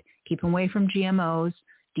fluoride. Keep them away from GMOs.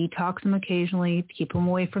 Detox them occasionally, keep them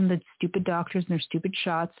away from the stupid doctors and their stupid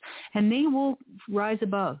shots, and they will rise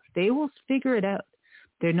above. They will figure it out.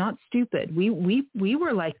 They're not stupid. We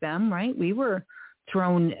were like them, right? We were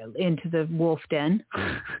thrown into the wolf den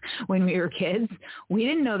when we were kids. We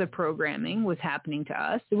didn't know the programming was happening to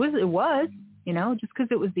us. It was, just because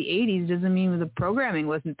it was the 80s doesn't mean the programming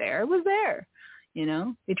wasn't there. It was there.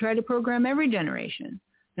 They tried to program every generation,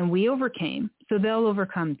 and we overcame, so they'll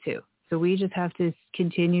overcome too. So we just have to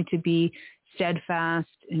continue to be steadfast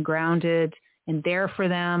and grounded and there for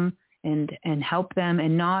them and help them,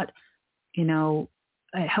 and not,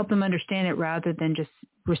 help them understand it rather than just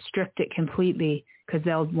restrict it completely, because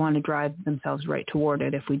they'll want to drive themselves right toward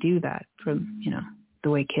it if we do that from, the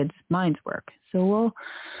way kids' minds work. So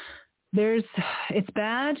it's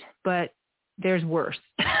bad, but there's worse.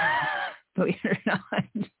 Believe it or not.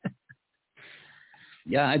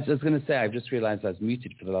 Yeah, I was going to say, I've just realized I was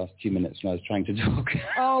muted for the last 2 minutes when I was trying to talk.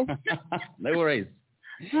 Oh. No worries.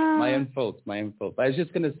 My own fault. But I was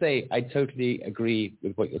just going to say, I totally agree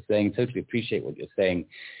with what you're saying, totally appreciate what you're saying.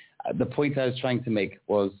 The point I was trying to make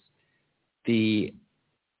was it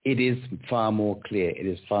is far more clear, it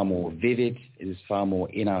is far more vivid, it is far more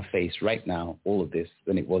in our face right now, all of this,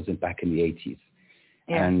 than it was back in the 80s.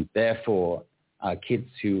 Yeah. And therefore, our kids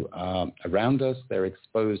who are around us, they're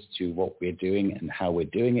exposed to what we're doing and how we're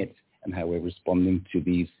doing it and how we're responding to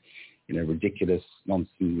these, ridiculous nonsense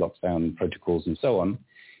lockdown protocols and so on.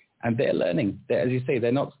 And they're learning. As you say,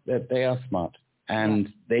 they are smart,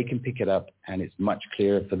 and they can pick it up, and it's much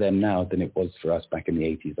clearer for them now than it was for us back in the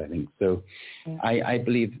 80s, I think. So I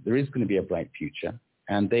believe there is going to be a bright future,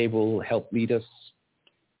 and they will help lead us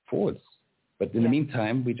forwards. But in the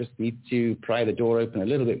meantime, we just need to pry the door open a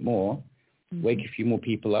little bit more, wake a few more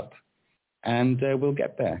people up, and we'll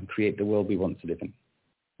get there and create the world we want to live in.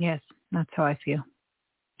 Yes, that's how I feel.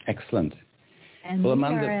 Excellent. And we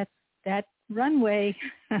are at that runway.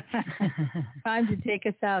 Time to take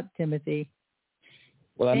us out, Timothy.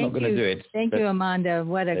 Well, I'm not going to do it. Thank you, Amanda.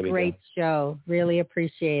 What a great show. Really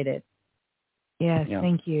appreciate it. Yes,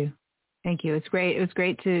 thank you. Thank you. It's great. It was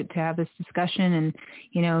great to have this discussion, and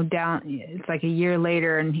it's like a year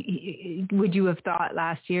later, and would you have thought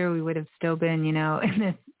last year we would have still been,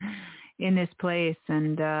 in this place?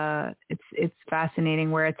 And it's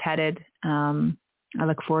fascinating where it's headed. I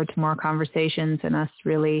look forward to more conversations and us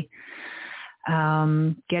really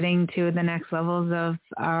getting to the next levels of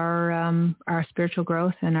our spiritual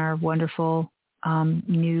growth and our wonderful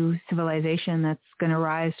new civilization that's going to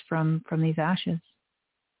rise from these ashes.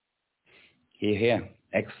 Here.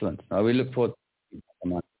 Excellent. We look forward to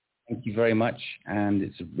it. Thank you very much, and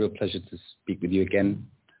it's a real pleasure to speak with you again.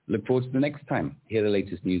 Look forward to the next time. Hear the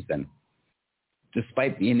latest news then.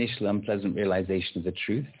 Despite the initial unpleasant realization of the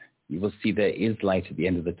truth, you will see there is light at the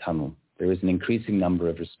end of the tunnel. There is an increasing number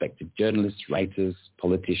of respected journalists, writers,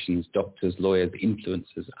 politicians, doctors, lawyers,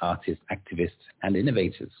 influencers, artists, activists, and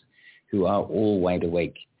innovators who are all wide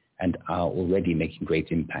awake and are already making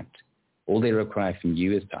great impact. All they require from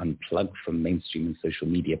you is to unplug from mainstream and social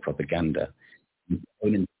media propaganda,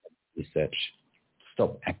 own research,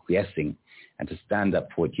 stop acquiescing, and to stand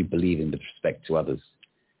up for what you believe in with respect to others.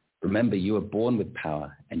 Remember, you are born with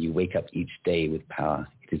power, and you wake up each day with power.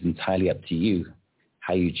 It is entirely up to you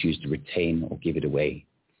how you choose to retain or give it away.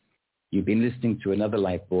 You've been listening to another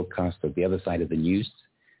live broadcast of The Other Side of the News.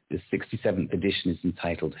 This 67th edition is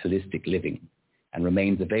entitled Holistic Living and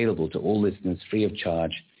remains available to all listeners free of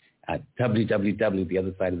charge at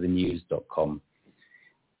www.theothersideofthenews.com.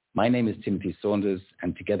 My name is Timothy Saunders,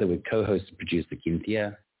 and together with co-host and producer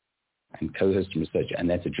Cynthia and co-host and researcher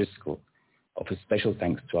Annette Driscoll, offer special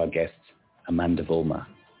thanks to our guest, Amanda VOLLMER.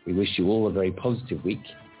 We wish you all a very positive week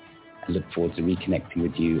and look forward to reconnecting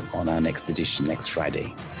with you on our next edition next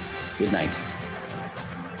Friday. Good night.